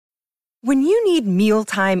When you need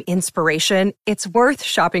mealtime inspiration, it's worth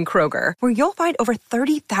shopping Kroger, where you'll find over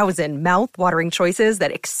 30,000 mouth-watering choices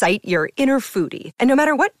that excite your inner foodie. And no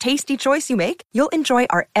matter what tasty choice you make, you'll enjoy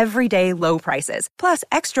our everyday low prices, plus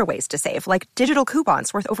extra ways to save, like digital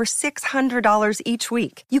coupons worth over $600 each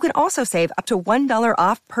week. You can also save up to $1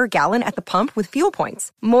 off per gallon at the pump with fuel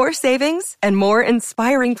points. More savings and more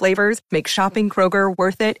inspiring flavors make shopping Kroger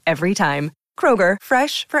worth it every time. Kroger,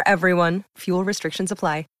 fresh for everyone. Fuel restrictions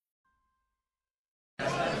apply.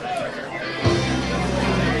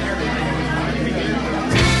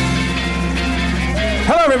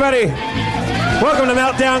 Hello, everybody. Welcome to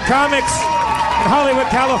Meltdown Comics in Hollywood,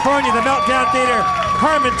 California. The Meltdown Theater,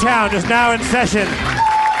 Harmontown, is now in session.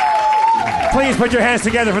 Please put your hands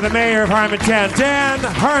together for the mayor of Harmontown, Dan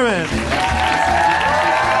Harmon.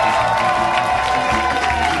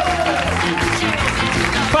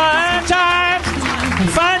 Fun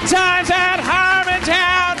times at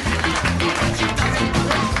Harmontown.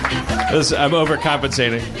 I'm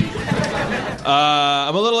overcompensating.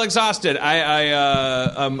 I'm a little exhausted.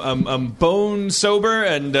 I'm bone sober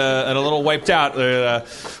and a little wiped out.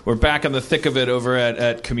 We're back in the thick of it over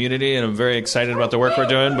at Community, and I'm very excited about the work we're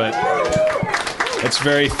doing. But it's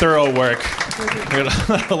very thorough work.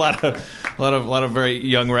 A lot of very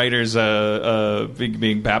young writers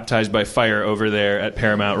being baptized by fire over there at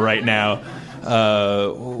Paramount right now.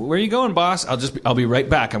 Where are you going, boss? I'll be right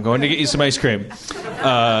back. I'm going to get you some ice cream.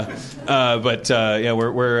 Yeah,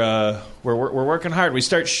 we're working hard. We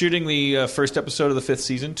start shooting the first episode of the 5th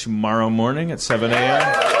season tomorrow morning at 7 a.m.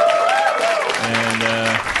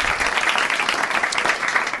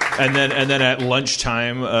 And then at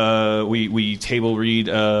lunchtime, we table read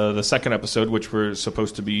the second episode, which we're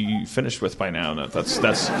supposed to be finished with by now.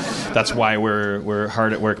 That's why we're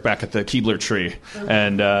hard at work back at the Keebler Tree.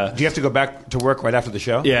 And do you have to go back to work right after the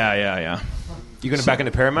show? Yeah. You going back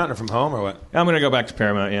into Paramount or from home or what? I'm going to go back to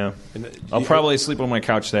Paramount. Yeah, I'll probably sleep on my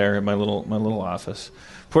couch there in my little office.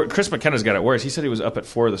 Poor Chris McKenna's got it worse. He said he was up at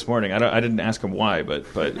 4 this morning. I didn't ask him why, but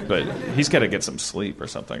he's got to get some sleep or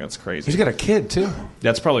something. That's crazy. He's got a kid too.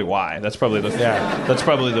 That's probably why. That's probably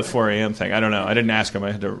the 4 a.m. thing. I don't know. I didn't ask him.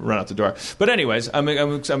 I had to run out the door. But anyways, I'm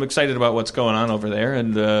excited about what's going on over there,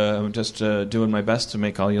 and I'm just doing my best to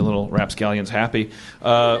make all you little rapscallions happy.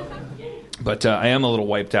 But I am a little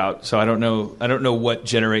wiped out, so I don't know what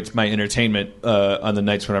generates my entertainment on the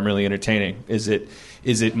nights when I'm really entertaining. Is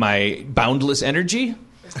it my boundless energy,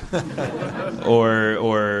 or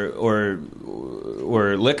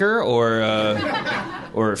liquor,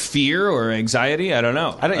 or fear, or anxiety? I don't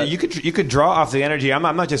know. You could draw off the energy. I'm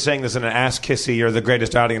not just saying this in an ass kissy. You're the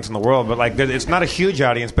greatest audience in the world, but like it's not a huge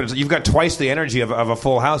audience, but you've got twice the energy of a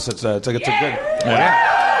full house. It's a good.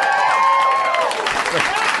 Yeah.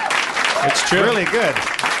 It's true. Really good.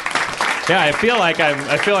 Yeah, I feel like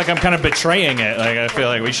I'm kind of betraying it. Like I feel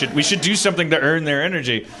like we should do something to earn their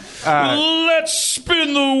energy. Let's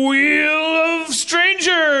spin the wheel of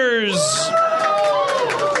strangers.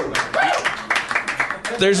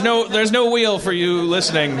 There's no wheel for you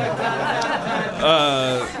listening.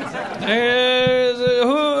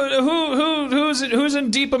 Who's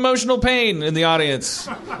in deep emotional pain in the audience?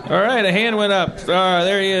 All right, a hand went up.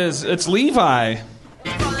 There he is. It's Levi.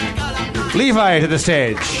 Levi to the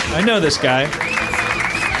stage. I know this guy. Yeah,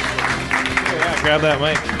 grab that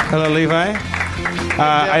mic. Hello, Levi.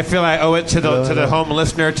 I feel I owe it to the home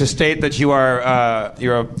listener to state that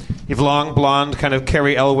you've long blonde kind of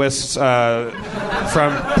Carrie Elwes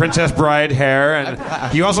from Princess Bride hair,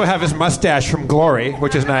 and you also have his mustache from Glory,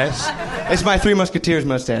 which is nice. It's my Three Musketeers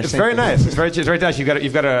mustache. It's very nice. It's very nice.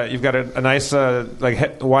 You've got a nice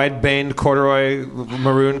wide baned corduroy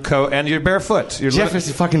maroon coat, and you're barefoot. Jeff is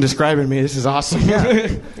fucking describing me. This is awesome.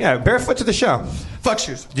 Yeah, barefoot to the show. Fuck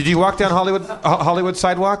shoes. Did you walk down Hollywood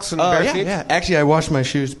sidewalks in bare feet? Yeah. Actually, I washed my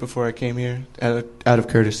shoes before I came here out of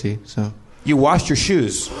courtesy. So. You washed your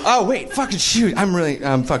shoes. Oh, wait, fucking shoes.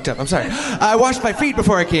 I'm fucked up. I'm sorry. I washed my feet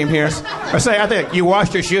before I came here. I think you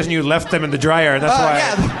washed your shoes and you left them in the dryer, and that's why.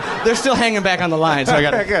 Yeah, they're still hanging back on the line, so I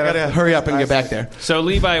gotta hurry up and get back there. So,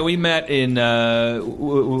 Levi, we met in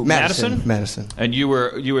Madison? Madison. And you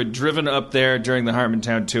were driven up there during the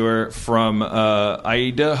Harmontown tour from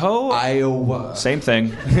Idaho? Iowa. Same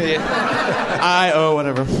thing. Iowa,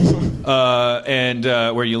 whatever. And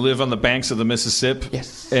where you live on the banks of the Mississippi.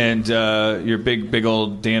 Yes. And you're a big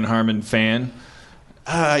old Dan Harmon fan.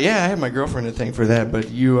 Yeah, I have my girlfriend to thank for that, but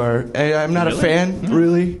you are... I'm not a fan,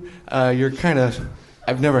 really. You're kind of...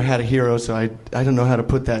 I've never had a hero, so I don't know how to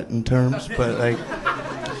put that in terms, but like...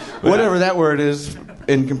 whatever that word is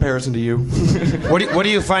in comparison to you. What do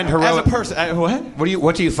you find heroic... As a person... what?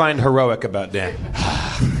 What do you find heroic about Dan?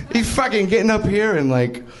 He's fucking getting up here and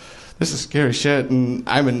like... this is scary shit, and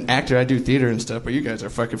I'm an actor, I do theater and stuff, but you guys are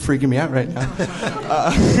fucking freaking me out right now.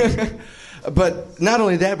 But not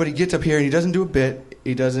only that, but he gets up here and he doesn't do a bit,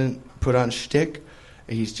 he doesn't put on shtick,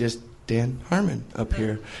 he's just Dan Harmon up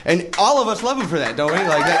here. And all of us love him for that, don't we?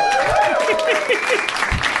 Like that.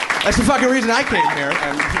 That's the fucking reason I came here.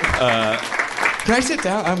 Can I sit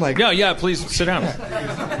down? I'm like... Yeah, please sit down.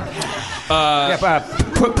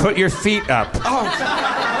 Put your feet up.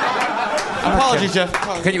 Apologies, Jeff.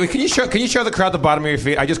 Can you show the crowd the bottom of your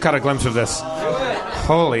feet? I just caught a glimpse of this.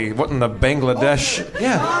 Holy, what in the Bangladesh?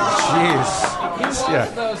 Yeah. Jeez.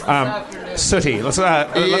 Yeah. Sooty.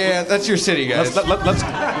 That's your city, guys.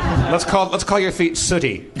 Let's call your feet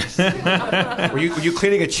sooty. Were you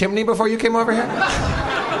cleaning a chimney before you came over here?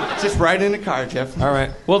 Just right in the car, Jeff. All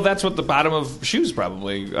right. Well, that's what the bottom of shoes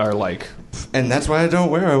probably are like. And that's why I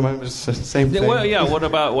don't wear them. It's the same thing. Well, yeah. What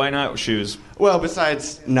about why not shoes? Well,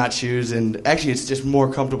 besides not shoes, and actually, it's just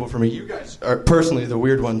more comfortable for me. You guys are personally the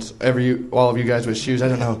weird ones. All of you guys with shoes. I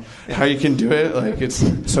don't know how you can do it. Like it's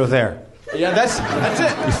so there. Yeah, that's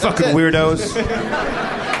it. You fucking weirdos.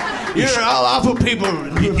 You're all awful people.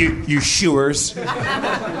 You shoers.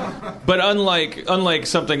 But unlike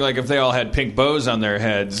something like if they all had pink bows on their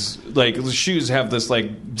heads, like the shoes have this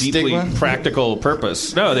like deeply practical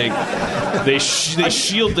purpose. No, they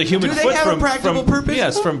shield the human foot from purpose?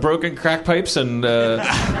 Yes, from broken crack pipes and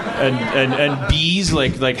bees,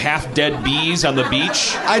 like half dead bees on the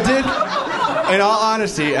beach. I did. In all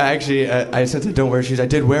honesty, I since I don't wear shoes, I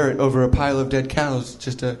did wear it over a pile of dead cows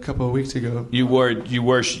just a couple of weeks ago. You wear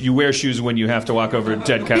shoes when you have to walk over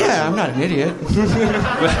dead cows. Yeah, I'm not an idiot.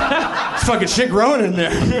 It's fucking shit growing in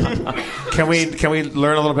there. Can we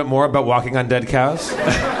learn a little bit more about walking on dead cows?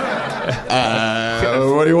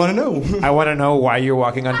 What do you want to know? I want to know why you're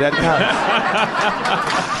walking on dead cows.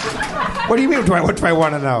 What do you mean? What do I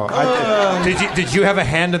want to know? Did you have a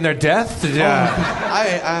hand in their death?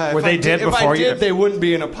 Were they dead before you? If I did, they wouldn't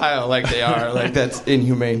be in a pile like they are. Like that's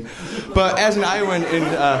inhumane. But as an Iowan in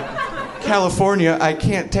California, I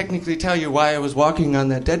can't technically tell you why I was walking on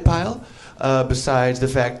that dead pile. Besides the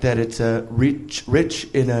fact that it's rich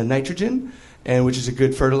in nitrogen, and which is a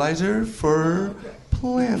good fertilizer for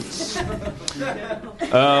plants. For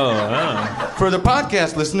the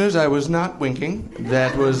podcast listeners, I was not winking.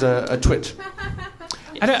 That was a twitch.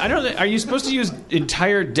 I don't. Are you supposed to use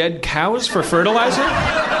entire dead cows for fertilizer?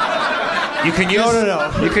 You can use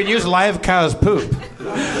no. You can use live cow's poop.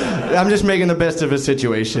 I'm just making the best of a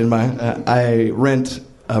situation. I rent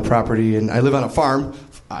a property and I live on a farm,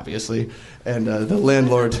 obviously. And the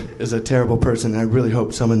landlord is a terrible person. And I really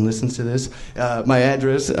hope someone listens to this. My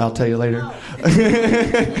address, I'll tell you later.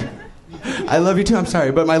 I love you too. I'm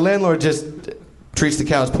sorry, but my landlord just treats the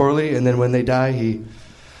cows poorly, and then when they die, he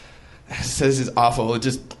says it's awful. It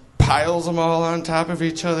just piles them all on top of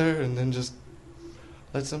each other, and then just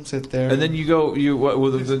lets them sit there. And then you go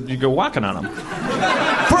walking on them.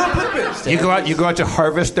 For a purpose. You go out to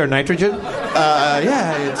harvest their nitrogen.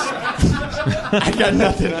 Yeah, it's. I got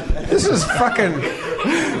nothing. This is fucking.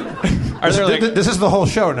 This is the whole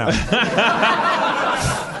show now.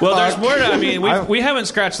 Well, there's more. I mean, we haven't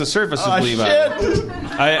scratched the surface of Believe Out.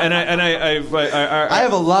 I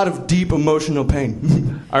have a lot of deep emotional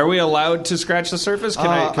pain. Are we allowed to scratch the surface? Can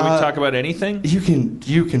we talk about anything? You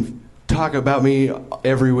can talk about me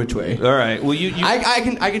every which way. All right. Well, I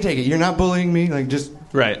can take it. You're not bullying me. Like just.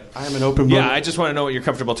 Right. I'm an open book. Yeah, I just want to know what you're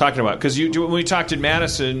comfortable talking about. Because when we talked in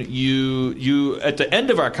Madison, you at the end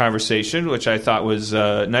of our conversation, which I thought was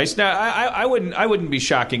nice. Now, I wouldn't be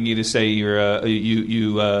shocking you to say you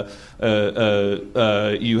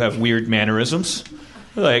have weird mannerisms.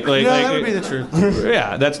 That would be the truth.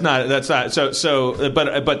 Yeah, that's not. So.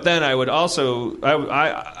 But then I would also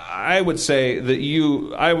I would say that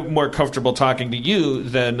I'm more comfortable talking to you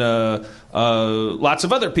than. Lots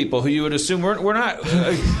of other people who you would assume we're not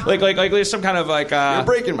like there's some kind of like you're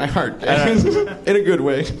breaking my heart in a good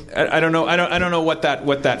way. I don't know what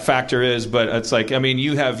that factor is, but it's like, I mean,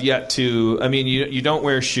 you have yet to. I mean, you don't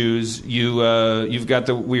wear shoes. You've got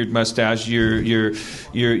the weird mustache.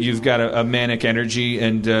 You've got a manic energy,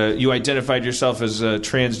 and you identified yourself as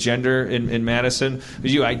transgender in Madison.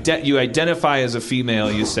 You identify as a female.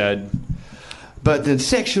 You said. But then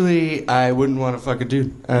sexually, I wouldn't want to fuck a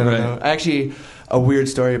dude. I don't know. Actually, a weird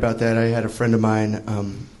story about that. I had a friend of mine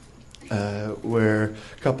where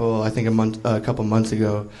a couple months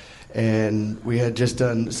ago, and we had just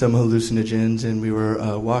done some hallucinogens, and we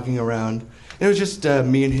were walking around. And it was just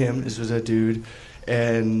me and him. This was a dude.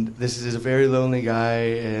 And this is a very lonely guy,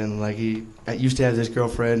 and like he used to have this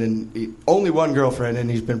girlfriend, and only one girlfriend, and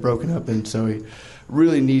he's been broken up, and so he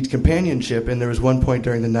really needs companionship. And there was one point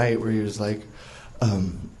during the night where he was like,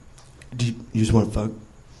 do you just want to fuck?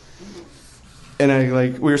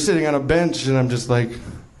 And we were sitting on a bench, and I'm just like,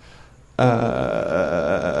 no.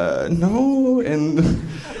 And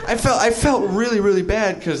I felt really, really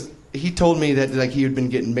bad because he told me that he had been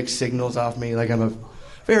getting mixed signals off me. Like I'm a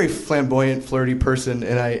very flamboyant, flirty person,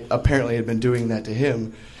 and I apparently had been doing that to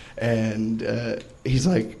him. And he's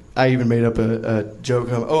like, I even made up a joke.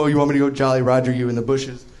 Oh, you want me to go Jolly Roger you in the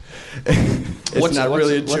bushes? It's not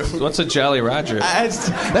really a joke. What's a Jolly Roger?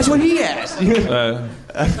 That's what he asked.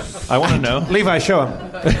 I want to know. Levi, show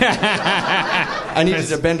him. I needed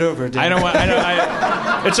to bend over. I don't want.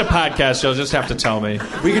 It's a podcast. You'll just have to tell me.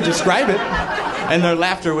 We could describe it, and their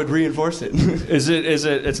laughter would reinforce it. Is it?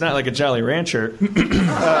 It's not like a Jolly Rancher.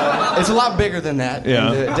 It's a lot bigger than that.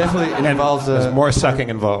 Yeah, and, definitely involves. There's more sucking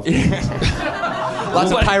involved.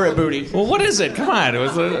 Lots of pirate booty. Well, what is it? Come on.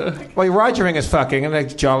 Well, Rogering is fucking,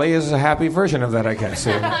 and Jolly is a happy version of that, I guess.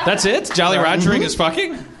 That's it? Jolly Rogering is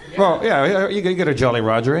fucking? Well, yeah, you can get a Jolly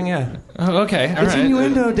Rogering, yeah. Oh, okay. All it's right.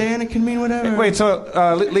 innuendo, Dan. It can mean whatever. Wait,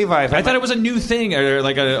 so Levi, I thought it was a new thing, or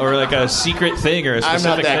like a secret thing, or a specific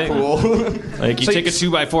I'm not that thing. Cool. Like you take a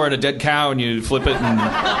 2x4 and a dead cow, and you flip it, and it's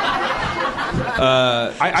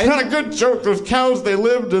not a good joke. Those cows, they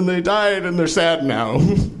lived and they died, and they're sad now.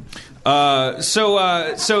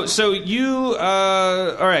 So you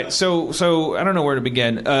all right? So I don't know where to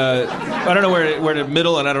begin. I don't know where to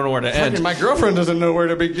middle, and I don't know where to end. My girlfriend doesn't know where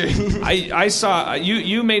to begin. I saw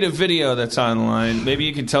you made a video that's online. Maybe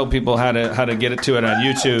you can tell people how to get it to it on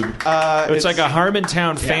YouTube. It's like a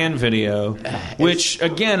Harmontown fan video, which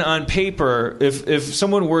again on paper, if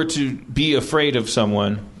someone were to be afraid of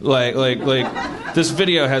someone, like this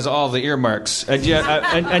video has all the earmarks, and yet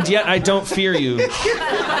I don't fear you.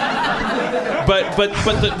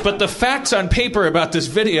 But the facts on paper about this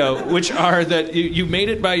video, which are that you made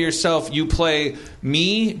it by yourself, you play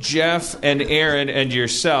me, Jeff, and Aaron, and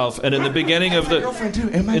yourself, and in the beginning of the girlfriend too,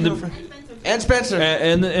 and my girlfriend. And Spencer.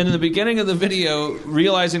 And in the beginning of the video,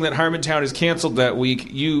 realizing that Harmontown is canceled that week,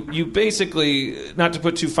 you basically, not to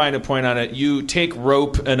put too fine a point on it, you take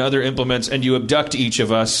rope and other implements and you abduct each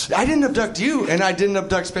of us. I didn't abduct you, and I didn't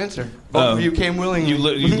abduct Spencer. Both of you came willingly. You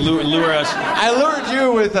lure us. I lured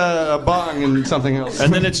you with a bong and something else.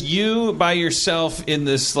 And then it's you by yourself in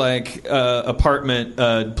this apartment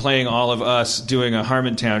playing all of us doing a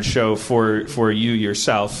Harmontown show for you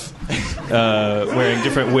yourself, wearing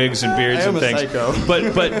different wigs and beards and things. Psycho.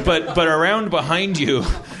 But around behind you,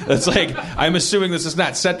 it's like, I'm assuming this is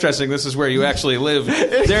not set dressing. This is where you actually live.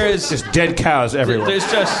 There is just dead cows everywhere.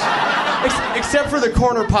 There's just. Except for the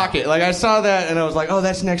corner pocket. Like, I saw that and I was like, oh,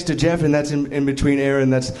 that's next to Jeff and that's in between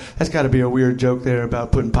Aaron. That's got to be a weird joke there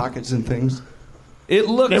about putting pockets in things. It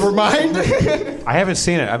looks. Never mind. I haven't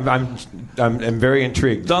seen it. I'm very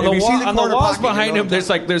intrigued. On the walls behind him,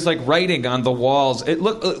 there's like writing on the walls. It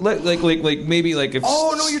look like maybe like if.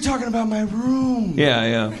 Oh no, you're talking about my room.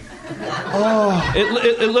 Yeah. Oh,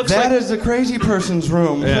 it looks that like is a crazy person's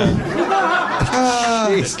room. Yeah.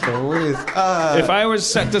 Jeez Louise. If I was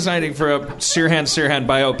set designing for a Sirhan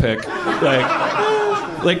biopic,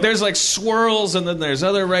 like there's like swirls and then there's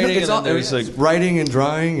other writing and then there's like writing and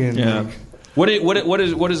drawing and yeah. What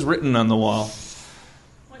is written on the wall?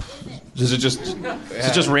 Is it just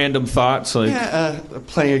random thoughts? Like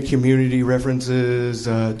plenty of Community references,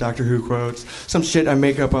 Doctor Who quotes, some shit I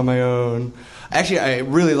make up on my own. Actually, I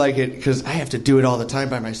really like it because I have to do it all the time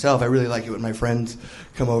by myself. I really like it when my friends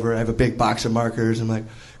come over. I have a big box of markers. I'm like,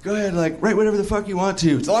 go ahead, write whatever the fuck you want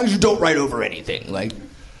to, as long as you don't write over anything.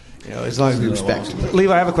 As long as we respect.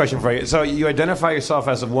 Levi, I have a question for you. So you identify yourself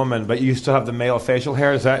as a woman, but you still have the male facial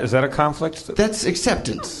hair. Is that a conflict? That's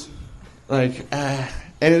acceptance. And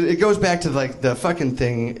it goes back to the fucking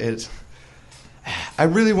thing. I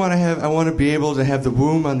really want to be able to have the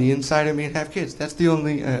womb on the inside of me and have kids. That's the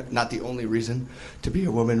only, not the only reason to be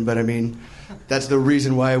a woman, but I mean, that's the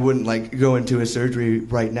reason why I wouldn't go into a surgery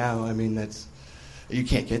right now. I mean, you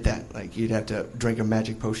can't get that. You'd have to drink a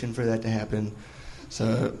magic potion for that to happen.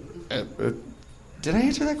 So, did I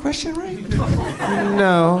answer that question right?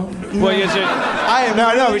 No. Well, yes, I am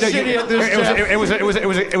not. No, it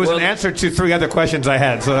was an answer to 3 other questions I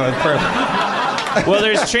had, so that was perfect. Well,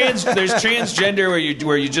 there's transgender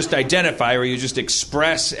where you just identify, where you just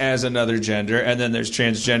express as another gender, and then there's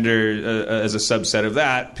transgender as a subset of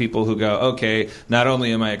that. People who go, okay, not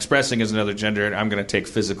only am I expressing as another gender, I'm going to take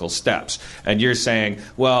physical steps. And you're saying,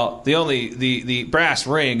 well, the brass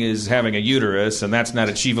ring is having a uterus, and that's not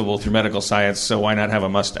achievable through medical science. So why not have a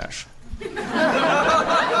mustache? Pretty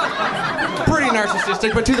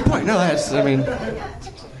narcissistic, but to the point. No,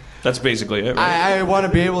 That's basically it, right? I want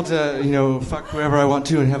to be able to, fuck whoever I want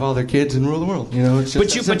to and have all their kids and rule the world. It's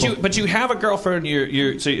just but you have a girlfriend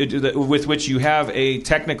with which you have a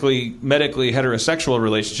technically medically heterosexual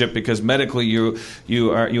relationship because medically you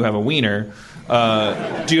have a wiener.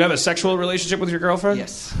 Do you have a sexual relationship with your girlfriend?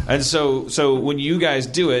 Yes. And so when you guys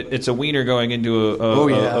do it, it's a wiener going into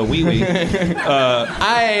a wee-wee.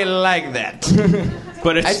 I like that.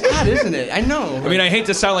 But it's odd, isn't it? I know. I mean, I hate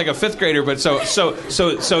to sound like a fifth grader, but so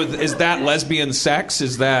is that lesbian sex?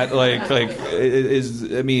 Is that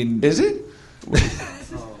is it?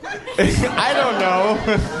 I don't know.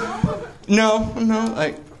 No.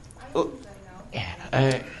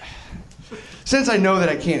 Since I know that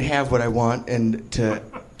I can't have what I want, and to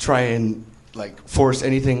try and force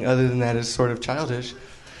anything other than that is sort of childish,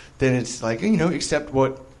 then it's accept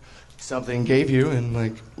what something gave you and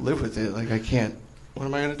live with it. I can't. What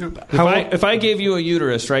am I going to do about it? If I gave you a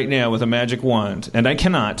uterus right now with a magic wand, and I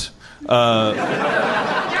cannot, no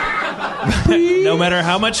matter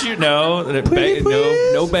how much you know,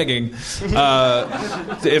 no begging.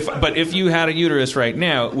 If you had a uterus right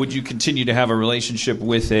now, would you continue to have a relationship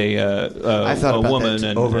with I thought a about woman?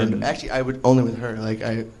 that actually, I would only with her.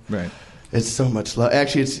 Right. It's so much love.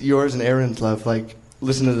 Actually, it's yours and Aaron's love.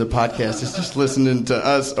 Listening to the podcast, it's just listening to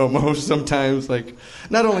us almost sometimes.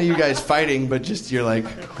 Not only you guys fighting, but just your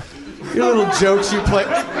little jokes you play.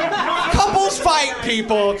 Couples fight,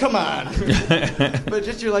 people. Come on. But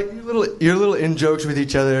just your little in jokes with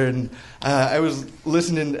each other. And I was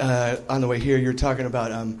listening on the way here. You were talking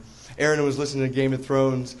about Aaron was listening to Game of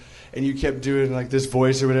Thrones, and you kept doing this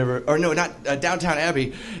voice or whatever. Or no, not Downtown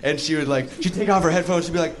Abbey. And she would she'd take off her headphones.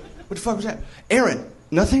 She'd be like, "What the fuck was that, Aaron?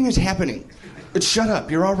 Nothing is happening. Shut up,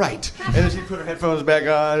 you're all right." And then she'd put her headphones back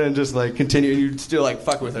on and just continue, and you'd still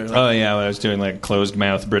fuck with her. Oh yeah, when I was doing closed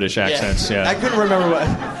mouth British accents. Yeah. I couldn't remember what.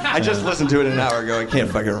 I just listened to it an hour ago. I can't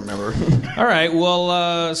fucking remember. All right.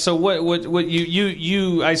 Well, so what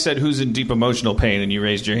you I said who's in deep emotional pain, and you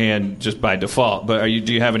raised your hand just by default. But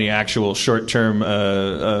do you have any actual short term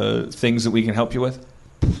things that we can help you with?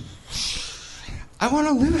 I want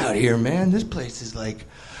to live out here, man. This place is I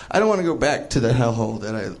don't want to go back to the hellhole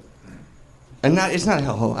that I. It's not a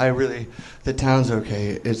hellhole. The town's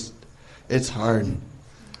okay. It's hard.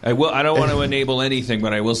 I don't want to enable anything,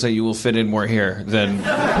 but I will say you will fit in more here than.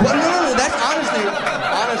 Well, no. That's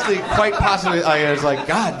honestly, quite possibly. I was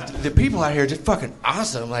God, the people out here are just fucking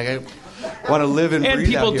awesome. I want to live and breathe and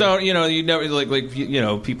people out here. don't, you never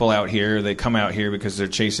people out here. They come out here because they're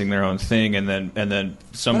chasing their own thing, and then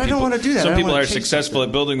some but people. I don't want to do that. Some people are successful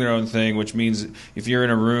at building their own thing, which means if you're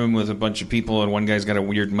in a room with a bunch of people and one guy's got a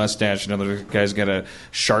weird mustache, and another guy's got a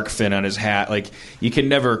shark fin on his hat, you can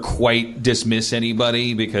never quite dismiss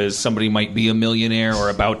anybody because somebody might be a millionaire or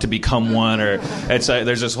about to become one, or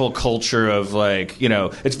there's this whole culture of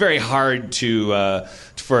it's very hard to.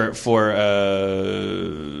 For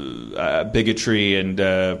bigotry and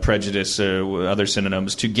prejudice, other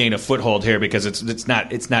synonyms, to gain a foothold here because it's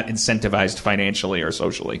not incentivized financially or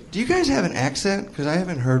socially. Do you guys have an accent? Because I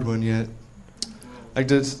haven't heard one yet.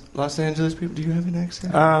 Does Los Angeles people? Do you have an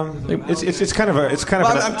accent? It's kind of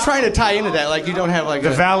I'm trying to tie into that. You don't have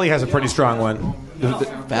the Valley has a pretty strong one. The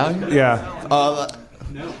Valley? Yeah.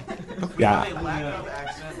 No. Yeah. We have a lack of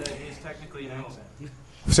accent that is technically an accent.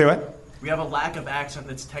 Say what? We have a lack of accent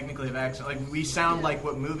that's technically an accent. We sound like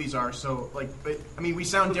what movies are, so we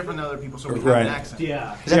sound different than other people, so we have an accent.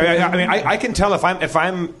 Yeah. I mean, I can tell if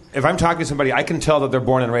I'm talking to somebody, I can tell that they're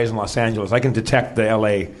born and raised in Los Angeles. I can detect the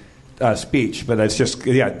LA speech, but it's just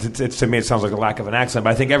to me it sounds like a lack of an accent.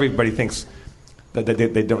 But I think everybody thinks that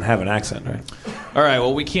they don't have an accent, right? All right.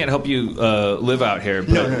 Well, we can't help you live out here,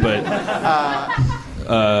 but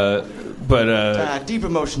deep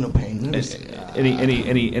emotional pain.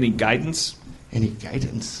 Any guidance? Any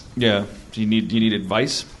guidance? Yeah. Do you need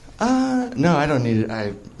advice? No, I don't need it.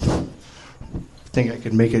 I think I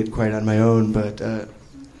could make it quite on my own, but.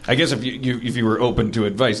 I guess if you were open to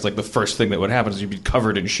advice, the first thing that would happen is you'd be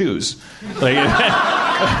covered in shoes.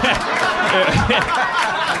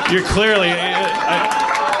 You're clearly.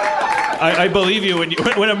 I believe you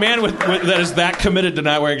when a man that is that committed to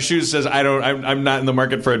not wearing shoes says I'm not in the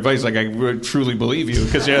market for advice. I would truly believe you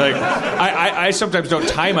because you're I sometimes don't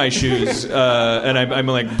tie my shoes and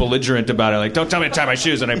I'm belligerent about it. Don't tell me to tie my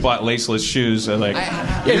shoes, and I bought laceless shoes. And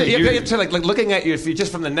looking at you, if you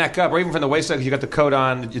just from the neck up or even from the waist up, you got the coat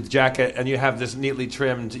on, the jacket, and you have this neatly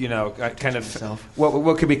trimmed, kind of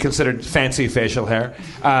what could be considered fancy facial hair.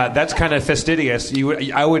 That's kind of fastidious.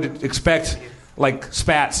 I would expect. like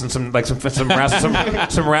spats and some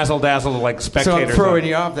razzle dazzle like spectators. So I'm throwing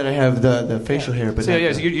you off that I have the facial hair, but so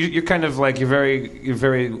you're kind of like you're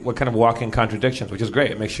very what kind of walking contradictions, which is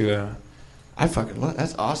great. It makes you. I fucking love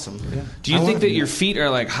that's awesome. Yeah. Do you think that your feet are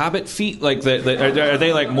like hobbit feet? Like are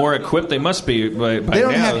they like more equipped? They must be. By they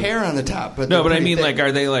don't now. have hair on the top, but no. But I mean, thick. Like,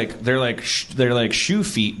 are they like they're like shoe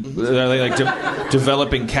feet? Are they like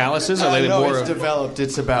developing calluses? Are they no, more? It's developed.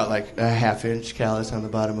 It's about like a half-inch callus on the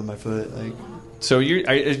bottom of my foot, like. So are you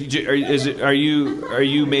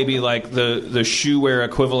maybe like the shoe wear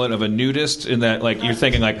equivalent of a nudist in that like you're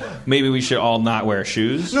thinking like maybe we should all not wear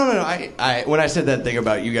shoes? No. I when I said that thing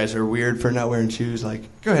about you guys are weird for not wearing shoes, like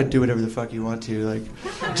go ahead, do whatever the fuck you want to, like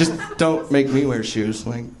just don't make me wear shoes,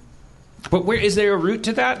 like. But where is there a route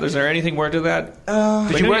to that? Is there anything more to that?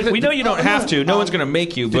 We know you don't have to. No one's going to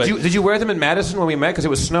make you. But did you wear them in Madison when we met? Because it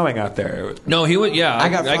was snowing out there. No, he would. Yeah, I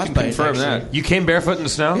got I frostbite, can confirm actually. that. You came barefoot in the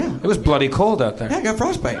snow. Yeah. It was bloody cold out there. Yeah, I got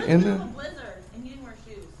frostbite. And blizzard, and he didn't wear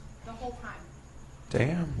shoes the whole time.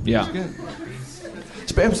 Damn. Yeah.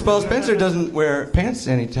 Spencer doesn't wear pants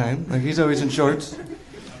anytime. Like he's always in shorts.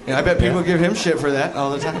 And I bet people give him shit for that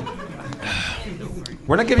all the time.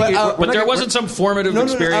 We're not giving But there wasn't some formative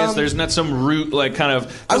experience. There's not some route, like kind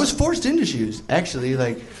of. I was forced into shoes, actually.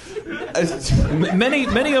 Like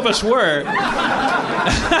many of us were.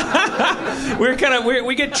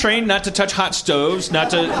 We get trained not to touch hot stoves, not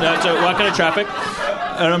to walk into traffic.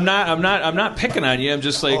 And I'm not picking on you. I'm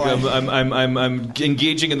just like I'm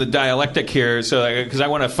engaging in the dialectic here, so because I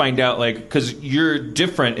want to find out because you're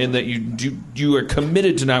different in that you are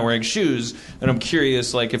committed to not wearing shoes, and I'm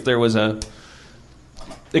curious if there was a.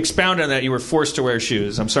 Expound on that. You were forced to wear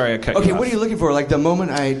shoes. I'm sorry I cut you off. Okay, what are you looking for? Like the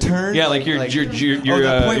moment I turned? Yeah, like your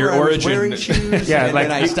origin. Wearing shoes, yeah, and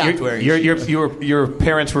then I stopped wearing shoes. Your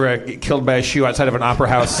parents were killed by a shoe outside of an opera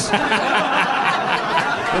house.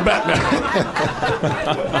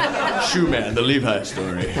 Shoe Man, the Levi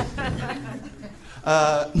story.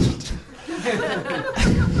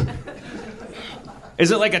 Is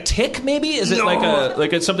it like a tick, maybe? Is it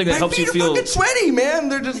like it's something that helps you feel? My feet are fucking sweaty, man.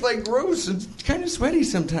 They're just like gross and kind of sweaty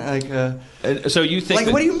sometimes. So you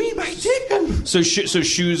think? What do you mean by tick? So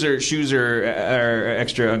shoes are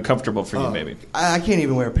extra uncomfortable for you, maybe. I can't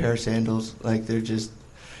even wear a pair of sandals. Like they're just.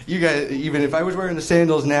 You guys, even if I was wearing the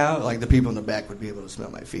sandals now, like the people in the back would be able to smell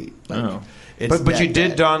my feet. Like, but you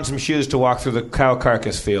did don some shoes to walk through the cow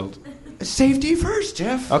carcass field. Safety first,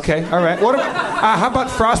 Jeff. Okay, all right. What about, how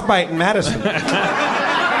about frostbite in Madison?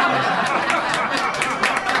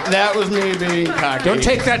 That was me being cocky. Don't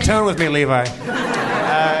take that tone with me, Levi.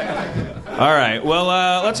 All right. Well,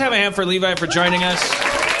 let's have a hand for Levi for joining us.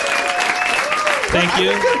 Thank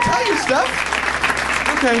you. I'm going to tell you stuff.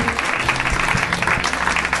 Okay.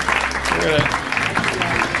 We're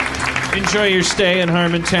gonna enjoy your stay in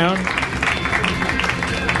Harmontown.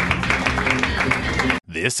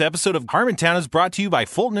 This episode of Harmontown is brought to you by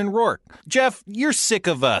Fulton & Rourke. Jeff, you're sick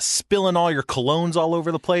of spilling all your colognes all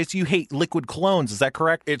over the place. You hate liquid colognes, is that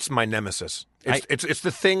correct? It's my nemesis. It's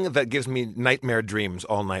the thing that gives me nightmare dreams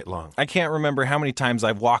all night long. I can't remember how many times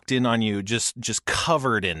I've walked in on you just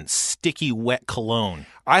covered in sticky, wet cologne.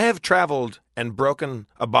 I have traveled and broken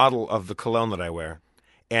a bottle of the cologne that I wear,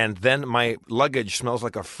 and then my luggage smells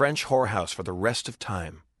like a French whorehouse for the rest of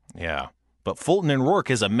time. Yeah. But Fulton & Rourke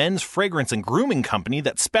is a men's fragrance and grooming company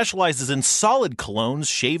that specializes in solid colognes,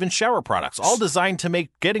 shave and shower products, all designed to make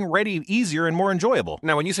getting ready easier and more enjoyable.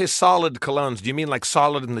 Now, when you say solid colognes, do you mean like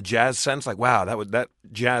solid in the jazz sense? Like, wow, that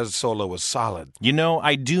jazz solo was solid. You know,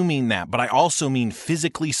 I do mean that, but I also mean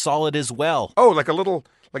physically solid as well. Oh, like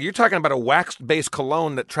you're talking about a wax-based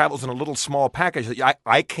cologne that travels in a little small package that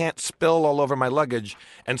I can't spill all over my luggage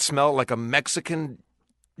and smell like a Mexican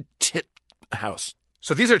tit house.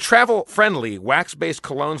 So these are travel-friendly, wax-based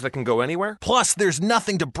colognes that can go anywhere? Plus, there's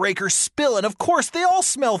nothing to break or spill, and of course, they all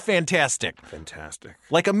smell fantastic. Fantastic.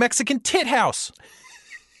 Like a Mexican tit house.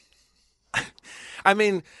 I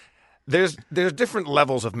mean, there's different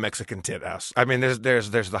levels of Mexican tit house. I mean, there's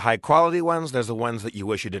the high-quality ones. There's the ones that you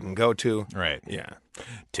wish you didn't go to. Right. Yeah.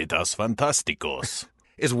 Titas fantásticos.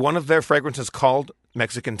 Is one of their fragrances called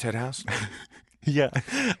Mexican tit house? Yeah.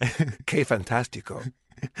 Que fantástico.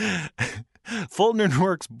 Fulton &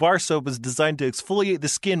 Rourke's bar soap is designed to exfoliate the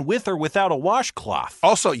skin with or without a washcloth.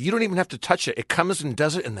 Also, you don't even have to touch it. It comes and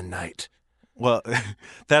does it in the night. Well,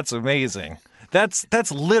 that's amazing.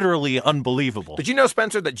 That's literally unbelievable. Did you know,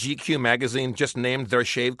 Spencer, that GQ magazine just named their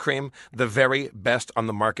shave cream the very best on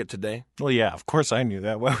the market today? Well, yeah, of course I knew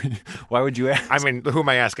that. Why would you ask? I mean, who am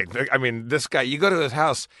I asking? I mean, this guy, you go to his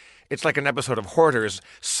house, it's like an episode of Hoarders.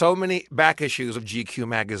 So many back issues of GQ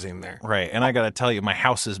magazine there. Right, and I got to tell you, my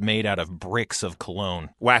house is made out of bricks of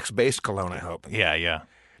cologne. Wax-based cologne, I hope. Yeah.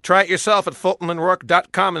 Try it yourself at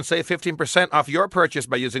FultonandRourke.com and save 15% off your purchase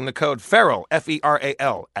by using the code FERAL,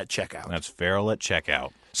 F-E-R-A-L, at checkout. That's Feral at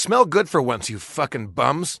checkout. Smell good for once, you fucking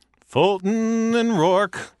bums. Fulton and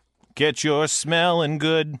Rourke, get your smelling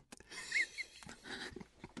good.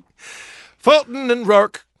 Fulton and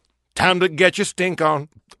Rourke, time to get your stink on.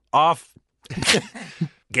 Off.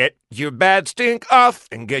 Get your bad stink off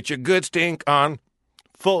and get your good stink on.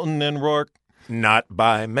 Fulton and Rourke. Not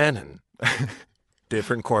by Menon.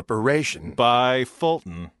 Different corporation. By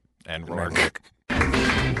Fulton and Rourke.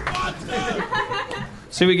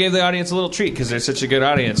 See, we gave the audience a little treat because they're such a good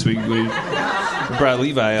audience. We brought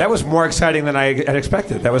Levi up. That was more exciting than I had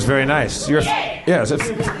expected. That was very nice. That's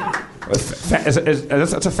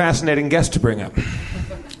a fascinating guest to bring up.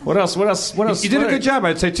 What else? You did a good job,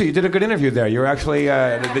 I'd say, too. You did a good interview there. You're actually...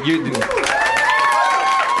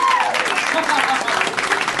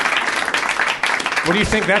 What do you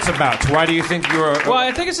think that's about? Why do you think you're... Well,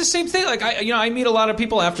 I think it's the same thing. Like, I meet a lot of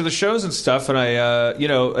people after the shows and stuff, and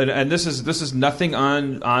and this is nothing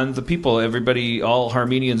on the people. Everybody, all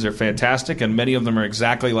Harmenians are fantastic, and many of them are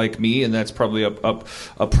exactly like me, and that's probably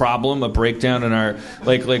a problem, a breakdown in our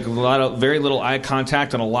like a lot of very little eye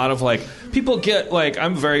contact, and a lot of people get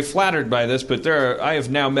I'm very flattered by this, but I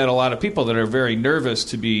have now met a lot of people that are very nervous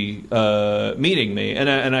to be meeting me,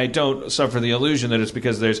 and I don't suffer the illusion that it's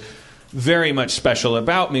because there's very much special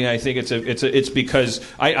about me. I think it's because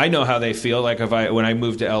I know how they feel. Like when I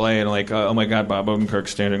moved to LA and oh my God, Bob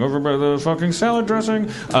Odenkirk's standing over by the fucking salad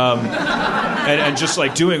dressing, and just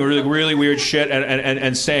doing really really weird shit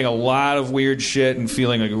and saying a lot of weird shit and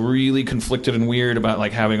feeling really conflicted and weird about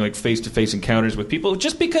having face to face encounters with people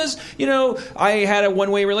just because I had a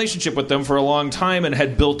one way relationship with them for a long time and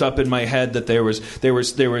had built up in my head that they were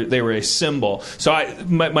a symbol. So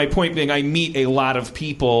my point being, I meet a lot of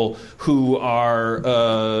people who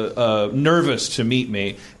are nervous to meet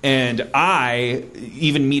me, and I,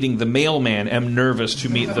 even meeting the mailman, am nervous to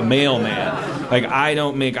meet the mailman.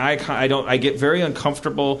 I get very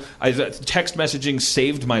uncomfortable. Text messaging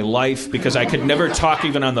saved my life because I could never talk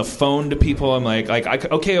even on the phone to people. I'm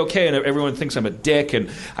okay, and everyone thinks I'm a dick, and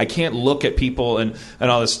I can't look at people and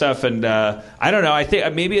all this stuff. And I don't know. I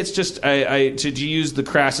think maybe it's just to use the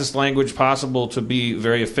crassest language possible to be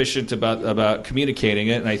very efficient about communicating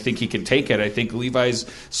it, and I think he can take it. I think Levi's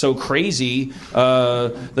so crazy,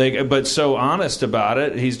 but so honest about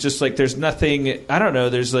it. He's just there's nothing. I don't know.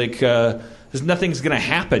 There's nothing's gonna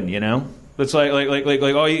happen. It's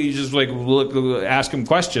you just ask him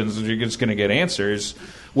questions and you're just gonna get answers.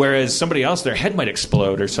 Whereas somebody else, their head might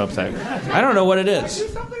explode or something. I don't know what it is.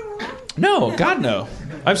 No, God no.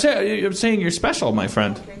 I'm saying you're special, my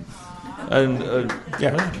friend. And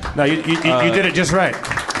yeah, no, you did it just right.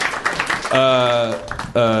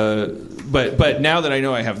 But now that I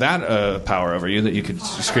know I have that power over you, that you could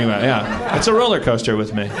scream out, yeah, it's a roller coaster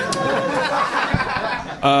with me.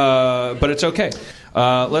 But it's okay.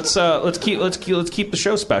 Let's keep the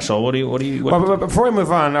show special. What do you? Well, before we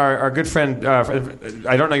move on, our good friend,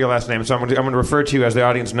 I don't know your last name, so I'm going to refer to you as the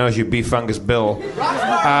audience knows you, B. Fungus Bill.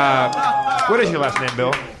 What is your last name,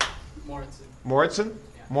 Bill? Moritson.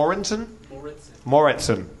 Moritson.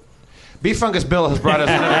 B. Fungus Bill has brought us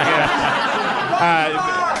another gift.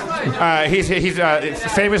 He's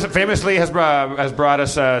famously has brought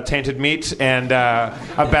us tainted meat and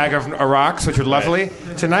a bag of rocks, which are lovely.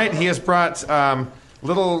 Right. Tonight he has brought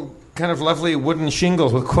little kind of lovely wooden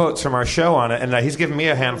shingles with quotes from our show on it, and he's given me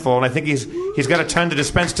a handful, and I think he's got a ton to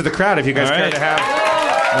dispense to the crowd. If you guys care to have,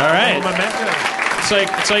 all right, a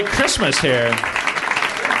memento. It's like Christmas here.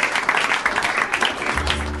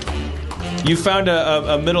 You found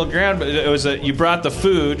a middle ground, but it was you brought the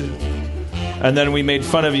food, and then we made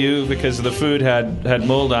fun of you because the food had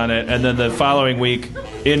mold on it, and then the following week,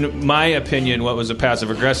 in my opinion, what was a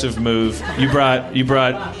passive-aggressive move, you brought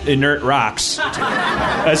inert rocks,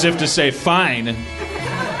 as if to say, fine,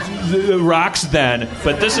 the rocks then.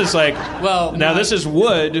 But this is this is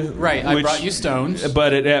wood. Right, I brought you stones.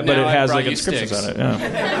 But it has inscriptions on it. Yeah.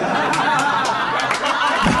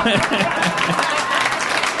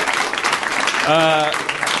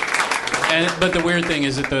 But the weird thing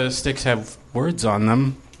is that the sticks have words on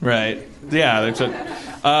them. Right. Yeah.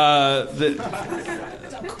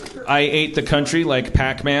 I ate the country like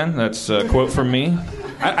Pac-Man. That's a quote from me.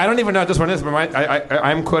 I don't even know what this one is, but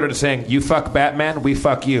I'm quoted as saying, "You fuck Batman, we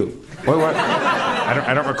fuck you." What?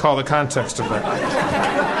 I don't recall the context of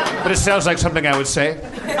that. But it sounds like something I would say.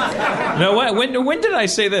 No, when did I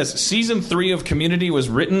say this? Season 3 of Community was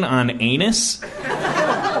written on anus?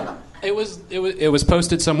 It was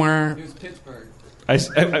posted somewhere. It was Pittsburgh.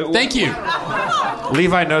 Thank you.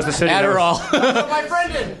 Levi knows the city. Adderall. My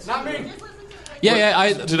friend did, not me.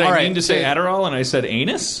 Yeah. Did I mean to say Adderall and I said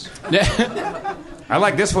anus? I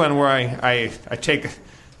like this one where I take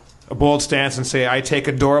a bold stance and say, I take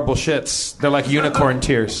adorable shits. They're like unicorn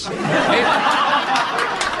tears.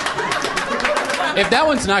 If that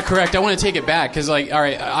one's not correct, I want to take it back because, like, all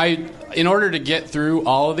right, in order to get through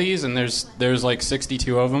all of these, and there's like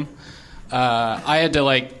 62 of them, I had to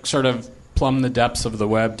like sort of plumb the depths of the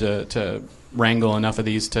web to wrangle enough of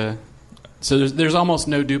these to. So there's almost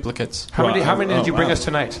no duplicates. How many did you bring us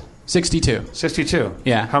tonight? 62. 62.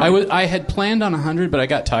 Yeah, I had planned on 100, but I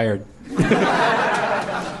got tired.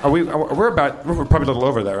 We're probably a little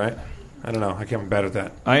over that, right? I don't know. I can't be bad at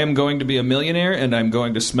that. I am going to be a millionaire, and I'm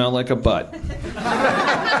going to smell like a butt.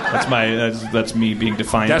 That's me being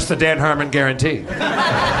defiant. That's the Dan Harmon guarantee.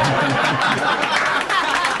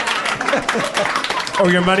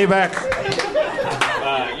 Or your money back.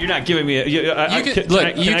 You're not giving me. You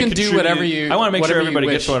can do whatever you. I want to make sure everybody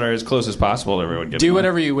gets one or as close as possible to everyone. Do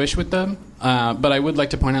whatever you wish with them. But I would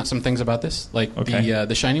like to point out some things about this, like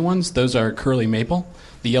the shiny ones. Those are curly maple.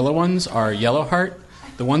 The yellow ones are yellow heart.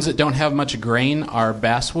 The ones that don't have much grain are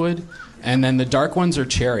basswood, and then the dark ones are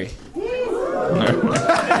cherry.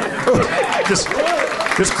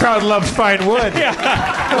 This crowd loves fine wood. Yeah.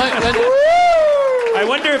 I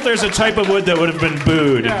wonder if there's a type of wood that would have been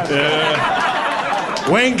booed.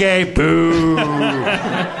 Wayne Gay, boo.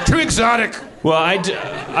 Too exotic. Well,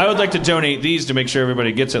 I would like to donate these to make sure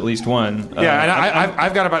everybody gets at least one. Yeah, and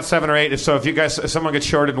I've got about 7 or 8. So if someone gets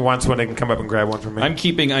shorted and wants one, they can come up and grab one from me. I'm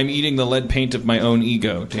eating the lead paint of my own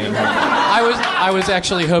ego. Damn. I was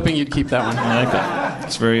actually hoping you'd keep that one. I like that.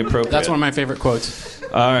 It's very appropriate. That's one of my favorite quotes.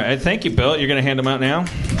 All right, thank you, Bill. You're going to hand them out now?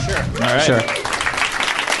 Sure. All right. Sure.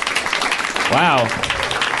 Wow.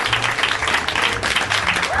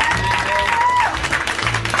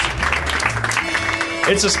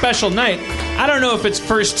 It's a special night. I don't know if it's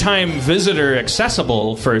first-time visitor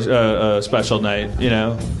accessible for a special night, you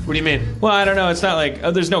know. What do you mean? Well, I don't know. It's not like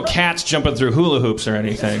there's no cats jumping through hula hoops or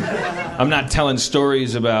anything. I'm not telling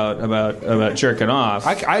stories about jerking off.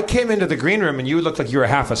 I came into the green room and you looked like you were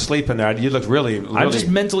half asleep in there. You looked really. I'm just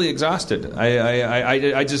mentally exhausted.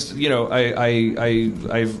 I just I've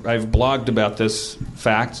blogged about this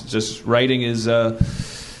fact. Just writing is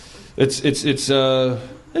it's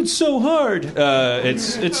so hard.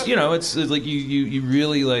 It's like you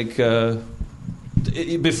really like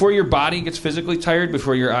before your body gets physically tired,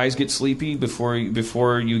 before your eyes get sleepy, before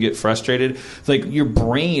you get frustrated, like your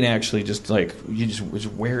brain actually just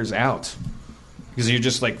wears out because you're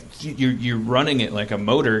just like you're running it like a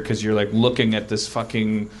motor because you're like looking at this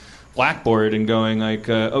fucking blackboard and going like,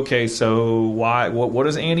 okay, so what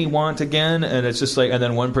does Annie want again? And it's just like, and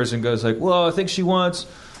then one person goes like, well, I think she wants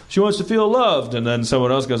to feel loved, and then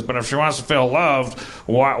someone else goes, but if she wants to feel loved,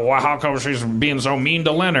 why how come she's being so mean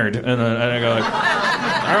to Leonard? And I go like,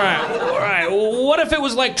 all right, what if it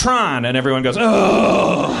was like Tron? And everyone goes,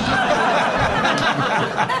 oh.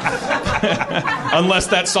 Unless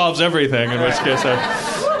that solves everything, in which case,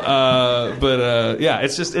 yeah,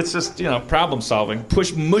 it's just problem solving,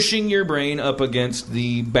 mushing your brain up against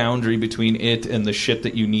the boundary between it and the shit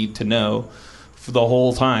that you need to know for the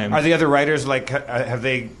whole time. Are the other writers have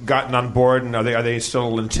they gotten on board and are they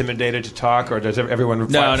still intimidated to talk, or does everyone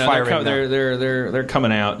fire in? They're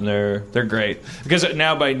coming out and they're great because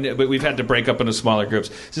now but we've had to break up into smaller groups.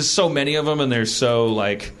 There's so many of them and they're so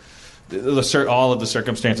like all of the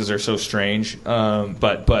circumstances are so strange.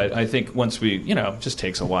 But I think once we just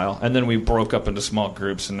takes a while, and then we broke up into small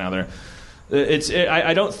groups and now they're.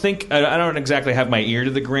 I don't exactly have my ear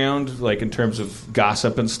to the ground, like in terms of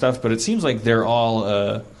gossip and stuff, but it seems like they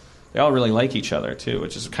all really like each other too,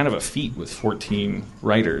 which is kind of a feat with 14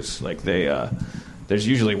 writers. Like there's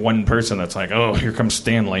usually one person that's like, oh, here comes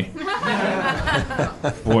Stanley.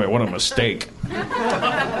 Boy, what a mistake.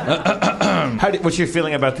 What's your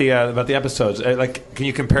feeling about the episodes? Can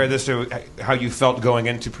you compare this to how you felt going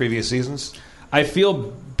into previous seasons? I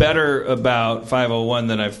feel better about 501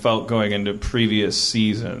 than I've felt going into previous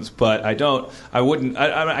seasons, but I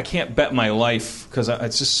can't bet my life because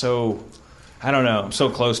it's just so, I don't know, I'm so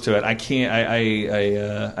close to it. I can't,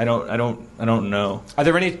 I don't know. Are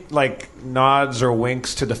there any like nods or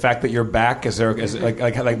winks to the fact that you're back? Is there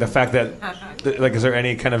like the fact that is there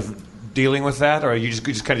any kind of dealing with that, or are you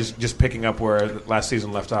just kind of just picking up where last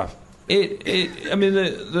season left off? I mean,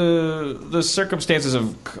 the circumstances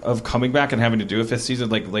of coming back and having to do a fifth season,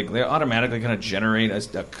 like they automatically kind of generate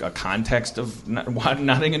a context of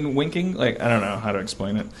nodding and winking. Like, I don't know how to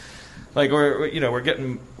explain it. Like we're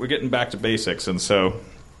getting back to basics, and so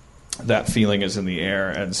that feeling is in the air.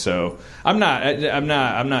 And so I'm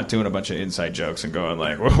not doing a bunch of inside jokes and going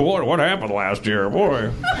like, what happened last year,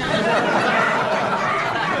 boy?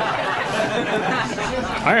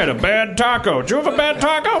 I had a bad taco. Did you have a bad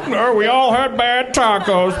taco? No, we all had bad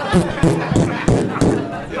tacos.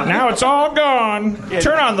 Now it's all gone.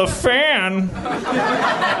 Turn on the fan.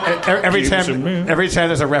 Every time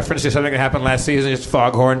there's a reference to something that happened last season, just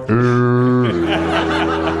foghorn.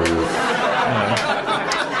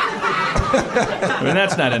 I mean,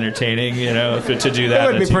 that's not entertaining, to do that.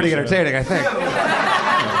 It would be pretty entertaining, I think.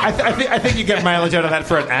 I think you get mileage out of that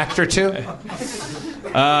for an act or two.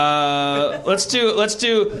 Let's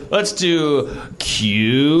do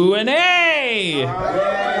Q&A.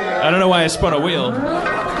 I don't know why I spun a wheel.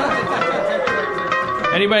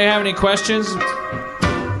 Anybody have any questions?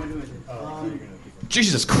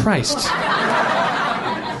 Jesus Christ.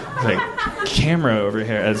 Like camera over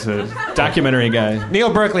here as a documentary guy.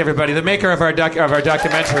 Neil Berkeley, everybody, the maker of our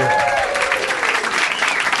documentary.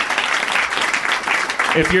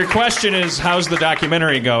 If your question is, how's the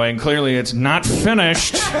documentary going? Clearly it's not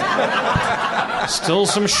finished. Still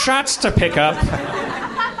some shots to pick up.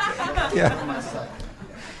 Yeah.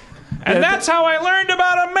 And that's how I learned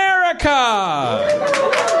about America.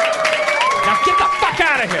 Now get the fuck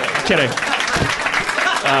out of here. Kidding.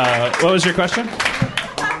 What was your question?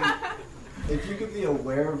 If you could be a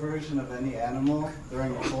were version of any animal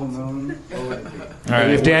during a full moon, what would it be? All right.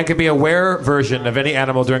 If Dan could be a were version of any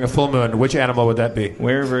animal during a full moon, which animal would that be?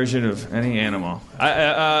 Were version of any animal.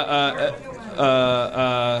 I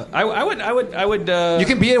would. You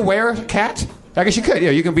can be a were cat. I guess you could. Yeah,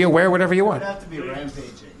 you can be a were whatever you want. It would have to be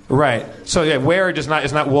rampaging. Right. So yeah, were is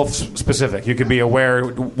not wolf specific. You could be a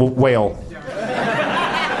were whale.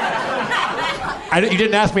 You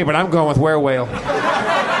didn't ask me, but I'm going with were whale.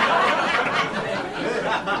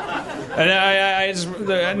 And I just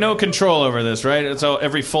no control over this, right? It's all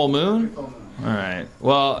every full moon. All right.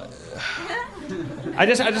 Well, I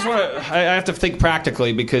just want to. I have to think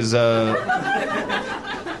practically because look,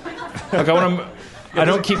 I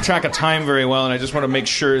don't keep track of time very well, and I just want to make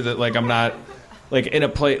sure that like I'm not like in a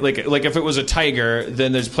place like if it was a tiger,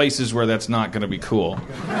 then there's places where that's not going to be cool.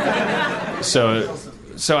 So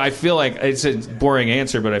I feel like it's a boring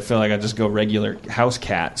answer, but I feel like I just go regular house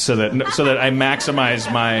cat so that I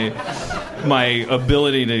maximize my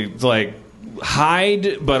ability to like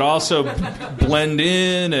hide, but also blend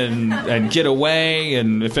in and get away.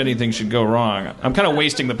 And if anything should go wrong, I'm kind of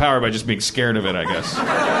wasting the power by just being scared of it, I guess.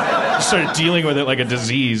 Just started dealing with it like a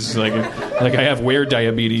disease, like I have weird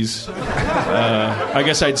diabetes. I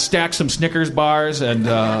guess I'd stack some Snickers bars and.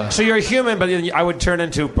 So you're a human, but I would turn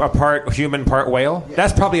into a part human, part whale.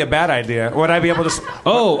 That's probably a bad idea. Would I be able to?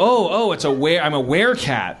 Oh! It's a were. I'm a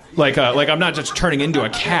were-cat. Like I'm not just turning into a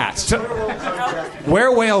cat. So,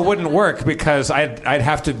 were-whale wouldn't work because I would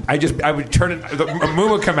turn it. A moon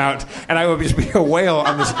would come out, and I would just be a whale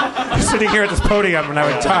on this, sitting here at this podium, and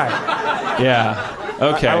I would die. Yeah.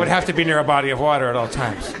 Okay. I would have to be near a body of water at all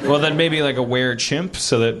times. Well, then maybe like a were-chimp,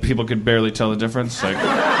 so that people could barely tell the difference. Like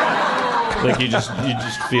you just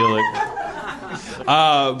feel like.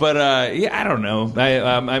 Yeah, I don't know. I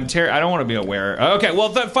don't want to be a were. Okay,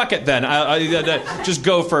 well, fuck it then. Just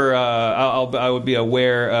go for. I would be a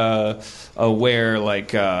were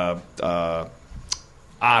like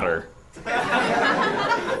otter.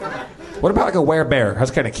 What about like a were-bear? That's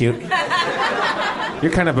kind of cute.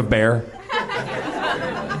 You're kind of a bear.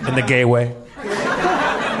 In the gay way. All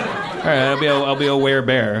right, I'll be a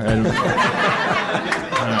were-bear.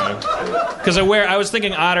 Because I was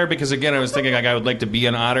thinking otter because again I was thinking like I would like to be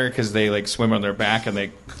an otter because they like swim on their back and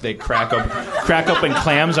they crack open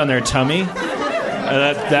clams on their tummy.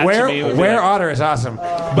 That to me would be otter is awesome.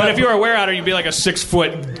 But if you were a were otter, you'd be like a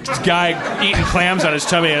 6-foot guy eating clams on his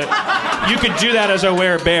tummy. You could do that as a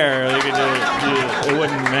were-bear. It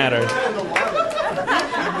wouldn't matter.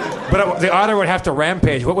 But the otter would have to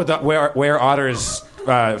rampage. What would the were otter's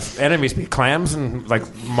enemies be? Clams and like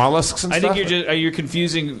mollusks and stuff? I think you're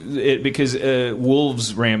confusing it because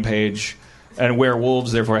wolves rampage and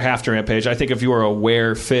werewolves therefore have to rampage. I think if you were a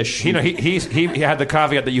were-fish, he had the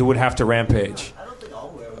caveat that you would have to rampage. I don't think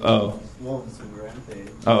all wolves would rampage.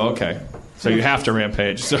 Oh, okay. So you have to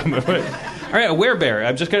rampage. So, all right, a were-bear.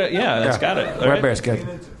 I'm just gonna got it. Were-bear's good.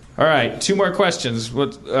 All right, 2 more questions. All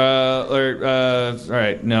right,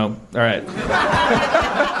 no. All right.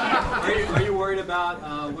 Are you worried about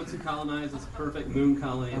once you colonize this perfect moon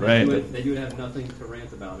colony, Right. that you would have nothing to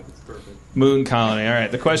rant about if it's perfect? Moon colony. All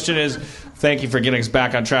right. The question is, thank you for getting us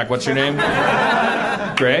back on track. What's your name?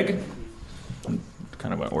 Greg?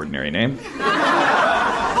 Kind of an ordinary name. We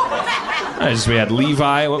had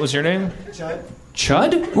Levi. What was your name? Chud.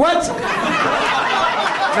 Chud? What?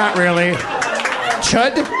 Not really.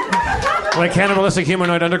 Chud? Like cannibalistic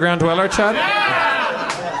humanoid underground dweller Chud?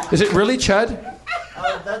 Is it really Chud?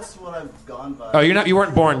 That's what I've gone by. Oh, you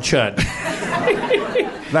weren't born Chud.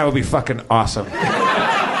 That would be fucking awesome.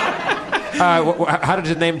 How did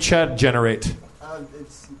the name Chud generate?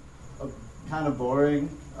 It's kind of boring.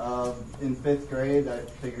 In 5th grade, I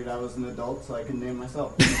figured I was an adult, so I could name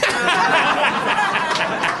myself.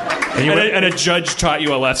 And a judge taught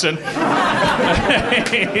you a lesson.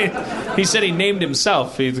 He said he named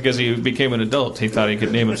himself because he became an adult. He thought he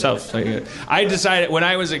could name himself. I decided when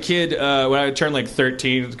I was a kid, when I turned like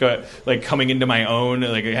 13, like coming into my own,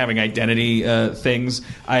 like having identity things,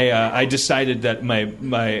 I decided that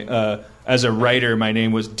my as a writer, my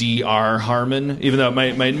name was D.R. Harmon, even though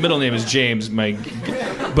my middle name is James.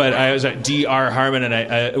 But I was at D.R. Harmon, and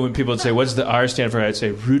I when people would say, "What's the R stand for?" I'd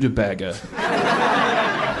say Rutabaga.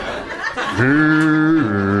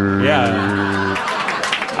 Yeah,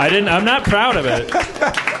 I'm not proud of it.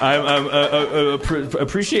 I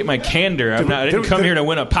appreciate my candor. I didn't come here to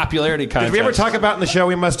win a popularity contest. Did we ever talk about in the show?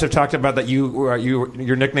 We must have talked about that.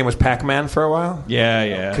 Your nickname was Pac-Man for a while.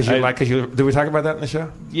 Yeah. Did we talk about that in the show?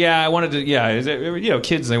 Yeah, I wanted to. Yeah,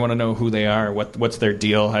 kids, they want to know who they are, what's their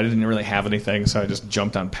deal. I didn't really have anything, so I just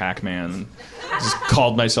jumped on Pac-Man. Just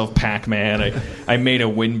called myself Pac-Man. I made a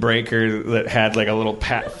windbreaker that had like a little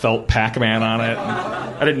felt Pac-Man on it.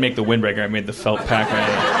 I didn't make the windbreaker. I made the felt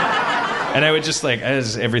Pac-Man. And I would just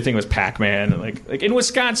as everything was Pac-Man. Like in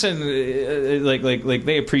Wisconsin,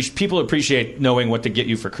 people appreciate knowing what to get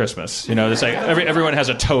you for Christmas. You know, it's like everyone has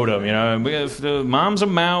a totem. You know, if mom's a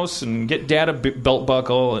mouse and get dad a belt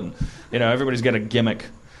buckle, and everybody's got a gimmick.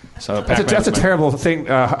 So that's a terrible thing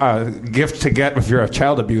gift to get if you're a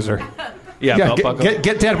child abuser. Yeah, belt buckle.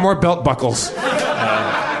 Get dad more belt buckles.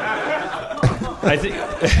 I think.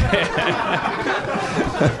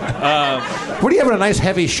 What do you have in a nice,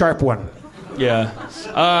 heavy, sharp one? Yeah.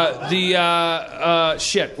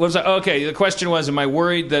 Shit. What was that? Okay, the question was, am I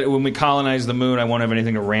worried that when we colonize the moon, I won't have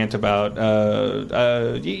anything to rant about?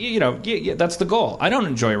 That's the goal. I don't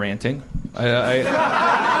enjoy ranting.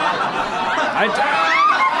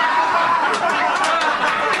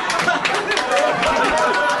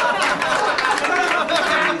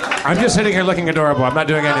 I'm just sitting here looking adorable. I'm not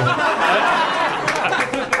doing anything.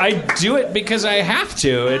 I do it because I have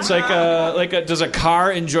to. It's does a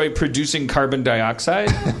car enjoy producing carbon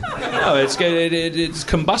dioxide? No, it's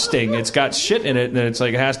combusting. It's got shit in it, and it's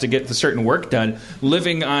like it has to get the certain work done.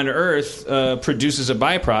 Living on Earth produces a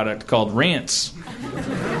byproduct called rants.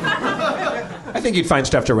 I think you'd find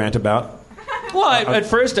stuff to rant about. Well, at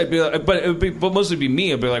first I'd be like, but it would mostly be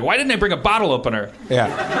me. I'd be like, why didn't I bring a bottle opener? Yeah.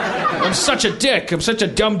 I'm such a dick. I'm such a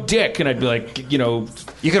dumb dick. And I'd be like, You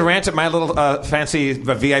could rant at my little fancy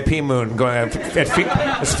VIP moon going as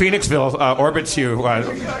Phoenixville orbits you.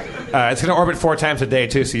 It's going to orbit 4 times a day,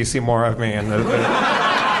 too, so you see more of me. And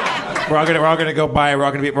we're all going to go by. We're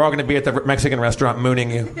all going to be at the Mexican restaurant mooning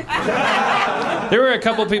you. There were a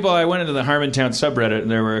couple people, I went into the Harmontown subreddit,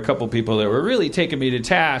 and there were a couple people that were really taking me to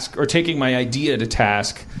task, or taking my idea to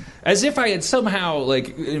task, as if I had somehow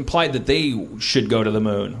implied that they should go to the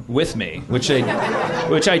moon with me, which I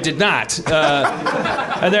did not.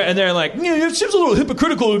 And they're like, yeah, it seems a little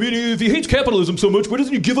hypocritical. I mean, if he hates capitalism so much, why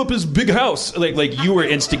doesn't he give up his big house? Like you were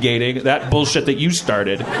instigating that bullshit that you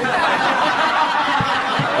started.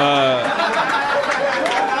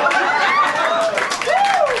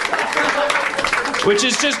 Which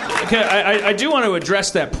is just, I do want to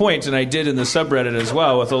address that point, and I did in the subreddit as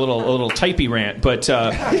well with a little typey rant. But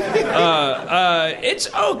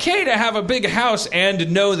it's okay to have a big house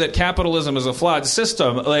and know that capitalism is a flawed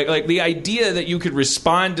system. Like the idea that you could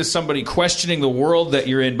respond to somebody questioning the world that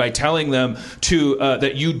you're in by telling them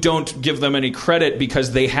that you don't give them any credit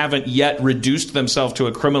because they haven't yet reduced themselves to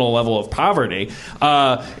a criminal level of poverty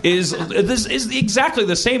is exactly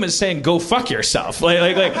the same as saying go fuck yourself.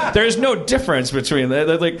 Like there's no difference between.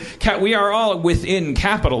 We are all within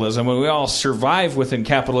capitalism, and we all survive within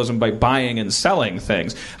capitalism by buying and selling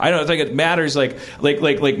things. I don't think it matters. Like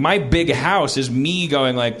my big house is me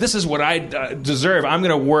going like, this is what I deserve. I'm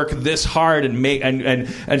going to work this hard and make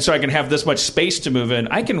and so I can have this much space to move in.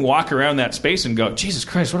 I can walk around that space and go, Jesus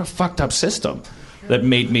Christ, what a fucked up system that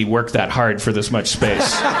made me work that hard for this much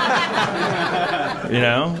space.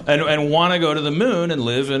 and want to go to the moon and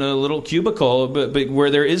live in a little cubicle, but where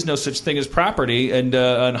there is no such thing as property and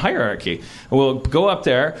hierarchy. We'll go up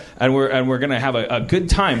there and we're going to have a good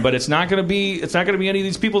time, but it's not going to be any of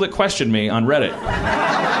these people that question me on Reddit.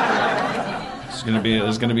 There's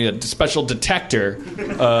going to be a special detector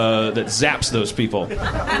that zaps those people.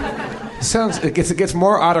 It gets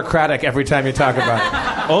more autocratic every time you talk about it.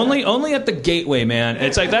 Only at the gateway, man.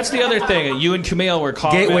 It's like that's the other thing. You and Camille were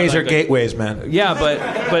calling gateways are gateways, man. Yeah,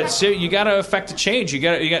 but so you got to affect a change. You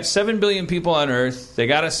got 7 billion people on Earth. They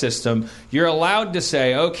got a system. You're allowed to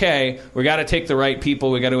say, okay, we got to take the right people.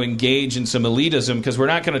 We got to engage in some elitism because we're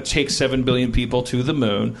not going to take 7 billion people to the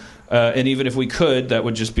moon. And even if we could, that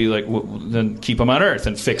would just be like, then keep them on Earth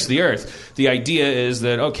and fix the Earth. The idea is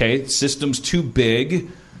that, okay, system's too big.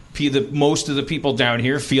 Most of the people down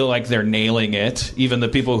here feel like they're nailing it. Even the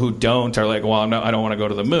people who don't are like, well, no, I don't want to go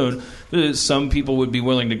to the moon. Some people would be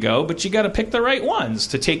willing to go, but you got to pick the right ones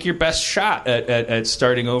to take your best shot at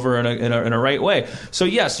starting over in a right way. So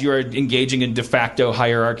yes, you are engaging in de facto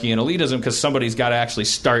hierarchy and elitism because somebody's got to actually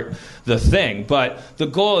start the thing. But the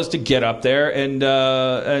goal is to get up there and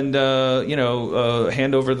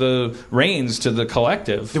hand over the reins to the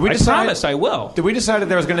collective. I promise I will. Did we decide that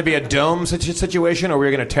there was going to be a dome situation, or were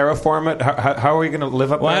we going to terraform it? How are we going to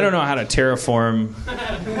live up there? Well, I don't know how to terraform.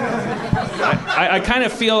 I kind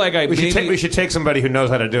of feel like we should take somebody who knows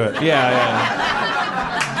how to do it.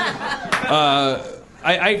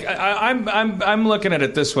 I'm looking at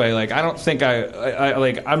it this way. Like, I don't think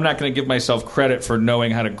I'm not going to give myself credit for knowing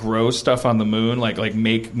how to grow stuff on the moon, like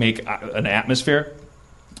make an atmosphere.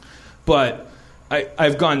 But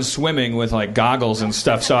I've gone swimming with like goggles and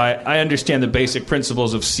stuff, so I understand the basic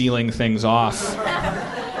principles of sealing things off.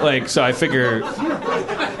 Like, so I figure,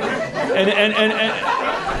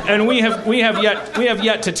 and we have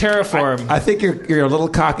yet to terraform. I think you're a little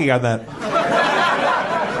cocky on that.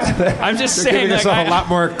 I'm just saying, giving yourself a lot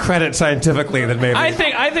more credit scientifically than maybe. I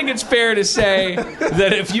think it's fair to say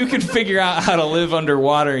that if you can figure out how to live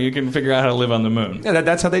underwater, you can figure out how to live on the moon. Yeah,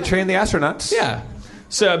 that's how they train the astronauts. Yeah.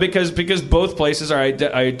 So because both places I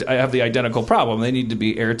have the identical problem. They need to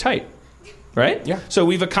be airtight. Right? Yeah. So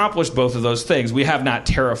we've accomplished both of those things. We have not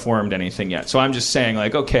terraformed anything yet. So I'm just saying,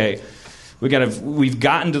 like, okay, we've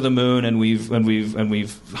gotten to the moon and we've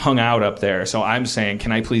hung out up there. So I'm saying,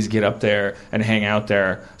 can I please get up there and hang out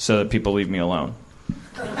there so that people leave me alone?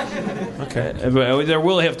 Okay. There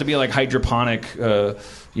will have to be like hydroponic, basil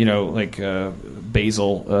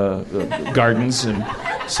gardens, and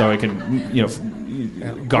so I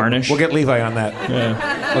can, garnish. We'll get Levi on that.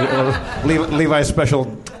 Yeah. Levi's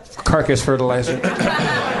special carcass fertilizer.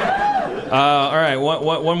 All right,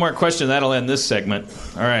 one more question. That'll end this segment.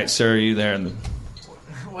 All right, sir, are you there?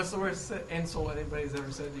 What's the worst insult anybody's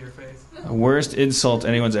ever said to your face? Worst insult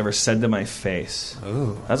anyone's ever said to my face?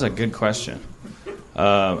 Ooh. That's a good question.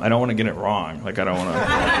 I don't want to get it wrong. Like, I don't want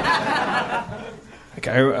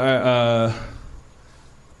to...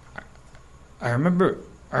 I remember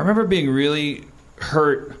being really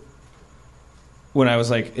hurt when I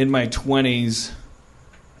was, like, in my 20s,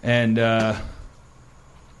 and I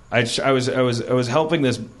was helping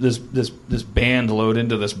this band load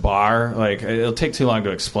into this bar. Like, it'll take too long to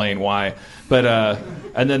explain why, but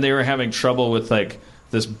and then they were having trouble with like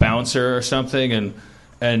this bouncer or something,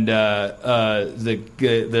 and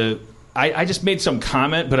I just made some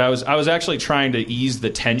comment, but I was actually trying to ease the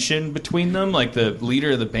tension between them. Like, the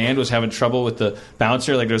leader of the band was having trouble with the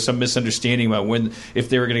bouncer. Like, there was some misunderstanding about if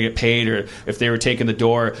they were going to get paid or if they were taking the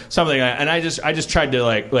door, something. And I just tried to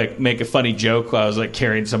like make a funny joke while I was like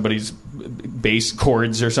carrying somebody's bass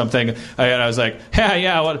chords or something. And I was like,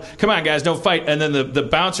 yeah, well, come on guys, don't fight. And then the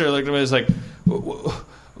bouncer looked at me and was like,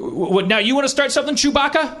 what, now you want to start something,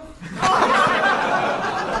 Chewbacca?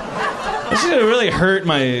 This is gonna really hurt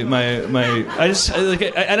my. I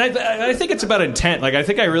think it's about intent. Like, I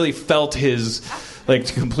think I really felt his like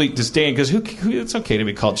complete disdain, because who it's okay to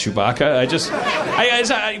be called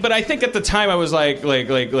Chewbacca. But I think at the time I was like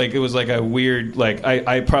it was like a weird, like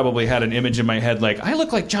I probably had an image in my head like, I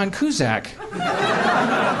look like John Cusack.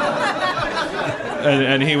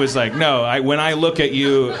 And he was like, no, when I look at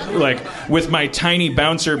you, like, with my tiny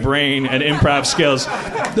bouncer brain and improv skills,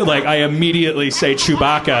 like, I immediately say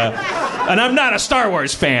Chewbacca. And I'm not a Star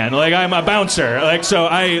Wars fan. Like, I'm a bouncer. Like, so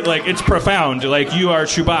it's profound. Like, you are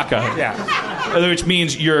Chewbacca. Yeah. Which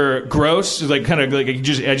means you're gross. Like, kind of like I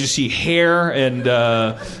just see hair and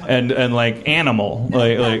like animal.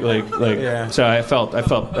 Yeah. So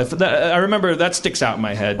I remember that sticks out in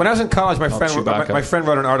my head. When I was in college, my Chewbacca. friend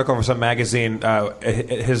wrote an article for some magazine.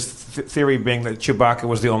 His theory being that Chewbacca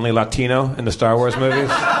was the only Latino in the Star Wars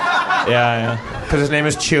movies. Yeah. Because his name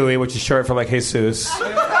is Chewy, which is short for like Jesus.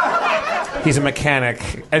 He's a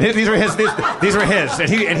mechanic, and these were his. These were his, and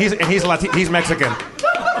he's Mexican.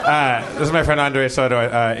 This is my friend Andre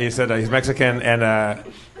Soto. He said he's Mexican,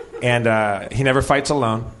 and he never fights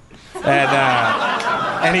alone,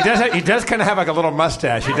 and he does kind of have like a little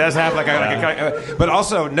mustache. He does have like a but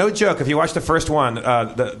also no joke. If you watch the first one,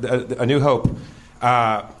 A New Hope.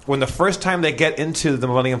 When the first time they get into the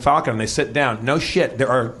Millennium Falcon and they sit down, no shit, there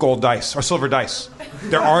are gold dice or silver dice.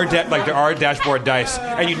 There are dashboard dice,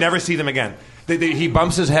 and you never see them again. He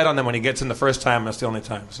bumps his head on them when he gets in the first time. That's the only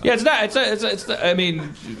time. So. Yeah, I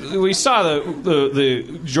mean, we saw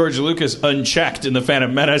the George Lucas unchecked in the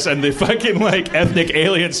Phantom Menace, and the fucking like ethnic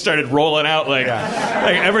aliens started rolling out like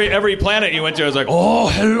every planet you went to was like, oh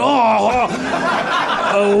hello,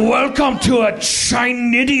 welcome to a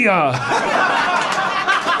Chinidia.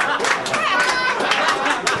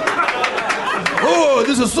 Oh,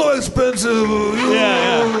 this is so expensive.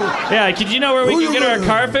 Yeah. Did you know where we can get our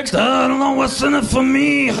car fixed? I don't know what's in it for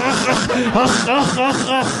me.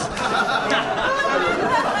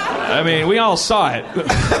 I mean, we all saw it.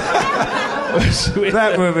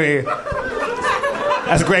 That movie,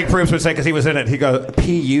 as Greg Proops would say, because he was in it, he goes,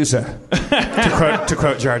 P user, to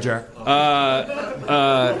quote Jar Jar.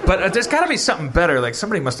 But there's got to be something better. Like,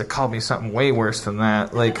 somebody must have called me something way worse than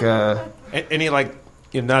that. Like, any, like,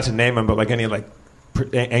 not to name them, but like any, like,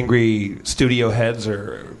 angry studio heads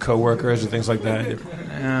or co-workers or things like that.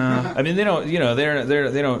 I mean, they don't. They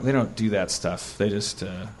don't do that stuff. They just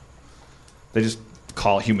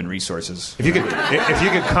call human resources. If you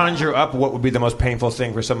could conjure up what would be the most painful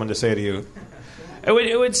thing for someone to say to you,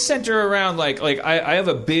 it would center around like I have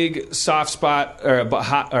a big soft spot or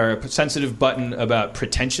a sensitive button about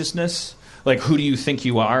pretentiousness. Like, who do you think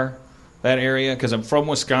you are? That area, because I'm from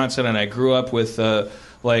Wisconsin and I grew up with a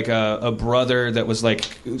brother that was like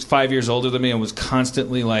 5 years older than me and was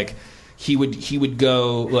constantly like he would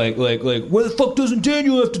go like where the fuck doesn't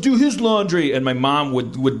Daniel have to do his laundry? And my mom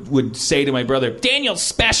would say to my brother, Daniel's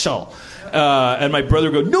special. And my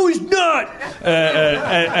brother would go, no, he's not.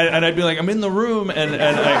 And I'd be like, I'm in the room, and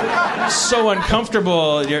like, so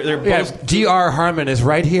uncomfortable. They're both. D.R. Harmon is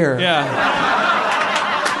right here. Yeah.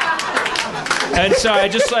 And so I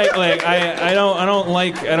just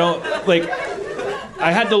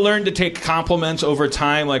I had to learn to take compliments over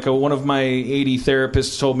time. Like one of my 80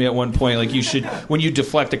 therapists told me at one point, like you should, when you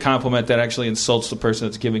deflect a compliment that actually insults the person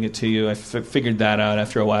that's giving it to you. I figured that out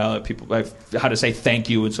after a while. How to say thank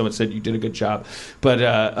you when someone said you did a good job. But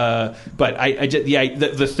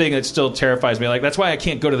the thing that still terrifies me, like that's why I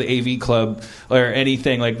can't go to the AV Club or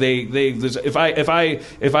anything. Like if I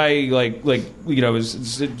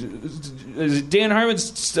Dan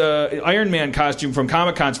Harmon's Iron Man costume from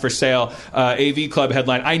Comic-Con's for sale, AV Club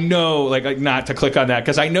headline, I know like not to click on that,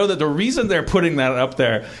 because I know that the reason they're putting that up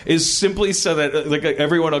there is simply so that like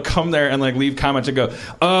everyone will come there and like leave comments and go,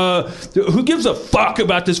 who gives a fuck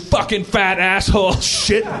about this fucking fat asshole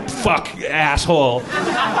shit fuck asshole,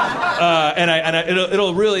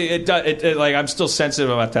 it'll really like I'm still sensitive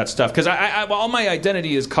about that stuff, because I all my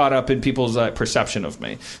identity is caught up in people's perception of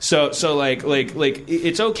me. So like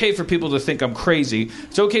it's okay for people to think I'm crazy.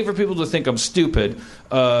 It's okay for people to think I'm stupid.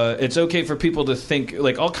 It's okay for people to think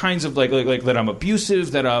like all kinds of like that I'm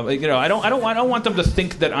abusive. That I don't want them to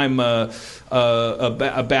think that I'm a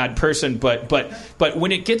bad person. But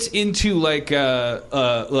when it gets into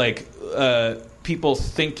people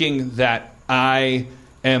thinking that I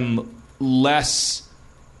am less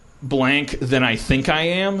blank than I think I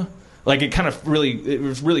am, like it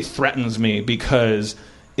really threatens me, because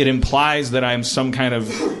it implies that I'm some kind of.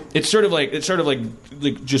 It sort of like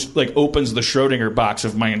just like opens the Schrodinger box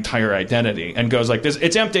of my entire identity and goes like this.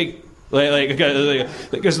 It's empty.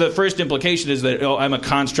 Because the first implication is that I'm a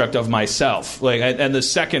construct of myself. And the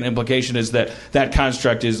second implication is that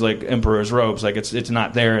construct is like emperor's robes. Like it's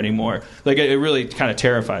not there anymore. Like it really kind of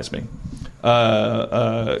terrifies me.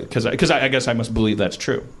 Because I guess I must believe that's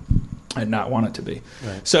true. I'd not want it to be.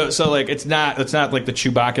 Right. So like it's not like the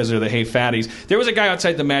Chewbacca's or the Hey Fatties. There was a guy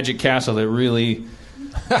outside the Magic Castle that really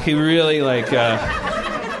like.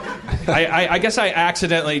 I guess I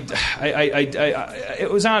accidentally.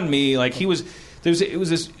 It was on me. Like it was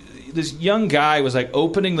this young guy was like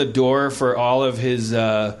opening the door for all of his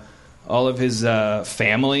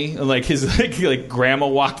family, like his like grandma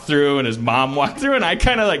walked through and his mom walked through, and I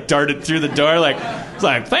kind of like darted through the door like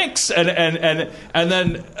thanks, and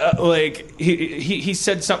then like he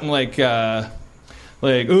said something like real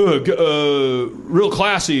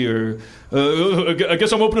classy, or I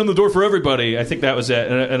guess I'm opening the door for everybody. I think that was it,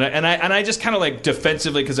 and I just kind of like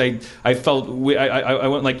defensively, because I felt I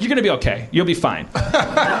went like, you're gonna be okay, you'll be fine.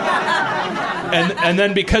 and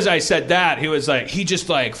then because I said that, he was like, he just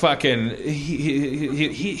like fucking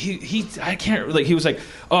he I can't like he was like,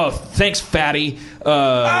 oh, thanks, fatty.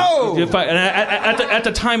 At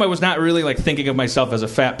the time, I was not really like thinking of myself as a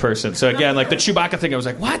fat person. So again, like the Chewbacca thing, I was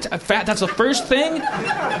like, what? Fat? That's the first thing?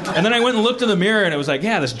 And then I went and looked in the mirror, and it was like,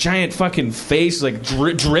 yeah, this giant fucking face like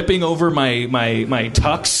dripping over my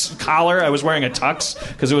tux collar. I was wearing a tux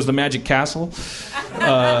because it was the Magic Castle.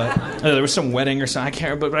 There was some wedding or something. I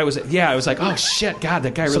can't remember, but I was like, oh shit, God,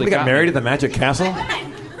 that guy really got married at the Magic Castle.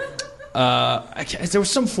 There was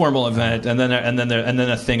some formal event, and then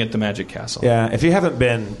a thing at the Magic Castle. Yeah, if you haven't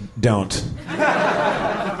been, don't.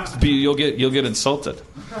 You'll get insulted.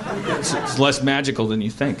 It's less magical than you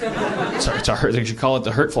think. They should call it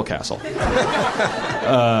the Hurtful Castle.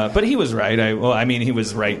 But he was right. He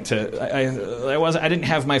was right to. I didn't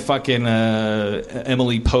have my fucking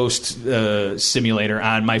Emily Post simulator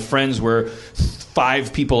on. My friends were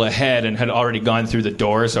 5 people ahead and had already gone through the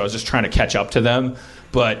door, so I was just trying to catch up to them.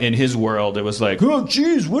 But in his world, it was like, oh,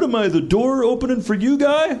 geez, what am I, the door opening for you,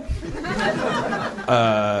 guy?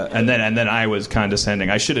 And then I was condescending.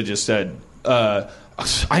 I should have just said, I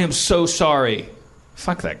am so sorry.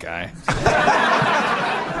 Fuck that guy.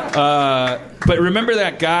 But remember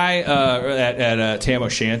that guy at Tam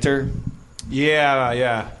O'Shanter?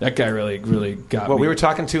 Yeah. That guy really got me. Well, we were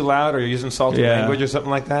talking too loud, or using salty language, or something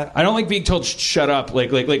like that. I don't like being told shut up.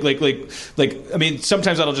 Like. I mean,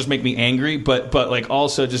 sometimes that'll just make me angry, but like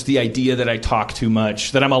also just the idea that I talk too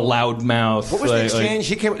much, that I'm a loud mouth. What was the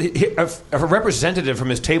exchange? A representative from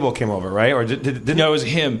his table came over, right? Or didn't? No, it was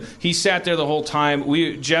him. He sat there the whole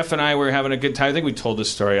time. Jeff and I were having a good time. I think we told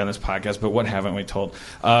this story on this podcast, but what haven't we told?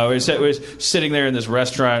 We were sitting there in this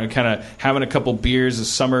restaurant and kind of having a couple beers, a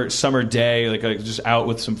summer day. Like just out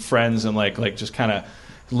with some friends and like just kind of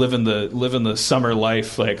living the summer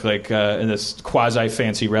life like in this quasi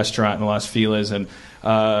fancy restaurant in Los Feliz, and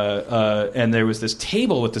there was this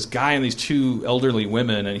table with this guy and these 2 elderly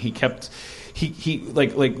women, and he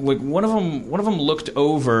like one of them looked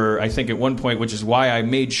over, I think, at one point, which is why I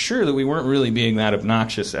made sure that we weren't really being that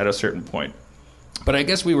obnoxious at a certain point. But I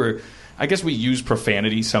guess we use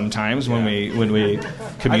profanity sometimes when we communicate.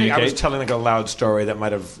 I think I was telling like a loud story that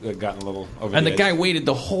might have gotten a little over. And the the guy waited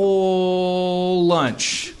the whole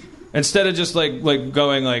lunch instead of just like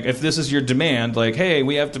going like, if this is your demand, like, hey,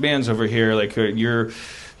 we have demands over here, like you're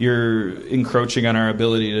encroaching on our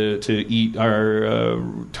ability to eat our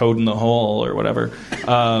toad in the hole or whatever.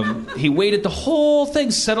 He waited the whole thing,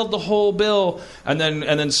 settled the whole bill, and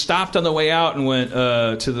then stopped on the way out and went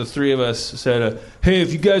to the 3 of us, said, hey,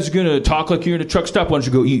 if you guys are gonna talk like you're in a truck stop, why don't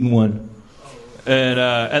you go eat in one?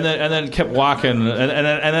 And then kept walking, and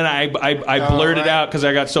then I blurted out because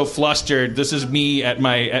I got so flustered. This is me at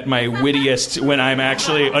my wittiest when I'm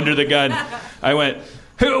actually under the gun. I went,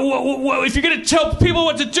 hey, if you're going to tell people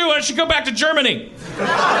what to do, why don't you go back to Germany?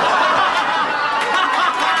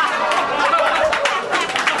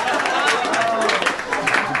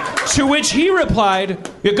 To which he replied,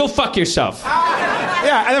 yeah, go fuck yourself.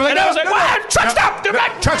 Yeah, and I was like, what? Truck stop!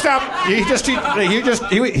 Truck stop!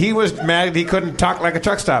 He was mad he couldn't talk like a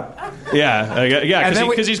truck stop. Yeah,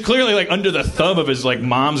 because he's clearly like under the thumb of his like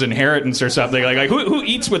mom's inheritance or something. Like who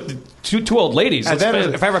eats with two old ladies? And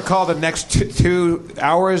then, if I recall, the next 2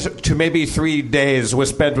 hours to maybe 3 days was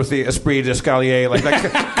spent with the esprit d'escalier, like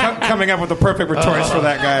coming up with the perfect retorts for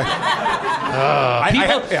that guy.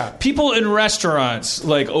 People in restaurants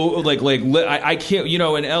I can't, in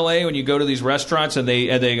LA when you go to these restaurants and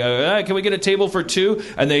they go, can we get a table for 2?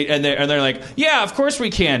 And they're like, yeah, of course we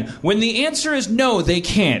can. When the answer is no, they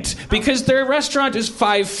can't, because their restaurant is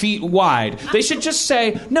 5 feet wide. They should just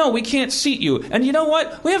say, no, we can't seat you. And you know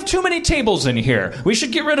what? We have too many tables in here. We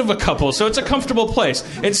should get rid of a couple so it's a comfortable place.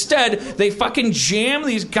 Instead, they fucking jam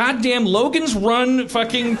these goddamn Logan's Run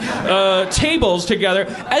fucking tables together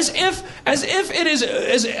as if it is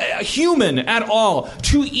as human at all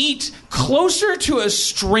to eat closer to a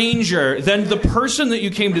stranger than the person that you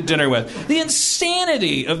came to dinner with. The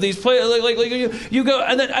insanity of these places, you go,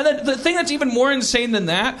 and then the thing that's even more insane than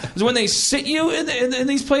that is when they sit you in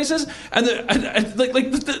these places, and the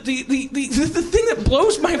thing that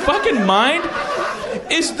blows my fucking mind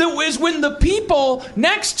is when the people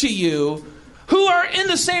next to you who are in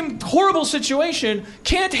the same horrible situation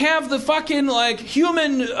can't have the fucking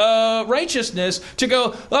human righteousness to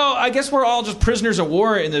go, oh, I guess we're all just prisoners of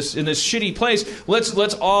war in this shitty place.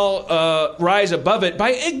 Let's all rise above it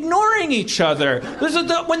by ignoring each other.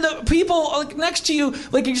 When the people next to you,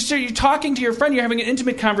 you're talking to your friend, you're having an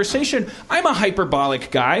intimate conversation. I'm a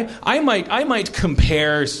hyperbolic guy. I might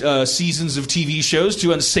compare seasons of TV shows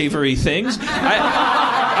to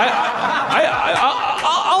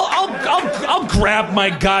I'll grab my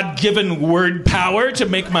God-given word power to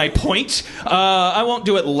make my point. I won't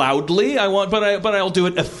do it loudly. But I'll do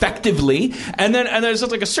it effectively. And there's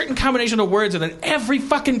like a certain combination of words, and then every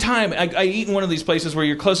fucking time I eat in one of these places where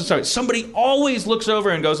you're close to start, somebody always looks over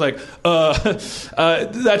and goes like,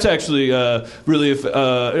 that's actually really,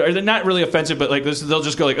 or they're not really offensive, but like this, they'll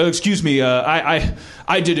just go like, oh, excuse me,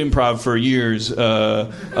 I did improv for years.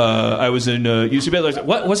 I was in UCB. Like,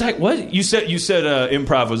 what was I? What you said? You said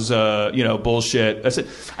improv was bullshit. I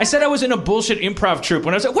said I was in a bullshit improv troupe.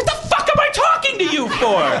 When I said, what the fuck am I talking to you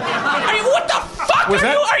for? What the fuck are you?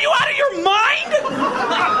 Are you out of your mind?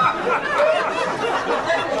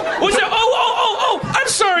 Was it? Oh! I'm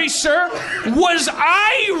sorry, sir. Was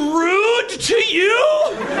I rude to you?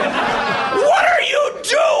 What are you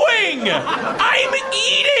doing? I'm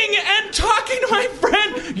eating and talking to my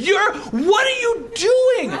friend. What are you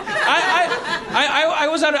doing? I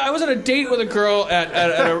was on a date with a girl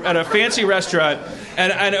at a fancy restaurant,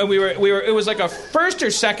 and we were. It was like a first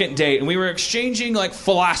or second date, and we were exchanging like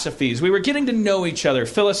philosophies. We were getting to know each other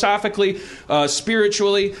philosophically,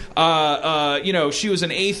 spiritually. She was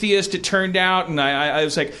an atheist, it turned out, and I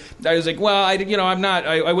was like, well, I'm not.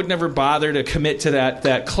 I would never bother to commit to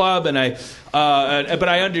that club, but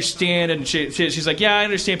I understand. And she's like, yeah, I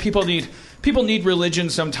understand. People need religion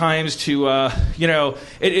sometimes to,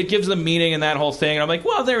 it gives them meaning and that whole thing. And I'm like,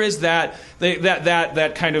 well, there is that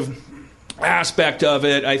kind of aspect of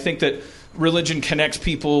it. I think that religion connects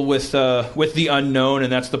people with the unknown,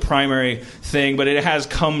 and that's the primary thing. But it has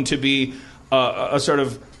come to be a sort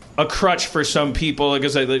of a crutch for some people,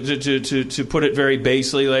 because to put it very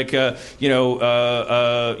basely, like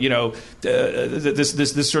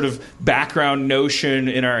this sort of background notion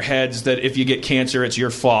in our heads that if you get cancer, it's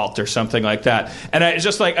your fault or something like that. And I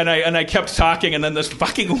just like, and I kept talking, and then this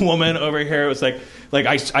fucking woman over here was like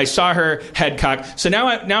I saw her head cock. So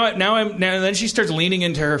now then she starts leaning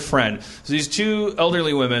into her friend. So these two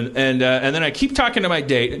elderly women, and then I keep talking to my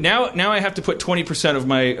date. Now I have to put 20% of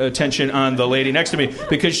my attention on the lady next to me,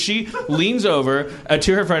 because she leans over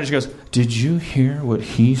to her friend and she goes, "Did you hear what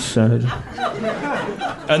he said?"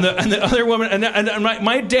 And the other woman, and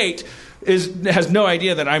my date has no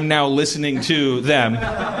idea that I'm now listening to them,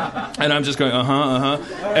 and I'm just going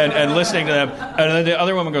and listening to them, and then the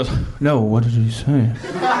other woman goes, "No, what did he say?"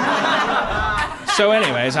 So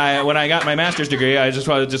anyways, when I got my master's degree, I just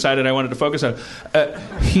decided I wanted to focus on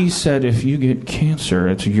he said if you get cancer,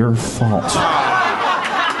 it's your fault.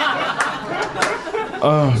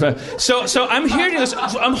 So I'm hearing this.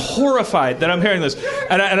 I'm horrified that I'm hearing this,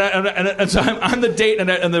 and so I'm on the date, and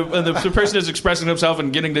the person is expressing himself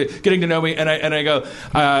and getting to know me, and I go,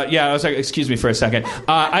 yeah. I was like, excuse me for a second.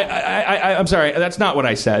 I'm sorry. That's not what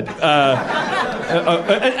I said.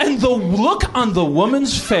 And the look on the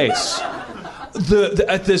woman's face,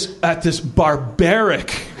 at this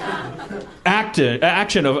barbaric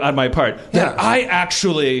action on my part, that I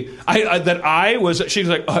actually, she was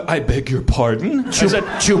like, I beg your pardon? I said,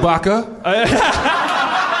 Chewbacca?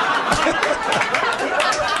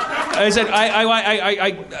 I said,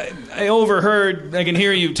 I overheard, I can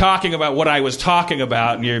hear you talking about what I was talking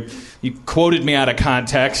about, and you quoted me out of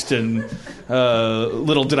context, and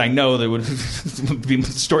little did I know that would be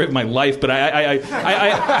the story of my life. But I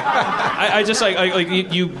just I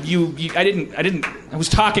was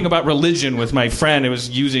talking about religion with my friend. I was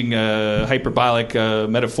using hyperbolic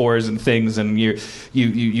metaphors and things, and I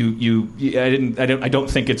don't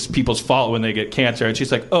think it's people's fault when they get cancer. And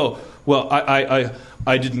she's like, oh, well, I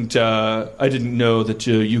didn't know that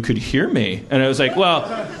you could hear me. And I was like, well,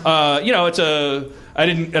 I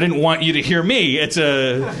didn't want you to hear me. It's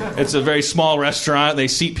a very small restaurant. They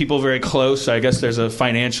seat people very close. I guess there's a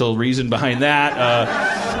financial reason behind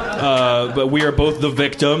that. But we are both the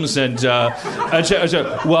victims. And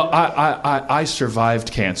well, I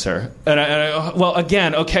survived cancer. And well,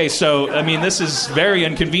 again, okay. So I mean, this is very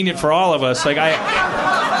inconvenient for all of us. Like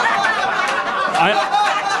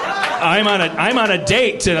I'm on a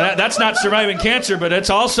date, and that's not surviving cancer, but it's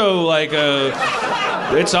also like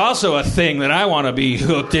it's also a thing that I want to be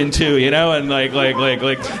hooked into, and like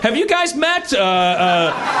have you guys met?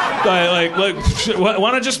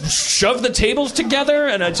 Want to just shove the tables together?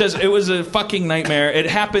 And it was a fucking nightmare. It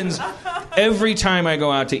happens every time I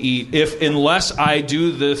go out to eat, unless I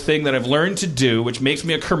do the thing that I've learned to do, which makes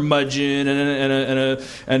me a curmudgeon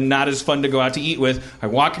and not as fun to go out to eat with. I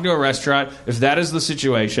walk into a restaurant. If that is the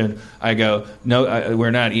situation, I go, no,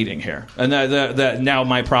 we're not eating here, and that now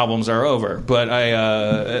my problems are over. But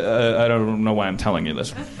I don't know why I'm telling you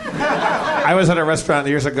this. I was at a restaurant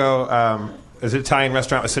years ago. It was an Italian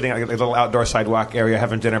restaurant. I was sitting on a little outdoor sidewalk area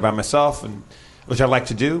having dinner by myself, which I like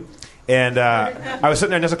to do. And I was sitting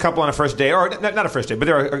there, and there's a couple on a first date, or not a first date, but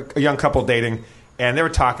they were a young couple dating, and they were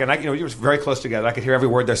talking. We were very close together. I could hear every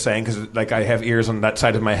word they're saying because, like, I have ears on that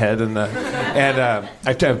side of my head, and I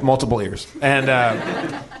have multiple ears. And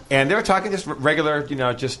they were talking just regular,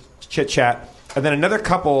 just chit chat. And then another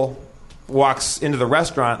couple walks into the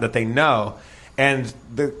restaurant that they know, and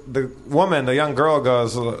the woman, the young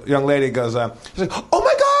lady goes, she's like, "Oh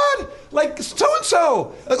my God! Like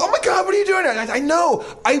so-and-so! Like, oh my God, what are you doing here?" I know.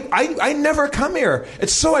 I never come here.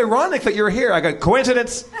 It's so ironic that you're here. I go,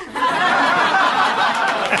 coincidence?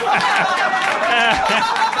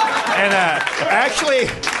 And actually,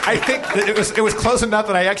 I think that it was close enough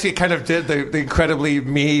that I actually kind of did the incredibly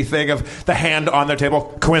me thing of the hand on their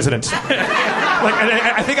table. Coincidence.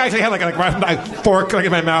 I think I actually had like my fork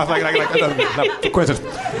in my mouth, like coincidence.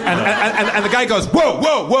 And the guy goes,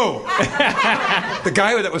 whoa. The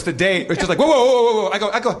guy that was the date was just like, whoa. I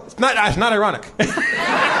go, it's not ironic.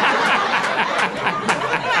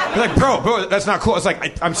 He's like, bro, that's not cool. It's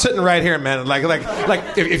like, I'm sitting right here, man. Like,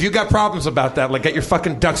 if you got problems about that, like, get your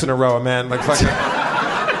fucking ducks in a row, man. Like, fucking.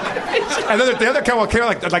 And then the other couple came,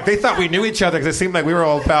 like they thought we knew each other because it seemed like we were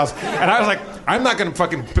old pals. And I was like, I'm not going to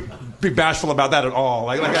fucking be bashful about that at all.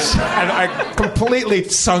 And I completely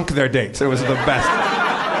sunk their dates. It was the best.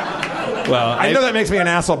 Well, I know that makes me an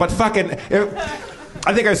asshole, but fucking.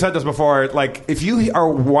 I think I said this before. Like, if you are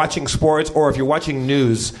watching sports or if you're watching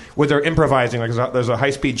news where they're improvising, like there's a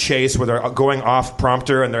high-speed chase where they're going off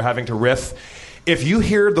prompter and they're having to riff. If you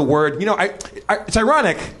hear the word, it's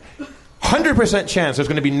ironic. 100% chance there's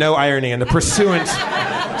going to be no irony in the pursuant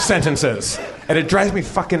sentences, and it drives me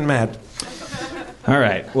fucking mad. All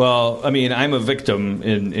right. Well, I mean, I'm a victim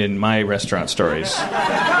in my restaurant stories.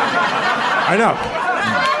 I know.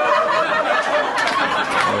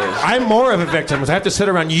 I'm more of a victim because I have to sit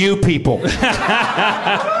around you people. All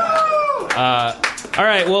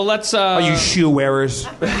right, well, let's... Are you shoe wearers?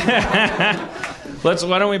 Why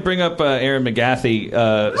don't we bring up Aaron McGathy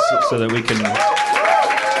so that we can...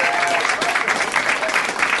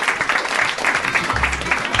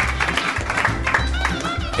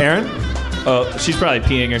 Aaron? Oh, she's probably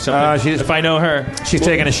peeing or something. If I know her... She's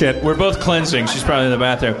taking a shit. We're both cleansing. She's probably in the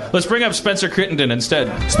bathroom. Let's bring up Spencer Crittenden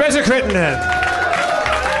instead. Spencer Crittenden!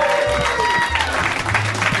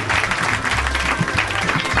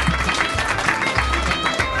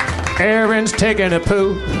 Erin's taking a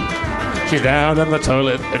poo. She's down in the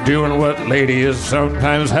toilet doing what ladies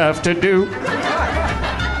sometimes have to do.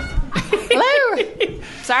 Hello.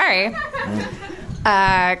 Sorry.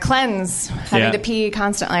 Cleanse. Having to pee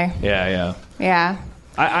constantly. Yeah. Yeah.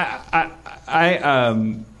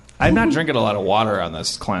 I'm not drinking a lot of water on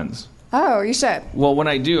this cleanse. Oh, you should. Well, when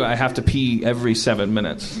I do, I have to pee every 7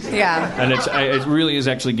 minutes. Yeah. And it really is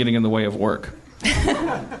actually getting in the way of work.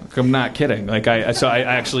 I'm not kidding. So I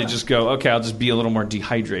actually just go, okay, I'll just be a little more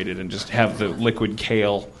dehydrated and just have the liquid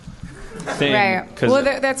kale thing. Right. Well,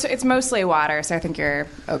 it's mostly water, so I think you're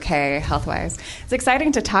okay health-wise. It's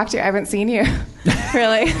exciting to talk to you. I haven't seen you,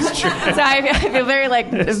 really. It's true. So I feel very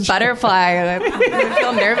like this butterfly. I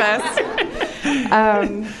feel nervous.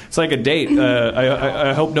 It's like a date.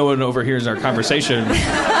 I hope no one overhears our conversation.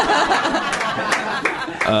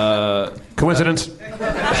 Coincidence?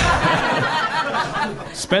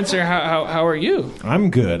 Spencer, how are you?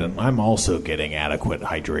 I'm good, and I'm also getting adequate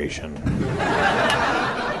hydration.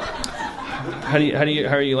 How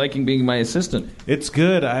are you liking being my assistant? It's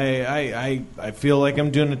good. I feel like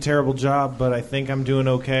I'm doing a terrible job, but I think I'm doing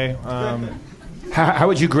okay. How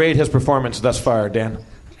would you grade his performance thus far, Dan?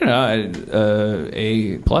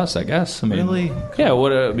 A plus, I guess. I mean, really? Yeah.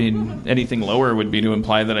 Anything lower would be to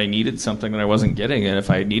imply that I needed something that I wasn't getting, and if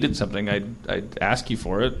I needed something, I'd ask you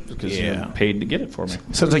for it because you paid to get it for me.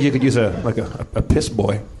 Sounds like you could use a piss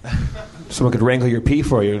boy. Someone could wrangle your pee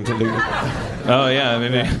for you. Oh yeah,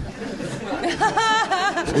 maybe.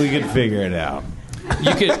 We could figure it out.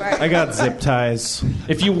 You could. I got zip ties.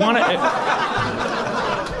 If you want to,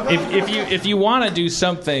 if you want to do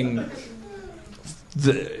something.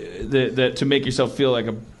 To make yourself feel like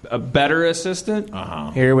a better assistant.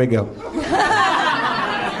 Here we go.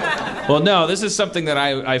 Well, no, this is something that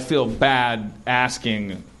I feel bad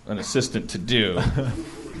asking an assistant to do.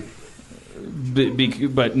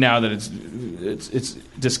 But now that it's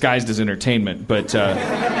disguised as entertainment, but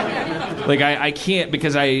I can't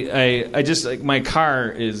because I just like my car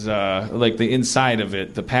is like the inside of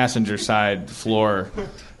it, the passenger side floor.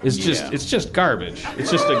 It's just garbage. It's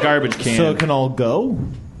just a garbage can. So it can all go?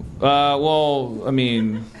 Well, I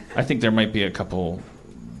mean, I think there might be a couple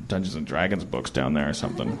Dungeons and Dragons books down there or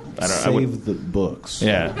something. Save the books.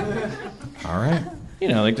 Yeah. All right. You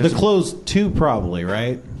know, like the clothes too, probably,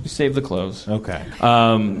 right? You save the clothes. Okay.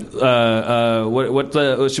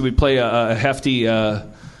 What should we play a hefty,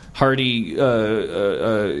 hearty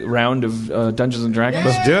round of Dungeons and Dragons?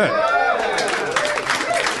 Let's do it.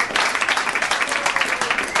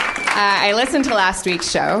 I listened to last week's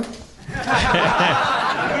show.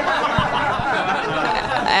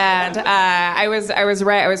 And I was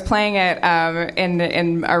right. I was playing it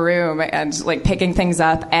in a room and like picking things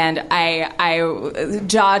up, and I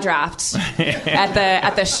jaw dropped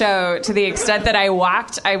at the show to the extent that I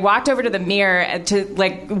walked over to the mirror to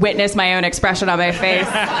like witness my own expression on my face.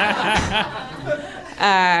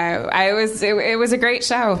 It was a great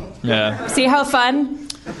show. Yeah. See how fun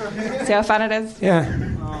it is. Yeah.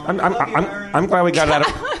 I'm glad we got it out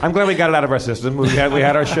of. I'm glad we got it out of our system. We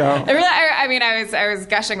had our show. I was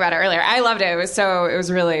gushing about it earlier. I loved it. It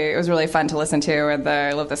was really fun to listen to, and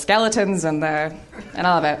I love the skeletons and all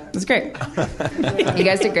of it. It was great. You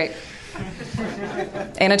guys did great.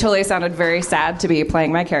 Anatoly sounded very sad to be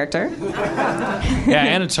playing my character.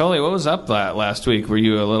 Yeah, Anatoly, what was up last week? Were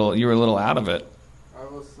you were a little out of it? I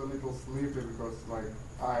was a little sleepy because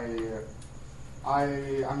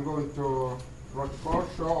I'm going to Rocky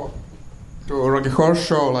Horror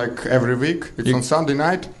Show like every week. It's on Sunday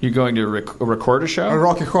night. You're going to record a show? A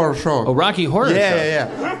Rocky Horror Show. A Rocky Horror Show?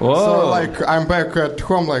 Yeah. Whoa. So I'm back at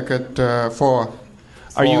home at 4.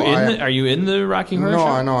 Are you in the Rocky Horror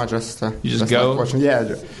Show? No, I just you just go. Watching.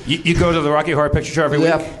 Yeah. You go to the Rocky Horror Picture Show every week.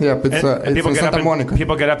 Yep. It's people in get Santa up Monica.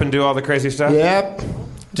 People get up and do all the crazy stuff. Yep.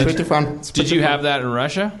 Pretty fun. Did you have that in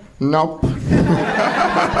Russia? Nope.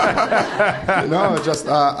 No, just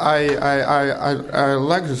I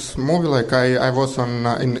like this movie. Like I was on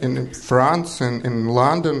in France and in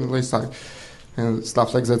London, at least and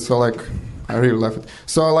stuff like that. So like I really love it.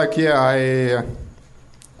 So like I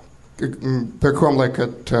back home like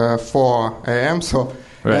at 4 a.m. So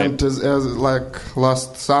right. And as like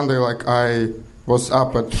last Sunday, like I was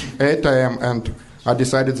up at 8 a.m. and I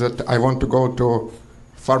decided that I want to go to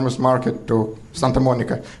farmers market to Santa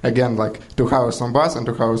Monica again, like 2 hours on bus and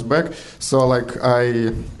 2 hours back. So like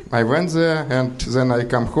I went there and then I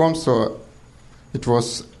come home. So it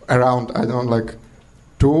was around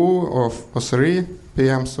 2 or 3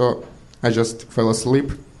 p.m. So I just fell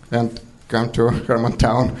asleep and came to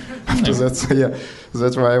Hermantown after that. So yeah,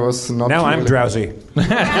 that's why I was not. Now I'm drowsy.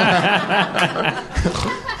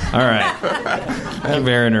 All right. Give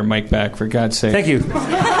Erin her mic back, for God's sake. Thank you.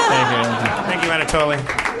 Thank you, Anatoly.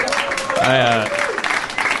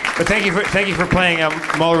 But thank you for playing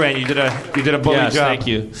Mulrain. You did a bully job. Thank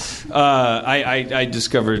you. I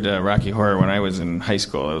discovered Rocky Horror when I was in high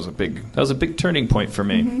school. That was a big turning point for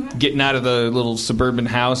me. Mm-hmm. Getting out of the little suburban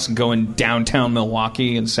house and going downtown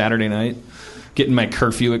Milwaukee on Saturday night, getting my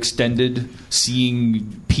curfew extended,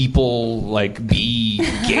 seeing people like be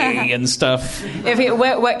gay and stuff.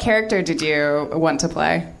 What character did you want to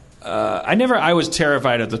play? I was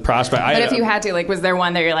terrified at the prospect. But if you had to, like, was there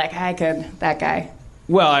one that you're like, that guy?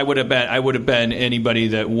 Well, I would have been anybody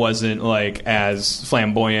that wasn't like as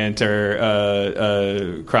flamboyant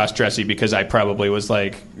or cross-dressy, because I probably was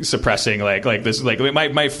like suppressing like this. Like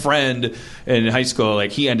my friend in high school,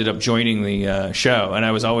 like he ended up joining the show, and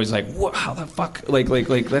I was always like, what? How the fuck? Like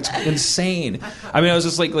that's insane. I mean, I was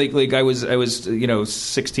just like I was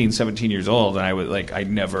 16, 17 years old, and I was like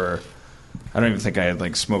I don't even think I had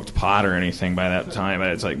like smoked pot or anything by that time.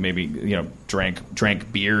 It's like maybe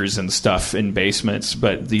drank beers and stuff in basements,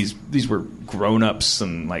 but these were grown-ups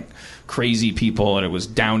and like crazy people, and it was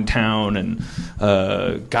downtown, and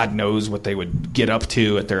God knows what they would get up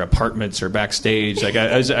to at their apartments or backstage. Like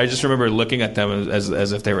I just remember looking at them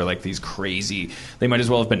as if they were like these crazy. They might as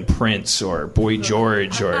well have been Prince or Boy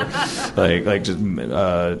George or like just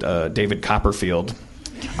David Copperfield.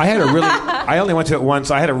 I only went to it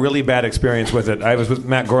once. I had a really bad experience with it. I was with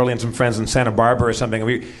Matt Gorley and some friends in Santa Barbara or something.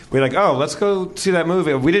 We were like, oh, let's go see that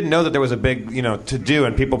movie. We didn't know that there was a big, to do,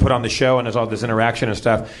 and people put on the show, and there's all this interaction and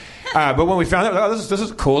stuff. But when we found out, this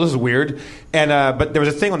is cool, this is weird. And but there was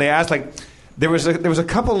a thing when they asked, like, there was a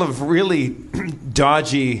couple of really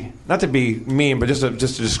dodgy, not to be mean, but just to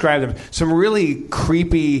describe them, some really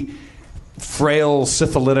creepy, frail,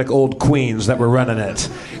 syphilitic old queens that were running it,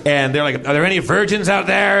 and they're like, "Are there any virgins out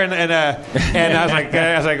there?" And I was like,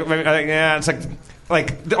 yeah. It's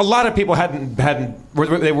like a lot of people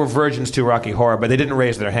they were virgins to Rocky Horror, but they didn't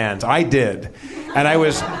raise their hands. I did, and I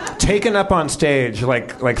was taken up on stage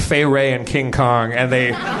like Fay Wray and King Kong, and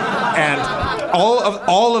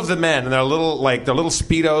all of the men, and their little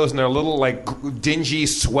speedos and their little like dingy,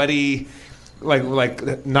 sweaty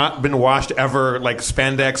like not been washed ever, like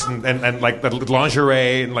spandex and like the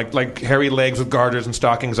lingerie and like hairy legs with garters and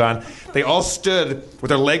stockings on. They all stood with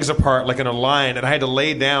their legs apart, like in a line, and I had to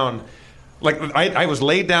lay down. Like I was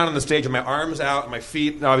laid down on the stage with my arms out and my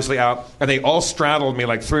feet obviously out, and they all straddled me,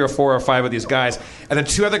 like 3 or 4 or 5 of these guys, and then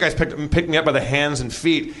 2 other guys picked me up by the hands and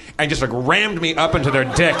feet and just like rammed me up into their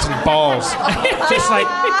dicks and balls, just like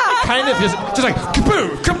kind of just like kaboom,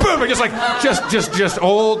 kaboom, and just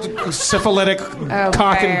old syphilitic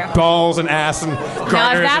cock and balls and ass and garters.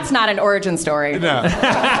 Now, if that's not an origin story. No.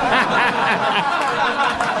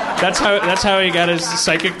 That's how he got his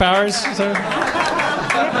psychic powers. So?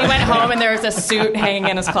 He went home and there was a suit hanging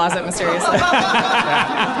in his closet mysteriously.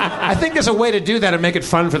 I think there's a way to do that and make it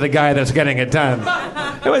fun for the guy that's getting it done.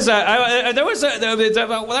 It was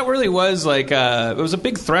that really was like it was a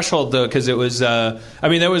big threshold though, because it was there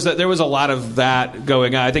was a lot of that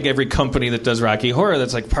going on. I think every company that does Rocky Horror,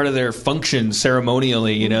 that's like part of their function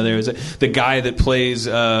ceremonially. You know, there's the guy that plays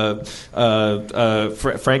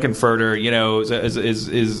Frankenfurter. You know,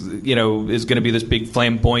 is going to be this big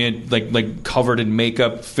flamboyant like covered in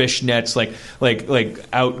makeup, fishnets, like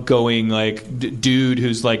outgoing dude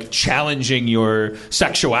who's like challenging your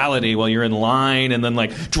sexuality while you're in line, and then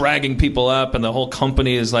like dragging people up, and the whole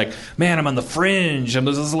company is like, man, I'm on the fringe, and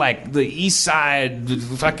this is like the East Side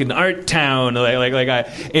fucking art town,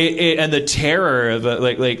 and the terror of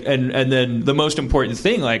and then the most important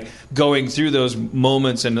thing, like going through those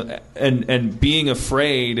moments and being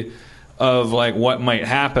afraid of like what might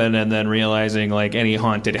happen, and then realizing like any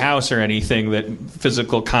haunted house or anything, that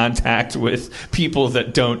physical contact with people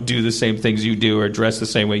that don't do the same things you do or dress the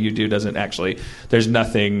same way you do doesn't actually, there's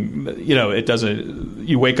nothing, it doesn't,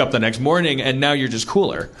 you wake up the next morning and now you're just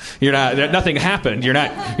cooler. You're not, nothing happened. You're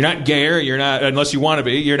not gayer. You're not, unless you want to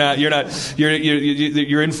be, you're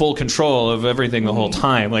in full control of everything the whole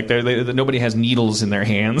time. Like nobody has needles in their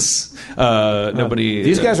hands. Nobody.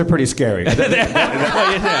 These guys are pretty scary.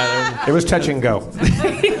 It was touch and go.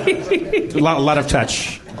 a lot of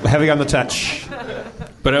touch. Heavy on the touch.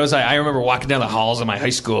 But I remember walking down the halls of my high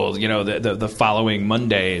school, the following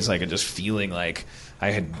Mondays, like just feeling like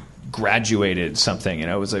I had graduated something.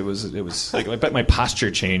 It was like, I bet my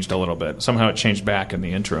posture changed a little bit. Somehow it changed back in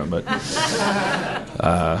the interim, but it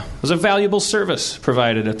was a valuable service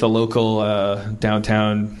provided at the local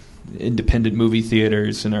downtown independent movie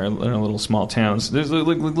theaters in our little small towns. There's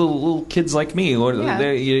little kids like me. Where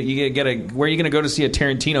are you going to go to see a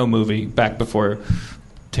Tarantino movie back before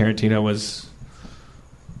Tarantino was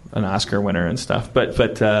an Oscar winner and stuff? But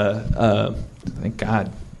thank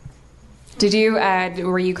God. Did you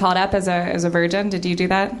were you called up as a virgin? Did you do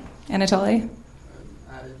that, Anatoly?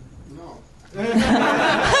 No.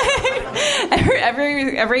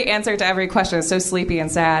 Every answer to every question is so sleepy and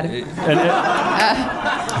sad.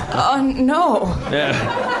 Oh no.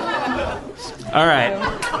 Yeah. All right.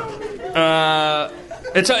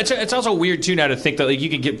 It's also weird too now to think that like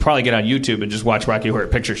you can probably get on YouTube and just watch Rocky Horror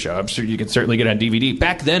Picture Show. I'm sure you can certainly get on DVD.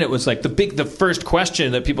 Back then, it was like the first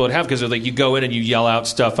question that people would have, because like you go in and you yell out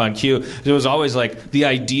stuff on cue. It was always like the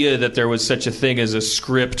idea that there was such a thing as a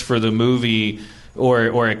script for the movie,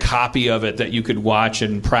 or a copy of it that you could watch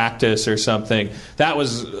and practice or something. That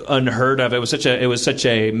was unheard of. It was such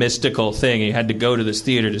a mystical thing. You had to go to this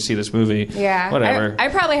theater to see this movie. Yeah. Whatever. I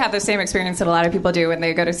probably have the same experience that a lot of people do when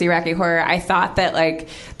they go to see Rocky Horror. I thought that like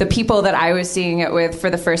the people that I was seeing it with for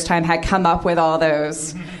the first time had come up with all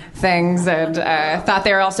those things, and thought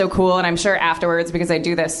they were all so cool. And I'm sure afterwards, because I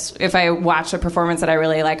do this, if I watch a performance that I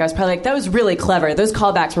really like, I was probably like, that was really clever. Those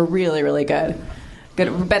callbacks were really, really good.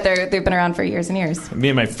 Good, but they've been around for years and years. Me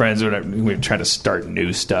and my friends would try to start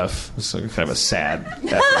new stuff. It's kind of a sad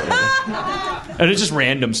effort. And it's just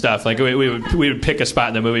random stuff. Like we would pick a spot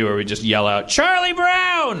in the movie where we just yell out Charlie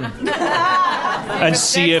Brown and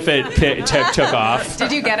see if it took off.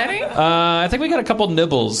 Did you get any? I think we got a couple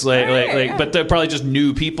nibbles, but they're probably just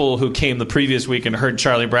new people who came the previous week and heard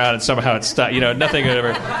Charlie Brown, and somehow it stuck. Nothing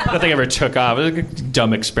ever took off. It was a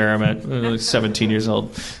dumb experiment. I was 17 years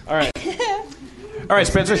old. All right,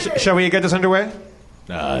 Spencer, shall we get this underway?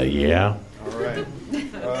 Yeah. All right.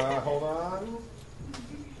 Hold on.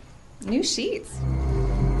 New sheets.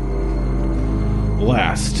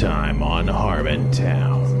 Last time on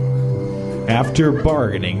Harmontown. After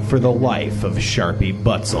bargaining for the life of Sharpie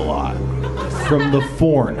Butts-a-lot from the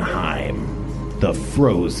Fornheim, the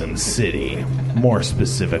frozen city, more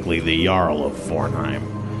specifically the Jarl of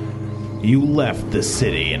Fornheim, you left the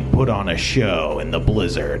city and put on a show in the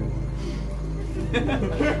blizzard.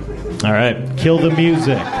 All right. Kill the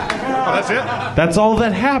music. Oh, that's it? That's all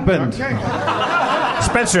that happened. Okay.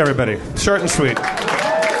 Spencer, everybody. Short and sweet.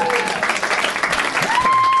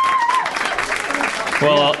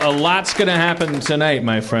 Well, a lot's going to happen tonight,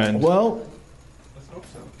 my friend. Well,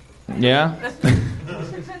 yeah?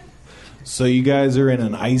 So you guys are in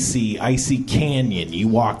an icy canyon. You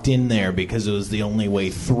walked in there because it was the only way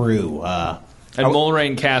through. And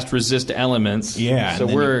Mulrain cast resist elements. Yeah. So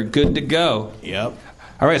we're good to go. Yep.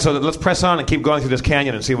 All right, so let's press on and keep going through this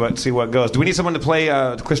canyon and see what goes. Do we need someone to play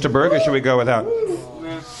Krista Berg, or should we go without?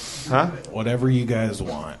 Huh? Whatever you guys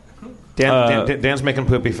want. Dan's making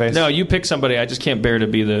poopy face. No, you pick somebody. I just can't bear to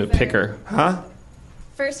be the picker. Huh?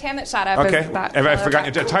 First hand that shot up Okay. is that. I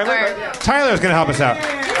forgot. Tyler? Tyler's going to help us out.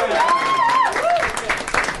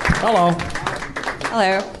 Hello.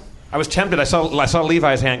 Hello. I was tempted. I saw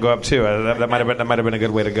Levi's hand go up too. That might have been a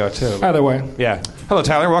good way to go too. Either way. Yeah. Hello,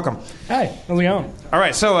 Tyler. Welcome. Hey, how's it going? All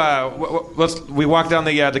right. So we walk down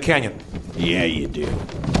the canyon. Yeah, you do.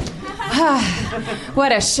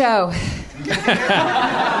 What a show.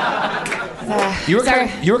 You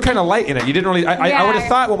were kind of light in it. You didn't really. I would have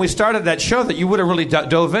thought when we started that show that you would have really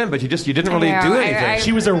dove in, but you didn't really do anything.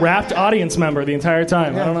 She was a rapt audience member the entire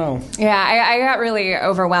time. I don't know. Yeah, I got really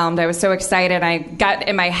overwhelmed. I was so excited. I got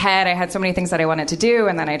in my head. I had so many things that I wanted to do,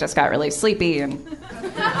 and then I just got really sleepy.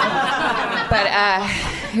 But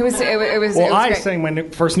it was. Well, I great. sang my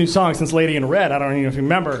first new song since Lady in Red. I don't even know if you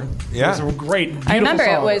remember. Yeah. It was a great, beautiful I remember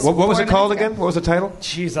song. it was. What was it called again? What was the title?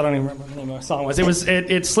 Jeez, I don't even remember what the name of the song was.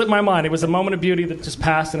 It slipped my mind. It was a moment of beauty that just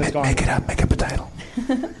passed and is gone. Make it up. Make up a title.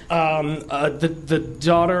 The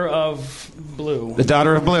Daughter of Blue. The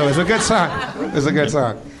Daughter of Blue is a good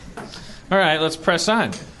song. All right, let's press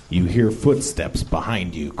on. You hear footsteps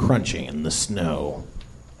behind you crunching in the snow.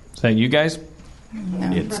 Is that you guys?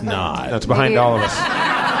 No. It's not. That's behind all of us.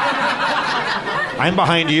 I'm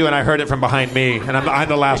behind you, and I heard it from behind me, and I'm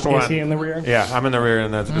the last one. Is he in the rear? Yeah, I'm in the rear,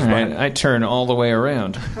 and that's All right, I turn all the way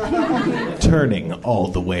around. Turning all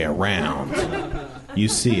the way around, you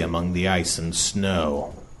see among the ice and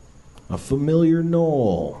snow a familiar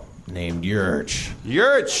gnoll named Yurch.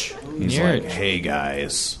 Yurch! He's like, hey,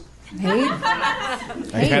 guys. Hey.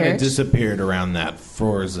 I kind of disappeared around that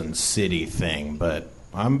frozen city thing, but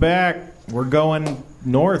I'm back. We're going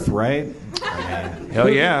north, right? Hell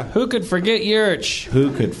yeah. Who could forget Yurch?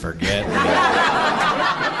 Who could forget?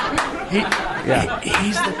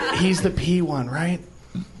 He's the pee one, right?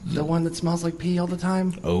 The one that smells like pee all the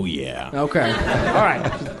time? Oh, yeah. Okay. All right.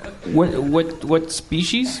 What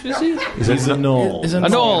species is he? He's a gnoll. A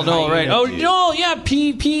gnoll, right. Oh, gnoll, yeah,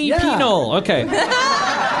 pee gnoll. Okay.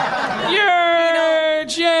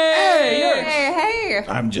 Yurch! Yay! Hey.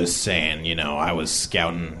 I'm just saying, I was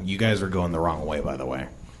scouting. You guys were going the wrong way, by the way.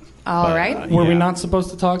 All right. Were we not supposed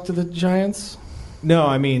to talk to the giants? No,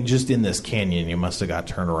 I mean, just in this canyon, you must have got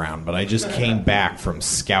turned around. But I just came back from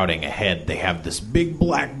scouting ahead. They have this big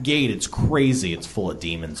black gate. It's crazy. It's full of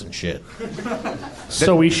demons and shit.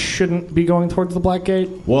 So we shouldn't be going towards the Black Gate?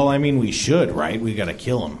 Well, I mean, we should, right? We got to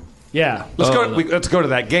kill them. Yeah. Let's go to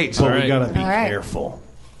that gate. But right. we got to be All right. careful.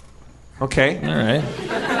 Okay. All right.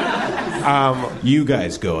 You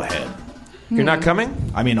guys go ahead. You're not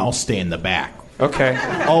coming? I mean, I'll stay in the back. Okay.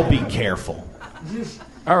 I'll be careful.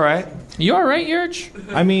 All right. You all right, Yurch?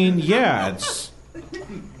 I mean, yeah, it's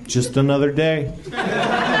just another day.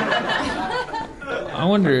 I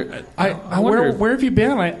wonder. I wonder. Where have you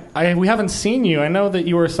been? We haven't seen you. I know that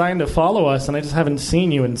you were assigned to follow us, and I just haven't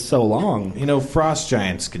seen you in so long. Frost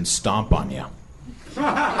giants can stomp on you.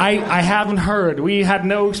 I haven't heard. We had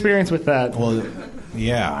no experience with that. Well,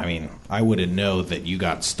 yeah, I mean, I wouldn't know that you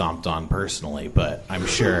got stomped on personally, but I'm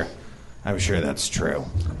sure that's true.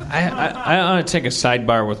 I want to take a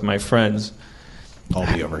sidebar with my friends. I'll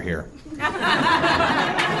be over here.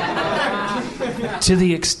 To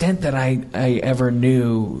the extent that I ever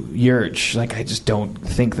knew Yurch, I just don't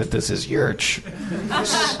think that this is Yurch.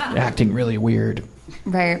 It's acting really weird.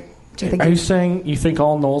 Right. Are you saying you think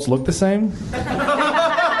all gnolls look the same?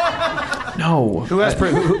 No. Who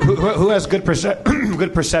has good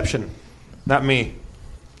perception? Not me.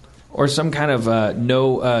 Or some kind of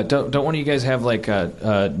no. Don't one of you guys have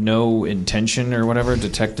no intention or whatever?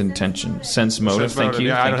 Detect intention, sense motive. Thank you.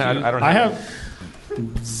 Yeah, I have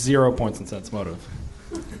 0 points in sense motive.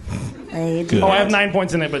 Good. Oh, I have 9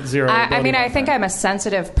 points in it, but 0. I think I'm a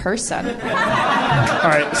sensitive person. All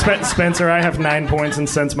right, Spencer, I have 9 points in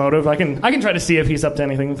sense motive. I can try to see if he's up to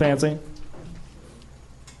anything fancy.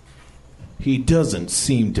 He doesn't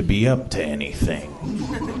seem to be up to anything.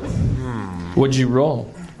 What'd you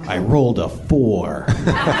roll? I rolled a 4.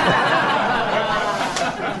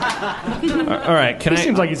 All right, He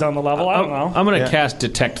seems like he's on the level. I don't know. I'm going to cast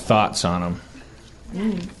Detect Thoughts on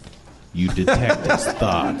him. You detect his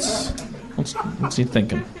thoughts. What's he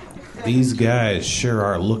thinking? These guys sure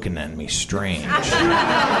are looking at me strange.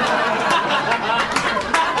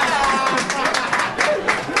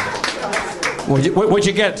 What'd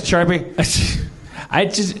you get, Sharpie? I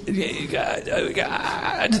just it's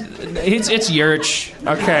Yurch.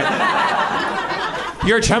 Okay.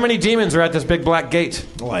 Yurch, how many demons are at this big black gate?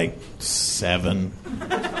 Like 7.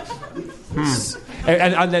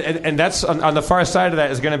 And that's on the far side of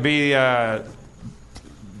that is going to be Admiral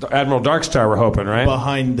Darkstar, we're hoping, right?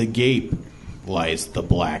 Behind the gate lies the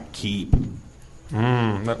Black Keep. All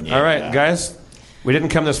right, guys. We didn't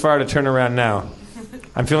come this far to turn around now.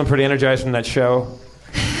 I'm feeling pretty energized from that show.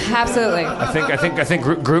 Absolutely. I think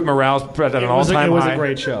group morale's at an all-time high. It was a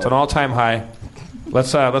great show. It's an all-time high.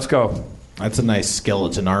 Let's go. That's a nice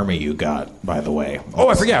skeleton army you got, by the way. Oh,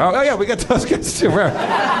 I forget. Oh, yeah, we got those guys too. We're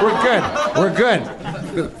good.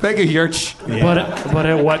 Thank you, Yurch. Yeah. But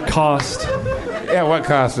at what cost? Yeah, what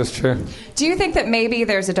cost? That's true. Do you think that maybe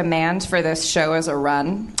there's a demand for this show as a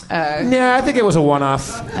run? Yeah, I think it was a one-off.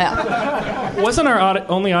 Yeah. Wasn't our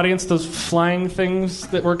only audience those flying things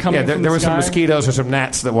that were coming? Yeah, from there the were some sky? mosquitoes or some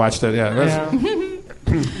gnats that watched it. Yeah.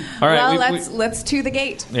 All right. Well, let's to the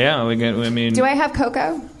gate. Yeah, we get. I mean, Do I have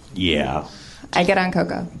cocoa? Yeah. I get on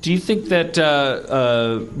cocoa. Do you think that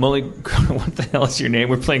Molly? What the hell is your name?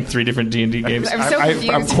 We're playing 3 different D&D games. I'm so confused.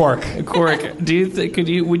 I'm Quark. Quark. Do you think?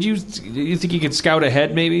 Do you think you could scout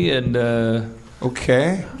ahead maybe and?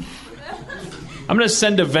 Okay. I'm gonna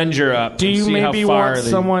send Avenger up. Do you see maybe how far want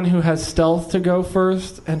someone who has stealth to go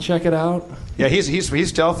first and check it out? Yeah, he's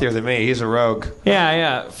stealthier than me. He's a rogue.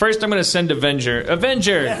 Yeah. First, I'm going to send Avenger. Fly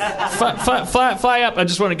up. I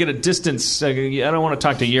just want to get a distance. I don't want to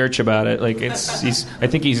talk to Yurch about it. Like I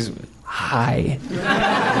think he's high.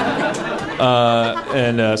 So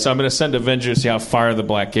I'm going to send Avenger to see how far the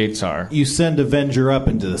black gates are. You send Avenger up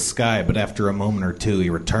into the sky, but after a moment or two,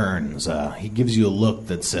 he returns. He gives you a look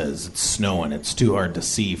that says, "It's snowing. It's too hard to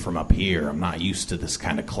see from up here. I'm not used to this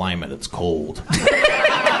kind of climate. It's cold."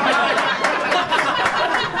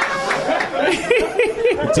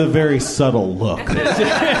 It's a very subtle look.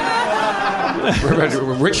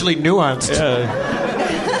 Richly nuanced. I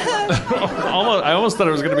almost thought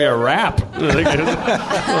it was going to be a rap.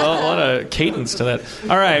 A lot of cadence to that.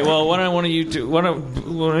 All right. Well, why don't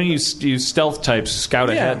you stealth types scout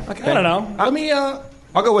ahead? Okay. I don't know. Let me. I'll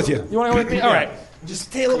go with you. You want to go with me? All right.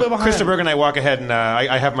 Just stay a little bit behind. Christopher and I walk ahead, and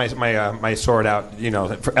I have my sword out,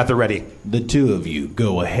 at the ready. The two of you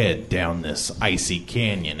go ahead down this icy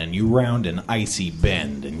canyon, and you round an icy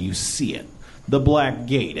bend, and you see it. The Black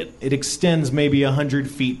Gate. It extends maybe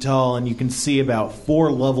 100 feet tall, and you can see about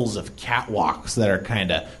 4 levels of catwalks that are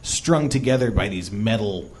kind of strung together by these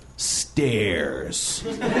metal stairs.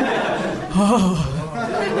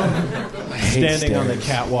 Standing on the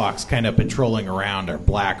catwalks, kind of patrolling around, are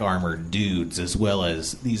black armored dudes, as well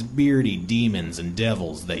as these beardy demons and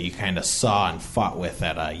devils that you kind of saw and fought with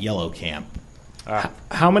at Yellow Camp.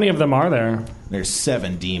 How many of them are there? There's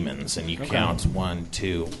 7 demons, and you count 1,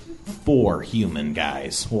 2, 4 human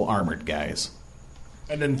guys, armored guys.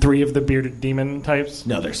 And then 3 of the bearded demon types?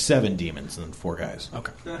 No, there's 7 demons and then 4 guys.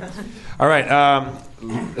 Okay. All right.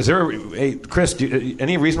 Is there Chris?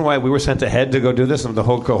 Any reason why we were sent ahead to go do this, and the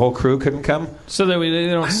whole crew couldn't come? So that they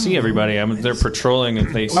don't see everybody. They're patrolling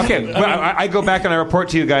and they. Okay. I go back and I report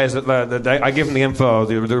to you guys that I give them the info,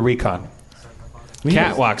 the recon.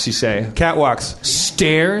 Catwalks, you say? Catwalks.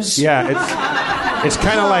 Stairs? Yeah, it's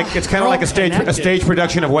kind of like a stage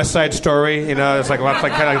production of West Side Story. It's like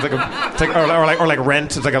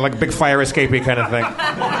Rent. It's like a big fire escapey kind of thing.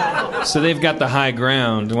 So they've got the high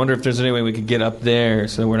ground. I wonder if there's any way we could get up there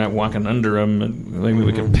so we're not walking under them, and maybe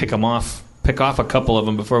we can pick off a couple of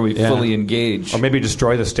them before we fully engage, or maybe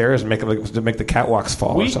destroy the stairs and make the catwalks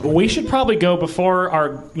fall. Or something. We should probably go before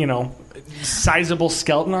our sizable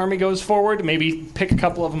skeleton army goes forward. Maybe pick a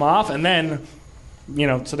couple of them off, and then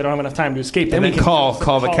so they don't have enough time to escape. Then we can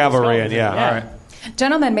call the cavalry in. Yeah. All right.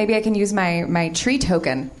 Gentlemen, maybe I can use my tree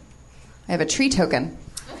token. I have a tree token.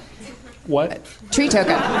 What? Tree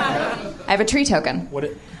token. I have a tree token. What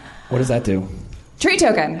does that do? Tree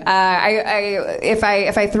token. If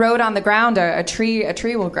I throw it on the ground, a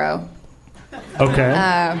tree will grow.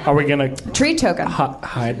 Okay. Are we gonna tree token?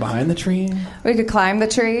 Hide behind the tree? We could climb the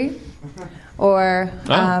tree, or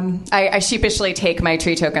I sheepishly take my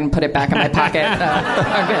tree token, put it back in my pocket.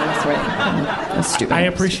 That's stupid. I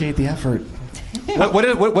appreciate the effort.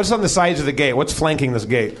 What's on the sides of the gate? What's flanking this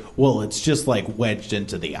gate? Well, it's just like wedged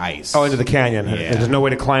into the ice. Oh, into the canyon. Yeah. And there's no way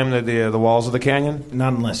to climb the walls of the canyon?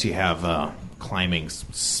 Not unless you have climbing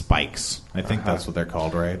spikes. I think that's what they're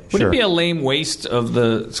called, right? Would it be a lame waste of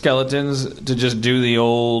the skeletons to just do the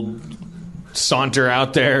old saunter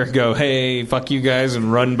out there, go, hey, fuck you guys,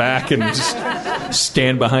 and run back and just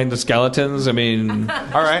stand behind the skeletons? I mean...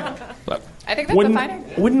 All right. I think that's the fighter.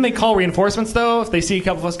 Wouldn't they call reinforcements though if they see a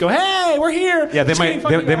couple of us go, "Hey, we're here"? Yeah,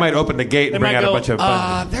 they might open the gate and bring out a bunch of.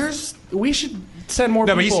 We should send more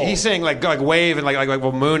people. But he's saying like wave and like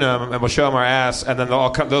we'll moon them and we'll show them our ass, and then they'll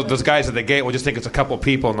all come. Those guys at the gate will just think it's a couple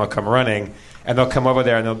people and they'll come running. And they'll come over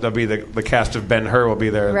there, and they'll be the cast of Ben-Hur will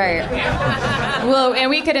be there. Right. Well, and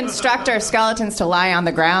we could instruct our skeletons to lie on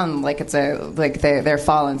the ground like they're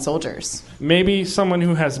fallen soldiers. Maybe someone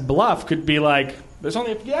who has bluff could be like, "There's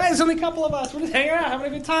only a couple of us. We're just hanging out, having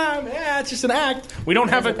a good time. Yeah, it's just an act. We don't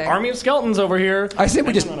have an army of skeletons over here." I say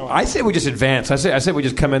we just advance. I say we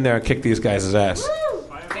just come in there and kick these guys' ass.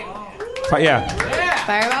 Yeah.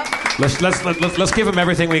 Fireball. Let's give them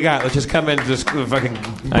everything we got. Let's just come in and just fucking.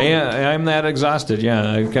 I'm that exhausted.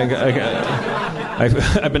 Yeah,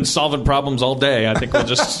 I've been solving problems all day. I think we'll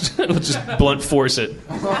just blunt force it.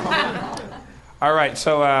 All right,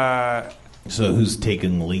 so who's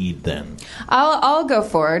taking lead then? I'll go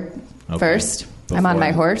forward first. I'm on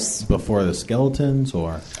my horse. Before the skeletons,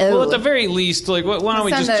 or well, at the very least, like why don't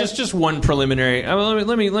we just one preliminary?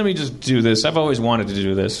 Let me just do this. I've always wanted to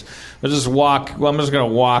do this. I'll just walk. Well, I'm just gonna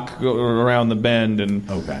walk around the bend and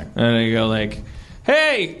I go like,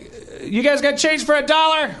 "Hey, you guys got change for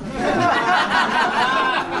 $1?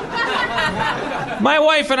 My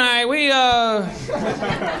wife and I, we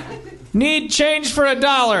need change for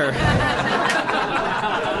 $1."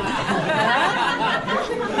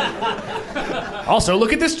 Also,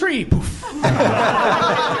 look at this tree. Poof.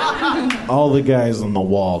 All the guys on the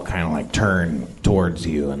wall kind of like turn towards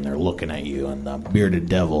you, and they're looking at you, and the bearded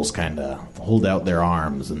devils kind of hold out their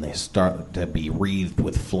arms, and they start to be wreathed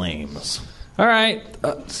with flames. All right,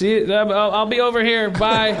 see, I'll be over here.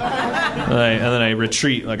 Bye. And then I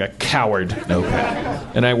retreat like a coward. Okay.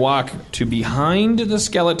 And I walk to behind the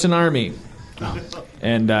skeleton army,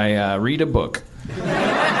 and I read a book.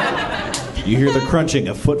 You hear the crunching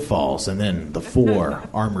of footfalls, and then the 4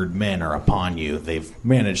 armored men are upon you. They've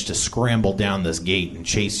managed to scramble down this gate and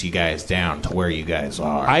chase you guys down to where you guys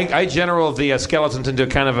are. I general the skeletons into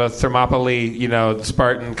kind of a Thermopylae,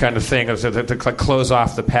 Spartan kind of thing to close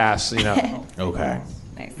off the pass, Okay.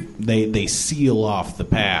 Nice. They seal off the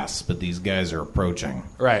pass, but these guys are approaching.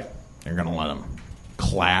 Right. They're going to let them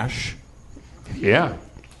clash. Yeah.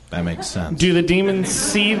 That makes sense. Do the demons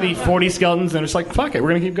see the 40 skeletons and they're just like, fuck it, we're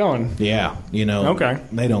going to keep going? Yeah, Okay.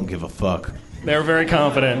 They don't give a fuck. They're very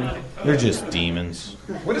confident. They're just demons.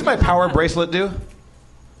 What does my power bracelet do?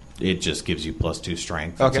 It just gives you +2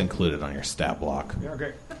 strength. Okay. It's included on your stat block. Yeah,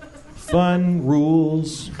 okay. Fun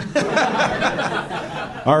rules.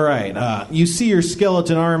 All right. You see your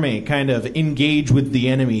skeleton army kind of engage with the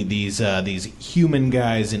enemy. These human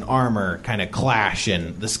guys in armor kind of clash,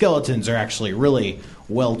 and the skeletons are actually really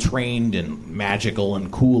well trained and magical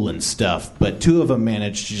and cool and stuff. But 2 of them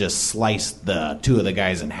manage to just slice the 2 of the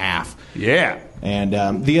guys in half. Yeah.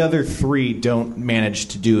 And the other 3 don't manage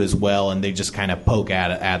to do as well, and they just kind of poke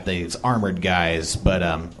at these armored guys. But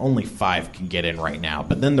only 5 can get in right now.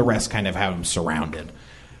 But then the rest kind of have them surrounded.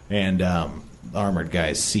 And the armored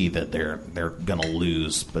guys see that they're gonna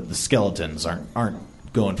lose, but the skeletons aren't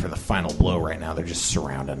going for the final blow right now. They're just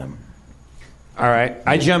surrounding them. All right.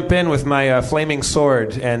 I jump in with my flaming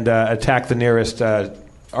sword and attack the nearest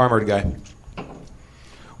armored guy.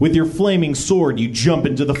 With your flaming sword, you jump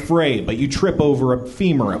into the fray, but you trip over a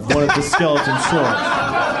femur of one of the skeleton swords.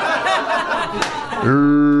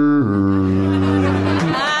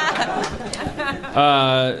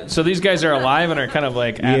 So these guys are alive and are kind of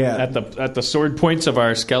like at the sword points of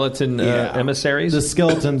our skeleton emissaries? The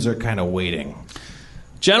skeletons are kind of waiting.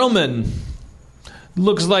 Gentlemen,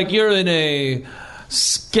 looks like you're in a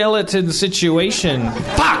skeleton situation.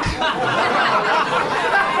 Fuck!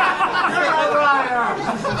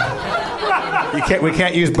 We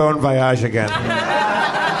can't use Bon Voyage again.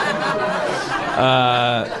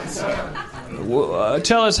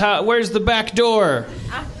 Tell us where's the back door?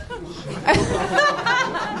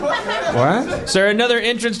 What? Is there another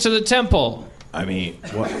entrance to the temple? I mean,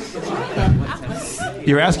 what?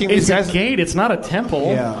 You're asking these guys? It's a gate. It's not a temple.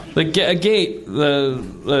 Yeah. A gate.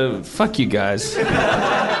 Fuck you guys.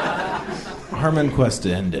 Harmon Quest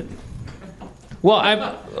ended.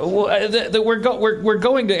 Well, we're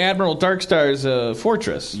going to Admiral Darkstar's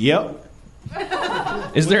fortress. Yep.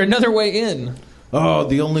 Is there another way in? Oh,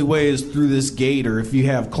 the only way is through this gate, or if you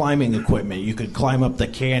have climbing equipment, you could climb up the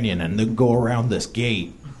canyon and then go around this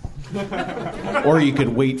gate. Or you could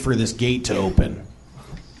wait for this gate to open.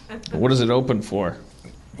 What does it open for?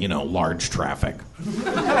 Large traffic.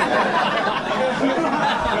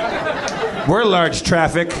 We're large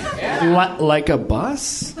traffic. Like a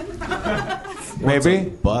bus? Maybe.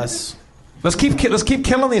 Bus. Let's keep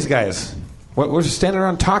killing these guys. We're just standing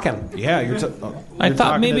around talking. Yeah, I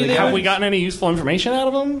thought maybe they have we gotten any useful information out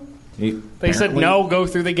of them? They said no, go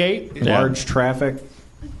through the gate. Large traffic.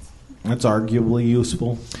 That's arguably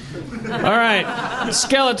useful. All right,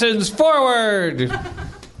 skeletons forward.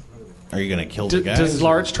 Are you going to kill the guys? Does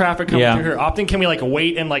large traffic come through here often? Can we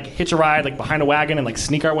wait and hitch a ride behind a wagon and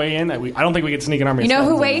sneak our way in? I don't think we could sneak an army. You of know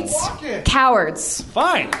who skeletons. waits? Cowards.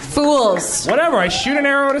 Fine. Fools. Whatever. I shoot an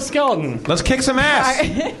arrow at a skeleton. Let's kick some ass.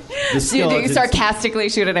 You sarcastically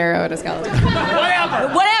shoot an arrow at a skeleton.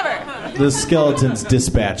 Whatever. The skeletons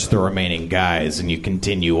dispatch the remaining guys, and you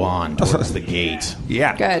continue on towards the gate.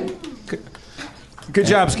 Yeah. Good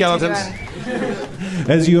job, skeletons.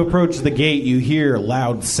 As you approach the gate, you hear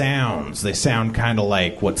loud sounds. They sound kind of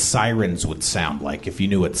like what sirens would sound like if you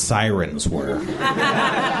knew what sirens were. Get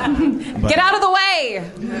out of the way!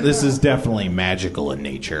 This is definitely magical in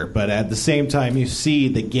nature, but at the same time, you see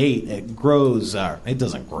the gate. It grows. It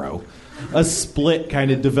doesn't grow. A split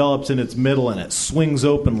kind of develops in its middle, and it swings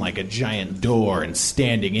open like a giant door, and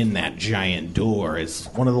standing in that giant door is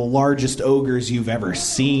one of the largest ogres you've ever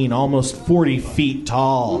seen, almost 40 feet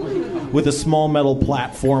tall, with a small metal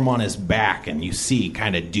platform on his back, and you see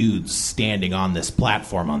kind of dudes standing on this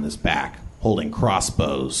platform on his back, holding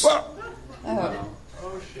crossbows.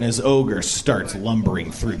 And his ogre starts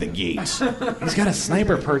lumbering through the gate. He's got a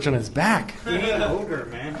sniper perch on his back. He ain't an ogre,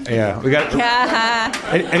 man. Yeah, we got.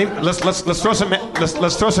 Let's throw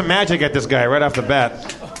some magic at this guy right off the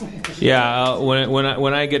bat. Yeah,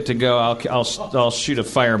 when I get to go, I'll shoot a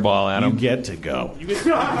fireball at him. You get to go.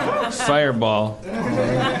 Fireball.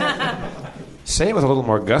 Say it with a little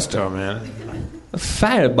more gusto, man. A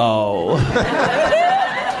fireball.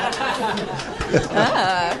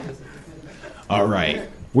 All right.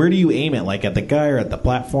 Where do you aim it? At the guy or at the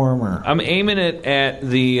platform? Or I'm aiming it at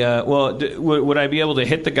the. Would I be able to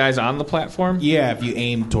hit the guys on the platform? Yeah, if you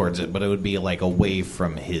aim towards it, but it would be away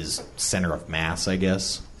from his center of mass, I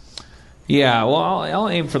guess. Yeah, well, I'll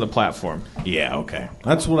aim for the platform. Yeah, okay.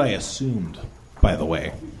 That's what I assumed, by the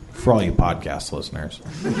way, for all you podcast listeners.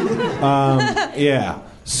 Yeah.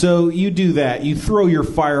 So you do that. You throw your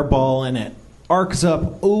fireball and it arcs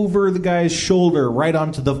up over the guy's shoulder right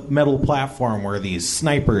onto the metal platform where these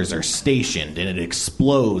snipers are stationed, and it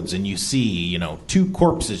explodes, and you see, 2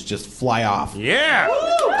 corpses just fly off. Yeah!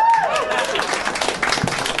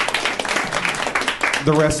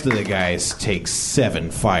 The rest of the guys take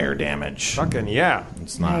 7 fire damage. Fucking yeah.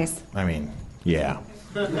 It's not. Nice. Yeah.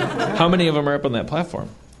 How many of them are up on that platform?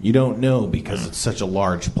 You don't know because it's such a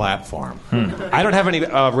large platform. I don't have any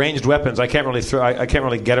ranged weapons. I can't really throw. I can't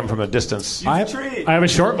really get them from a distance. I have a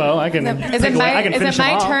short bow. I can. Is it my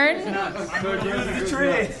turn?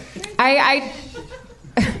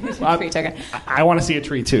 I want to see a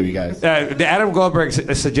tree too, you guys. Adam Goldberg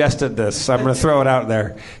suggested this. I'm going to throw it out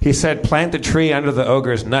there. He said, "Plant a tree under the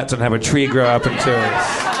ogre's nuts and have a tree grow up into it."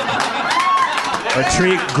 Or a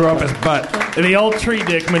tree grow up his butt. The old tree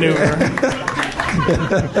dick maneuver.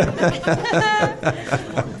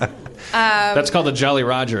 That's called the Jolly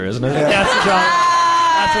Roger, isn't it? Yeah,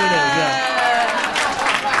 that's what it is,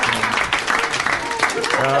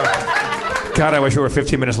 yeah. God, I wish we were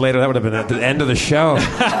 15 minutes later. That would have been at the end of the show.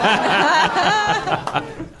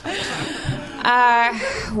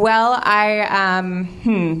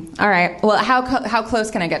 All right. Well, how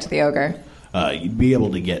close can I get to the ogre? You'd be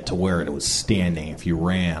able to get to where it was standing if you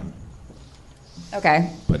ran. Okay.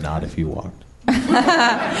 But not if you walked. Well,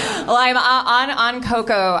 I'm on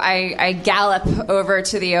Coco. I gallop over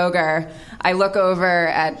to the ogre. I look over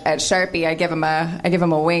at Sharpie. I give him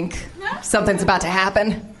a wink. Something's about to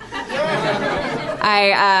happen.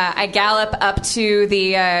 I gallop up to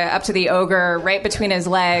the ogre right between his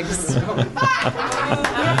legs.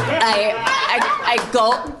 I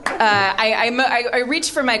gulp. I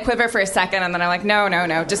reach for my quiver for a second, and then I'm like, no,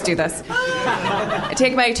 just do this. I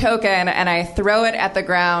take my token and I throw it at the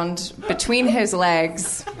ground between his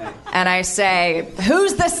legs, and I say,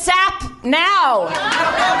 "Who's the sap now?"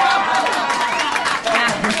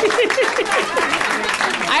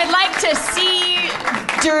 I'd like to see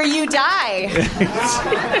you die.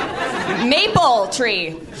 Maple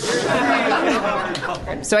tree.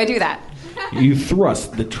 So I do that. You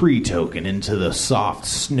thrust the tree token into the soft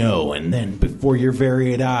snow, and then before your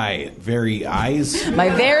my various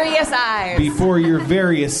eyes, before your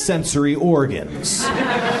various sensory organs,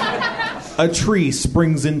 a tree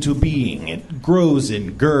springs into being. It grows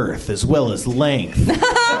in girth as well as length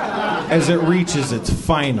as it reaches its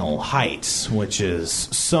final height, which is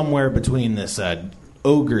somewhere between this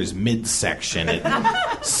ogre's midsection. It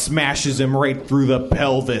smashes him right through the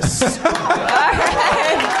pelvis.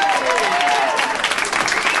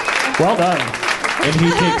 Well done. and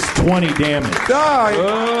he takes 20 damage.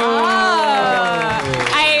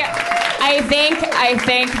 I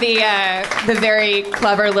thank the very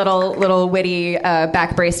clever little witty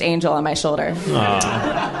back braced angel on my shoulder.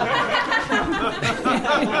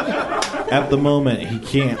 At the moment, he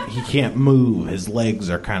can't move. His legs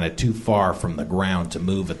are kind of too far from the ground to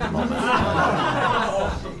move at the moment.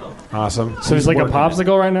 Awesome. So he's like a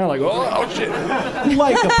popsicle right now? Like, oh shit.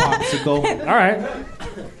 Like a popsicle. All right.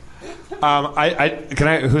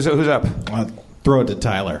 Who's up? Throw it to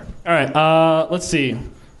Tyler. All right. Let's see.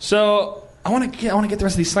 So I want to get the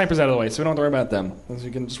rest of these snipers out of the way, so we don't have to worry about them. So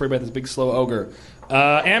we can just worry about this big slow ogre.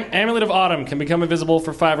 Amulet of Autumn can become invisible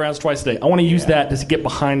for 5 rounds twice a day. I want to use that to get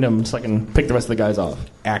behind him so I can pick the rest of the guys off.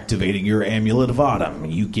 Activating your Amulet of Autumn,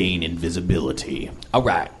 you gain invisibility. All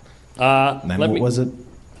right. Then what was it?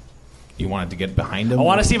 You wanted to get behind him? I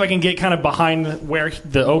want to see if I can get kind of behind where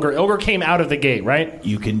the ogre came out of the gate, right?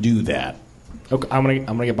 You can do that. Okay, I'm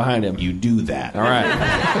gonna get behind him. You do that. All right.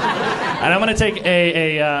 And I'm gonna take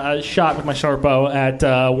a shot with my short bow at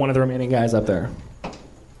one of the remaining guys up there.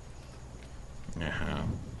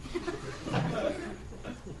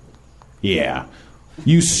 Yeah.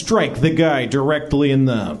 You strike the guy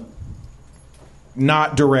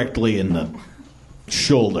not directly in the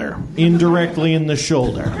shoulder. Indirectly in the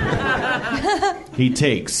shoulder. He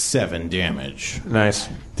takes 7 damage. Nice.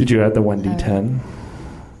 Did you add the 1d10?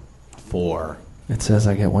 4. It says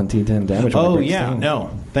I get 1d10 damage. Oh, yeah.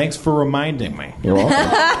 No. Thanks for reminding me. You're welcome.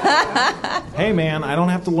 Hey, man, I don't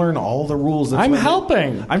have to learn all the rules. I'm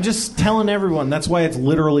helping. I'm just telling everyone. That's why it's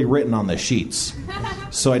literally written on the sheets.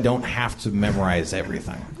 So I don't have to memorize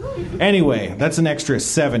everything. Anyway, that's an extra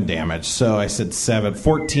 7 damage. So I said 7.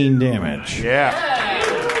 14 damage. Yeah.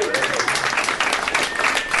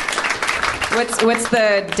 What's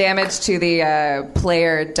the damage to the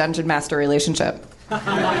player dungeon master relationship?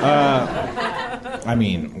 I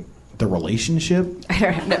mean, the relationship? I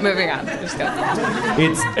don't know. Moving on. Just go.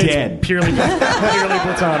 It's dead. It's purely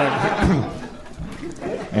platonic.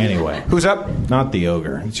 Anyway. Who's up? Not the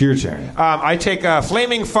ogre. It's your turn. I take a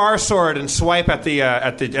flaming far sword and swipe at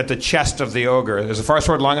the chest of the ogre. Is the far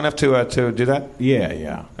sword long enough to do that?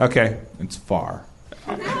 Yeah. Okay. It's far.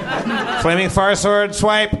 Flaming far sword,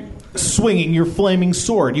 swipe. Swinging your flaming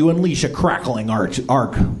sword, you unleash a crackling arc,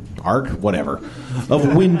 whatever,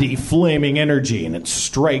 of windy, flaming energy, and it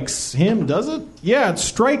strikes him, does it? Yeah, it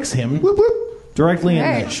strikes him whoop, whoop, directly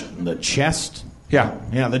in the chest. Yeah,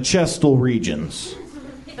 the chestal regions.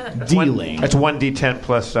 Dealing. That's 1d10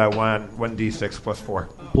 plus 1d6 plus 4.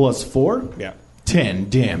 Plus 4? Yeah. 10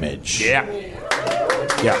 damage. Yeah.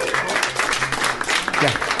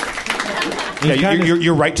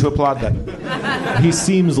 You're right to applaud that. He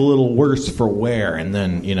seems a little worse for wear, and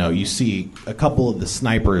then, you see a couple of the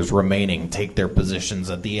snipers remaining take their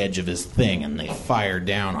positions at the edge of his thing, and they fire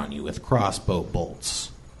down on you with crossbow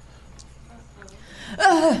bolts.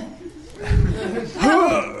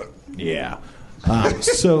 Yeah.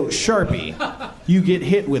 So, Sharpie, you get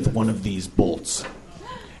hit with one of these bolts.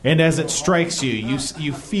 And as it strikes you,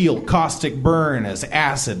 you feel caustic burn as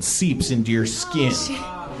acid seeps into your skin.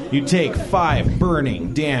 You take 5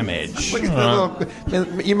 burning damage. Look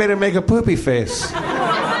at you made him make a poopy face.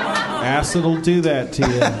 Acid will do that to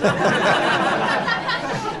you.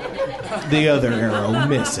 The other arrow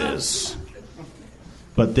misses.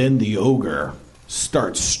 But then the ogre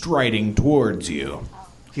starts striding towards you.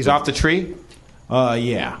 He's off the tree?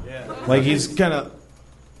 Yeah. Like he's kind of...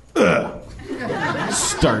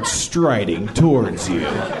 starts striding towards you.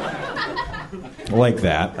 Like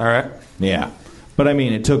that. All right. Yeah. But I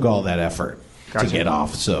mean, it took all that effort to get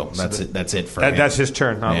off, so that's it for him. That's his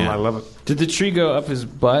turn. I love it. Did the tree go up his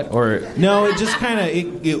butt, or no? It just kind of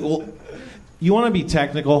you want to be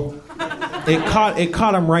technical. It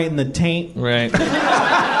caught him right in the taint. Right.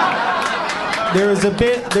 There was a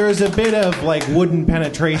bit of like wooden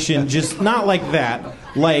penetration, just not like that.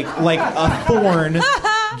 Like a thorn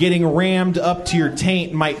getting rammed up to your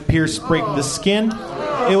taint might break the skin.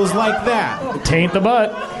 It was like that. Taint the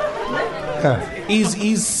butt. He's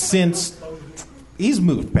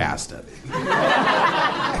moved past it.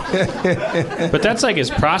 But that's like his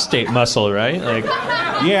prostate muscle, right? Like,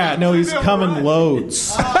 yeah, no, he's coming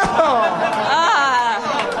loads.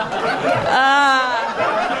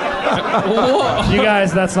 You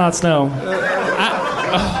guys, that's not snow.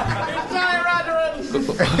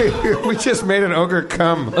 We just made an ogre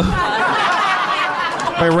come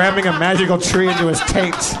by ramming a magical tree into his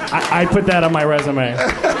taint. I put that on my resume.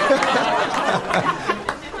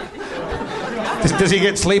 Does he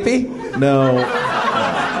get sleepy? No.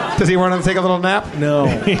 Does he want to take a little nap? No.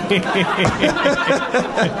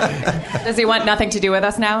 Does he want nothing to do with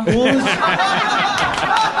us now?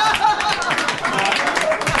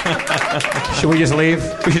 Should we just leave?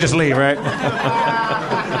 We should just leave, right?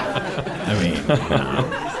 I mean,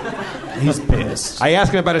 he's pissed. I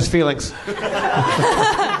asked him about his feelings.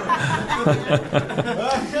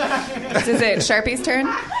 Is it Sharpie's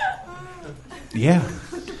turn? Yeah.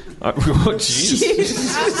 Oh,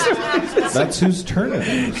 jeez. That's whose turn it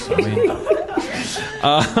is. I mean,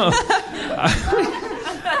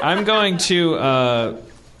 I'm going to.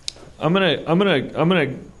 I'm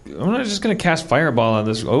just gonna cast Fireball on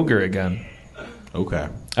this ogre again. Okay.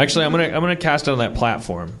 Actually, I'm gonna cast it on that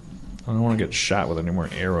platform. I don't want to get shot with any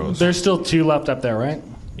more arrows. There's still 2 left up there, right?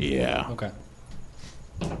 Yeah. Okay.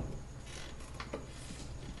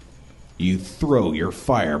 You throw your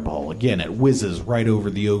fireball. Again, it whizzes right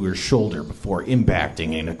over the ogre's shoulder before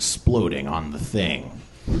impacting and exploding on the thing.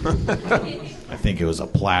 I think it was a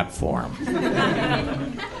platform.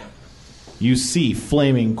 You see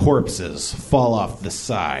flaming corpses fall off the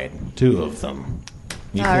side. 2 of them.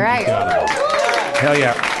 You All think right. you got it. Hell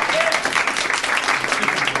yeah.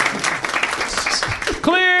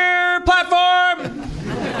 Clear platform.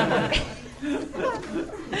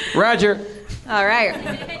 Roger. All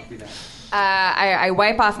right. I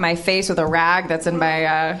wipe off my face with a rag that's in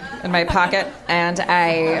my pocket, and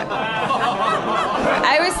I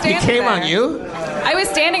was standing there. He came on you? I was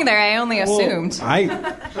standing there. I only assumed.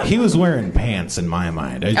 He was wearing pants in my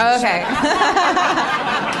mind. Okay.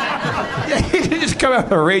 He didn't just come out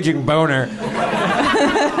with a raging boner.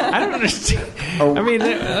 I don't understand. I mean,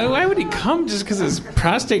 why would he come just because his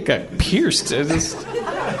prostate got pierced? It's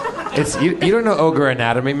you don't know ogre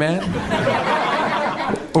anatomy, man.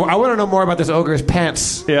 Well, I want to know more about this ogre's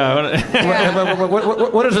pants. Yeah.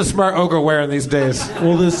 What does a smart ogre wearing these days?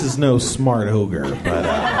 Well, this is no smart ogre, but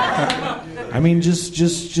I mean,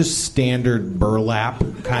 just standard burlap,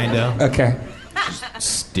 kind of. Okay.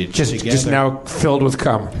 Stitched Just together. now filled with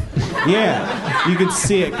cum. Yeah, you can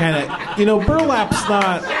see it kind of. Burlap's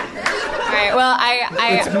not. All right. Well,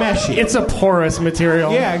 It's meshy. It's a porous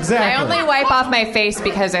material. Yeah, exactly. I only wipe off my face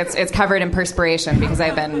because it's covered in perspiration because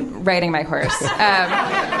I've been riding my horse.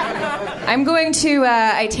 I'm going to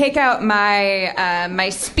I take out my my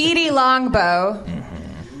speedy longbow.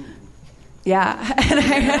 Yeah, and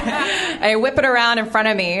I whip it around in front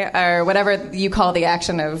of me, or whatever you call the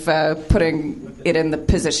action of putting it in the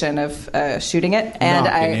position of shooting it. And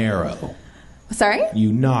Knock an arrow. Sorry?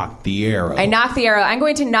 You knock the arrow. I knock the arrow. I'm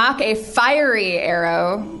going to knock a fiery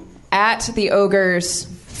arrow at the ogre's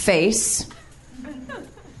face.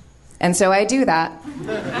 And so I do that.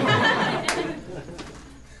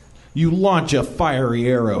 You launch a fiery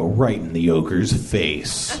arrow right in the ogre's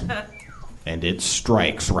face. And it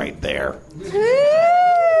strikes right there.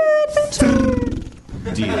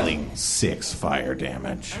 Dealing 6 fire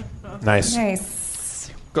damage. Nice. Nice.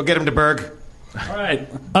 Go get him to Berg. All right.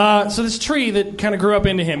 So this tree that kind of grew up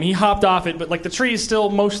into him, he hopped off it, but like the tree is still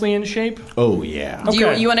mostly in shape. Oh, yeah.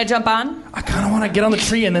 Okay. You want to jump on? I kind of want to get on the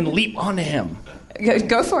tree and then leap onto him.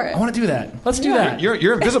 Go for it. I want to do that. Let's do that.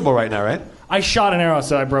 You're invisible right now, right? I shot an arrow,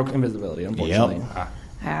 so I broke invisibility, unfortunately. Yep.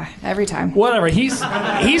 Every time. Whatever. He's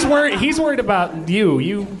worried about you.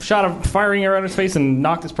 You shot a firing arrow in his face and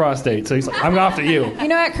knocked his prostate. So he's like, I'm after you. You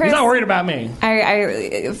know what, Chris? He's not worried about me.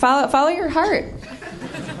 I follow your heart.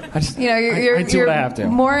 You're do what I have to.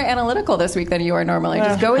 more analytical this week than you are normally.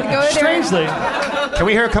 Just go with there. Strangely. Can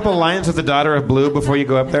we hear a couple lines with the daughter of Blue before you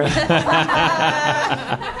go up there?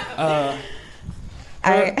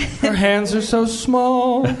 Her hands are so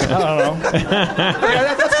small. I don't know.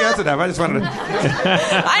 That's enough. I just wanted to.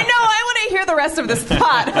 I know. I want to hear the rest of this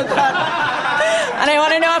thought. And I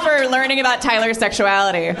want to know if we're learning about Tyler's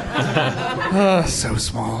sexuality. So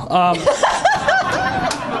small.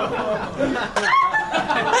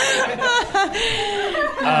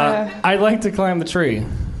 I'd like to climb the tree.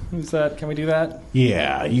 Is that? Can we do that?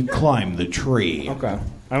 Yeah, you climb the tree. Okay.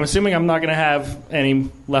 I'm assuming I'm not going to have any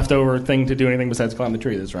leftover thing to do anything besides climb the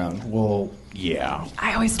tree this round. Well, yeah.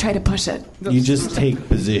 I always try to push it. You just take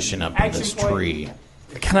position up in this tree.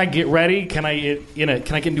 Can I get ready? Can I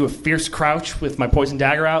get into a fierce crouch with my poison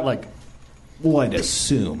dagger out? Well, I'd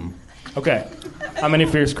assume. Okay. I'm in a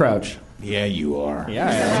fierce crouch. Yeah, you are. Yeah,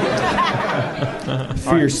 I am.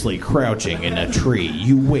 Fiercely crouching in a tree,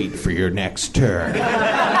 you wait for your next turn.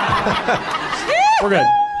 We're good.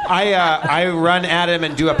 I run at him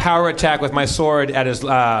and do a power attack with my sword at his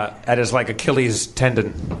like Achilles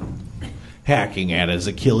tendon. Hacking at his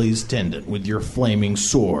Achilles tendon with your flaming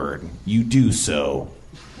sword, you do so,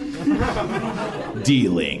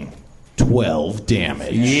 dealing 12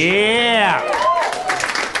 damage. Yeah.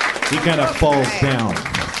 He kind of falls down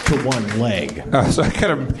to one leg. So I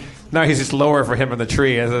kind of now he's just lower for him in the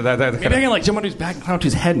tree. Maybe I can like jump on his back, climb up to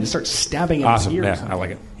his head, and start stabbing at his Awesome. ears. Yeah, I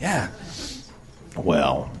like it. Yeah.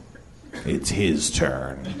 Well, it's his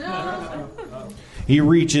turn. He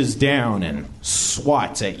reaches down and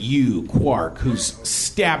swats at you, Quark, who's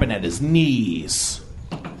stabbing at his knees.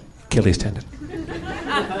 Achilles tendon.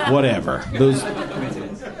 Whatever. Those.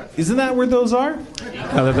 Isn't that where those are?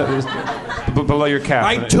 No, below your calf.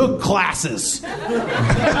 I took classes.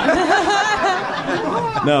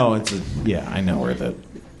 No, it's I know where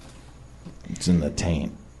it's in the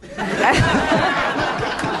taint.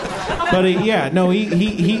 But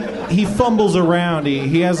he fumbles around.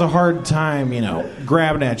 He has a hard time,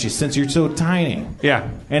 grabbing at you since you're so tiny. Yeah.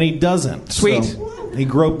 And he doesn't. Sweet. So he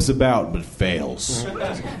gropes about but fails.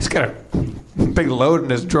 He's got a big load in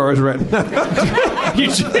his drawers right now.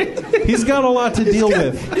 He's got a lot to deal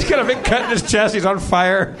with. He's got a big cut in his chest. He's on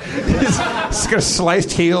fire. He's got a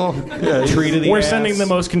sliced heel. Tree to the We're ass. sending the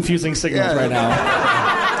most confusing signals right now.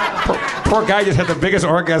 Poor guy just had the biggest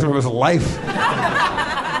orgasm of his life.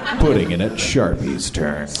 Putting it at Sharpie's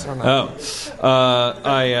turn.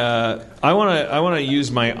 I want to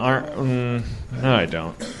use my arm. No, I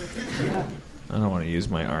don't. I don't want to use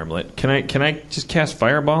my armlet. Can I just cast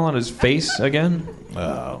Fireball on his face again?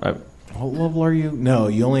 What level are you? No,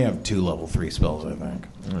 you only have 2 level 3 spells, I think.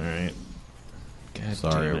 All right. God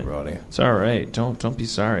sorry, damn it. everybody. It's all right. Don't be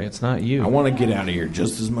sorry. It's not you. I want to get out of here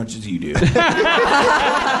just as much as you do.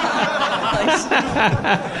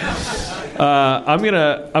 I'm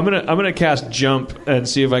gonna cast Jump and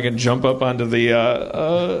see if I can jump up onto the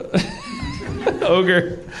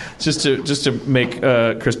ogre, just to make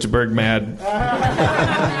Krista Berg mad.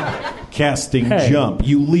 Casting Jump,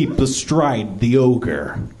 you leap astride the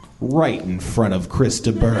ogre, right in front of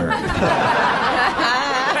Krista Berg.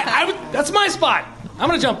 That's my spot. I'm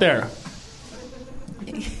gonna jump there.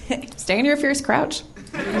 Stay in your fierce crouch.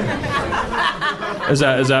 Is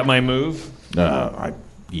that my move?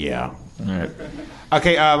 Yeah. All right.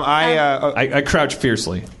 Okay. I crouch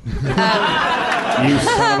fiercely. You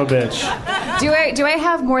son of a bitch. Do I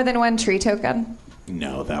have more than one tree token?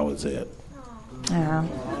 No, that was it.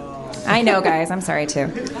 Oh. I know, guys. I'm sorry too.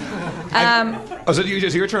 Is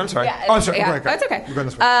it your turn? I'm sorry. Yeah, I'm sorry. Yeah, Go ahead. that's okay. You're going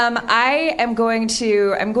this way. I am going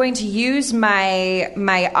to use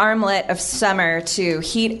my armlet of summer to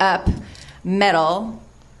heat up metal.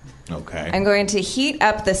 Okay. I'm going to heat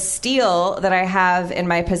up the steel that I have in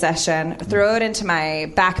my possession, throw it into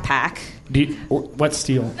my backpack. What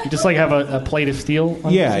steel? You just have a plate of steel?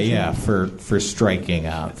 Yeah, for striking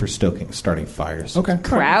out, for starting fires. Okay.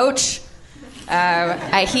 Crouch.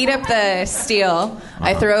 I heat up the steel.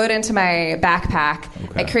 I throw it into my backpack.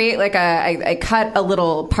 Okay. I create I cut a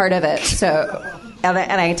little part of it. And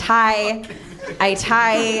I tie.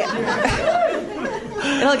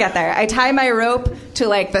 It'll get there. I tie my rope to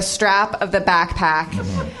the strap of the backpack,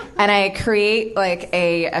 and I create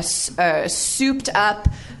a souped up.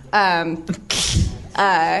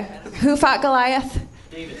 Who fought Goliath?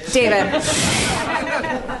 David.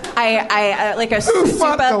 I like a Who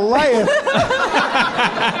fought Goliath?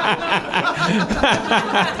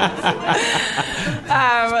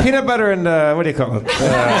 Peanut butter and what do you call it?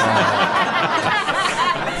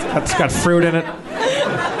 It's got fruit in it.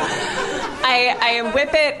 I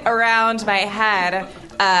whip it around my head.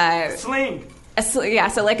 Sling.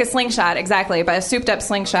 So like a slingshot, exactly, but a souped-up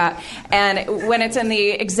slingshot. And when it's in the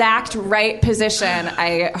exact right position,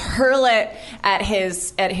 I hurl it at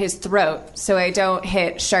his throat so I don't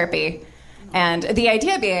hit Sharpie. And the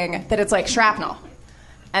idea being that it's like shrapnel,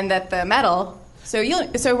 and that the metal. So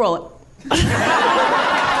roll it.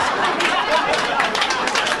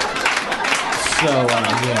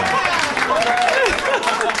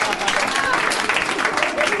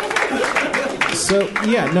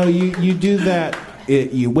 You do that.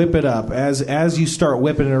 You whip it up. As you start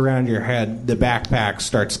whipping it around your head, the backpack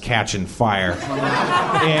starts catching fire.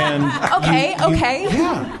 And Okay.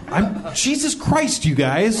 Yeah. Jesus Christ, you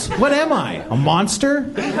guys! What am I? A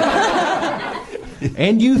monster?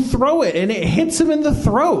 And you throw it, and it hits him in the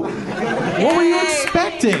throat. What were you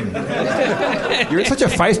expecting? You're in such a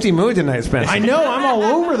feisty mood tonight, Spencer. I know. I'm all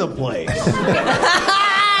over the place.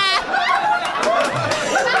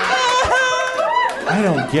 I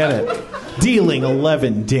don't get it. Dealing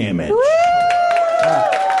 11 damage.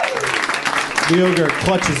 The ogre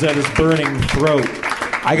clutches at his burning throat.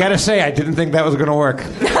 I gotta say, I didn't think that was gonna work.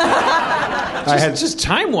 Just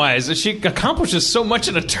time-wise, she accomplishes so much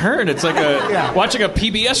in a turn. It's like watching a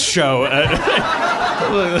PBS show.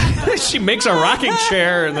 She makes a rocking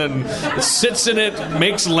chair and then sits in it,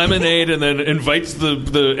 makes lemonade, and then invites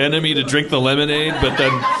the enemy to drink the lemonade. But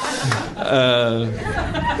then,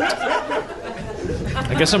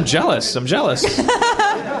 I guess I'm jealous.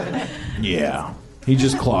 Yeah. He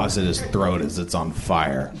just claws at his throat as it's on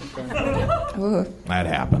fire. That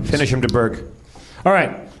happens. Finish him to Berg. All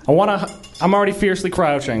right. I'm already fiercely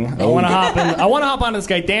crouching. I want to hop on this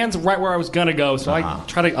guy. Dan's right where I was gonna go, so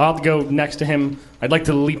I'll go next to him. I'd like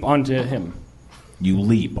to leap onto him. You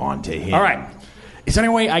leap onto him. All right. Is there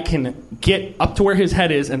any way I can get up to where his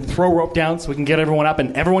head is and throw rope down so we can get everyone up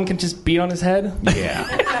and everyone can just beat on his head? Yeah.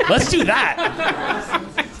 Let's do that.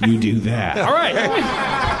 You do that. All right.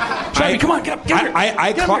 Sharpie, come on, get up here.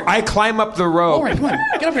 I climb up the rope. All right, come on,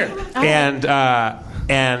 get up here. And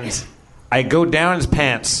I go down his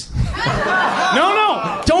pants.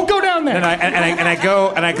 No, don't go down there. And I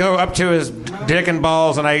go up to his dick and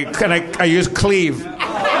balls, and I use cleave.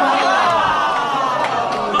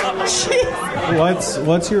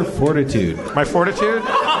 What's your fortitude? My fortitude?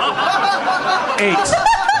 8.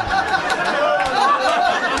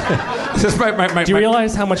 This is my, do you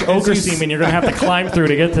realize how much ogre semen you're going to have to climb through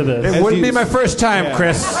to get to this? It wouldn't be my first time,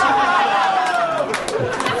 Chris.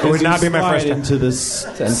 It would not be my first time. Into the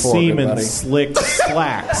semen slick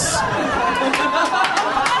slacks.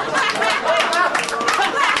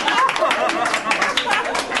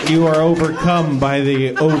 You are overcome by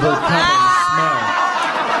the overcoming smell.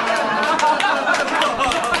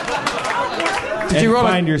 Did you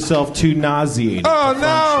find yourself too nauseated? Oh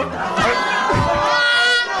no!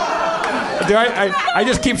 I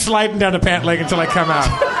just keep sliding down the pant leg until I come out.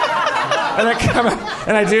 And I come out,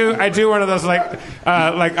 and I do one of those like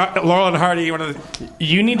Laurel and Hardy. One of the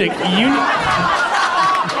you need to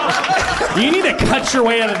cut your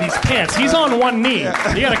way out of these pants. He's on one knee.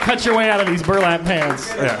 You got to cut your way out of these burlap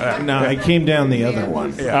pants. No, I came down the other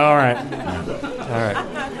one. Yeah. All right.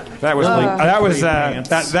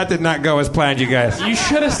 That did not go as planned, you guys. You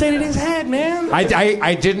should have stayed in his head, man.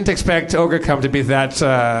 I didn't expect Ogre Come to be that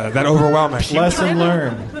overwhelming. Lesson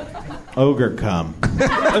learned. Ogre Come.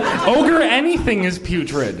 Ogre anything is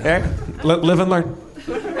putrid. Live and learn.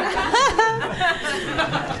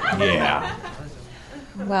 Yeah.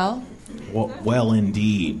 Well,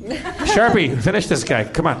 indeed. Sharpie, finish this guy.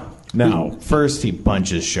 Come on. No, first he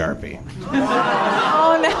punches Sharpie.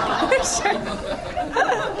 Oh no.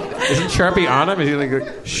 Isn't Sharpie on him? Is he like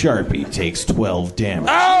Sharpie takes 12 damage.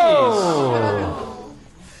 Oh!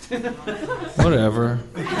 Whatever.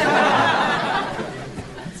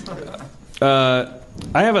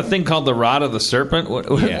 I have a thing called the Rod of the Serpent. What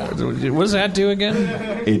does that do again?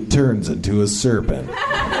 It turns into a serpent.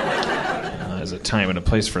 There's a time and a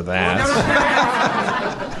place for that.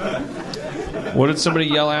 What did somebody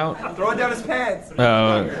yell out? Throw it down his pants.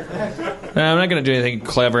 I'm not going to do anything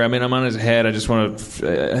clever. I mean, I'm on his head. I just want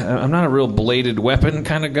to... I'm not a real bladed weapon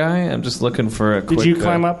kind of guy. I'm just looking for a quick... Did you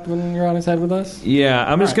climb up when you're on his head with us? Yeah,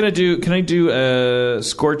 I'm just going to do... Can I do a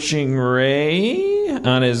Scorching Ray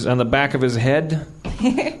on the back of his head?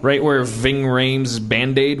 Right where Ving Rhames'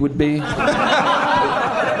 Band-Aid would be?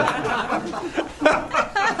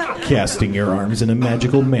 Casting your arms in a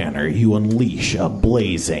magical manner, you unleash a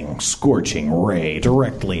blazing, scorching ray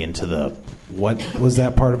directly into the... What was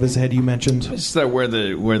that part of his head you mentioned? It's where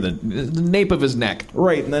the nape of his neck.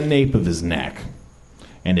 Right in the nape of his neck.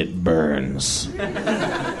 And it burns.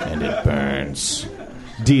 And it burns.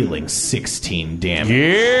 Dealing 16 damage.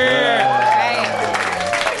 Yeah!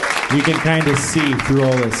 You can kind of see through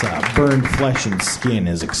all this burned flesh and skin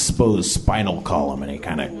his exposed spinal column, and he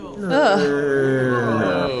kind of...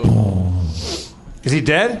 Is he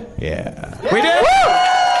dead? Yeah. We did!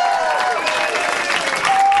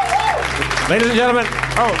 Ladies and gentlemen.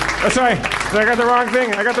 Oh, sorry. I got the wrong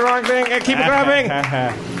thing. Keep it grabbing.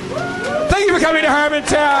 Thank you for coming to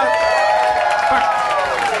Harmontown.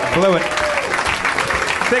 Blew it.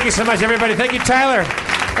 Thank you so much, everybody. Thank you, Tyler.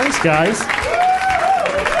 Thanks, guys.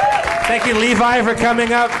 Thank you, Levi, for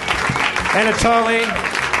coming up. Anatoly.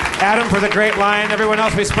 Adam for the great line. Everyone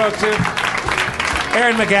else we spoke to.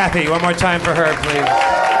 Erin McGathy. One more time for her, please.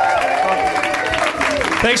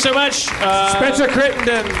 Thanks so much. Spencer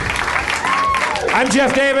Crittenden. I'm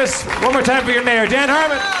Jeff Davis. One more time for your mayor, Dan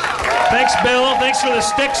Harmon. Thanks, Bill. Thanks for the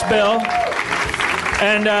sticks, Bill.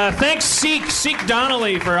 And thanks, Seek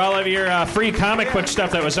Donnelly, for all of your free comic book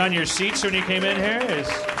stuff that was on your seats when you came in here.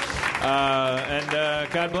 And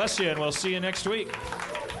God bless you, and we'll see you next week.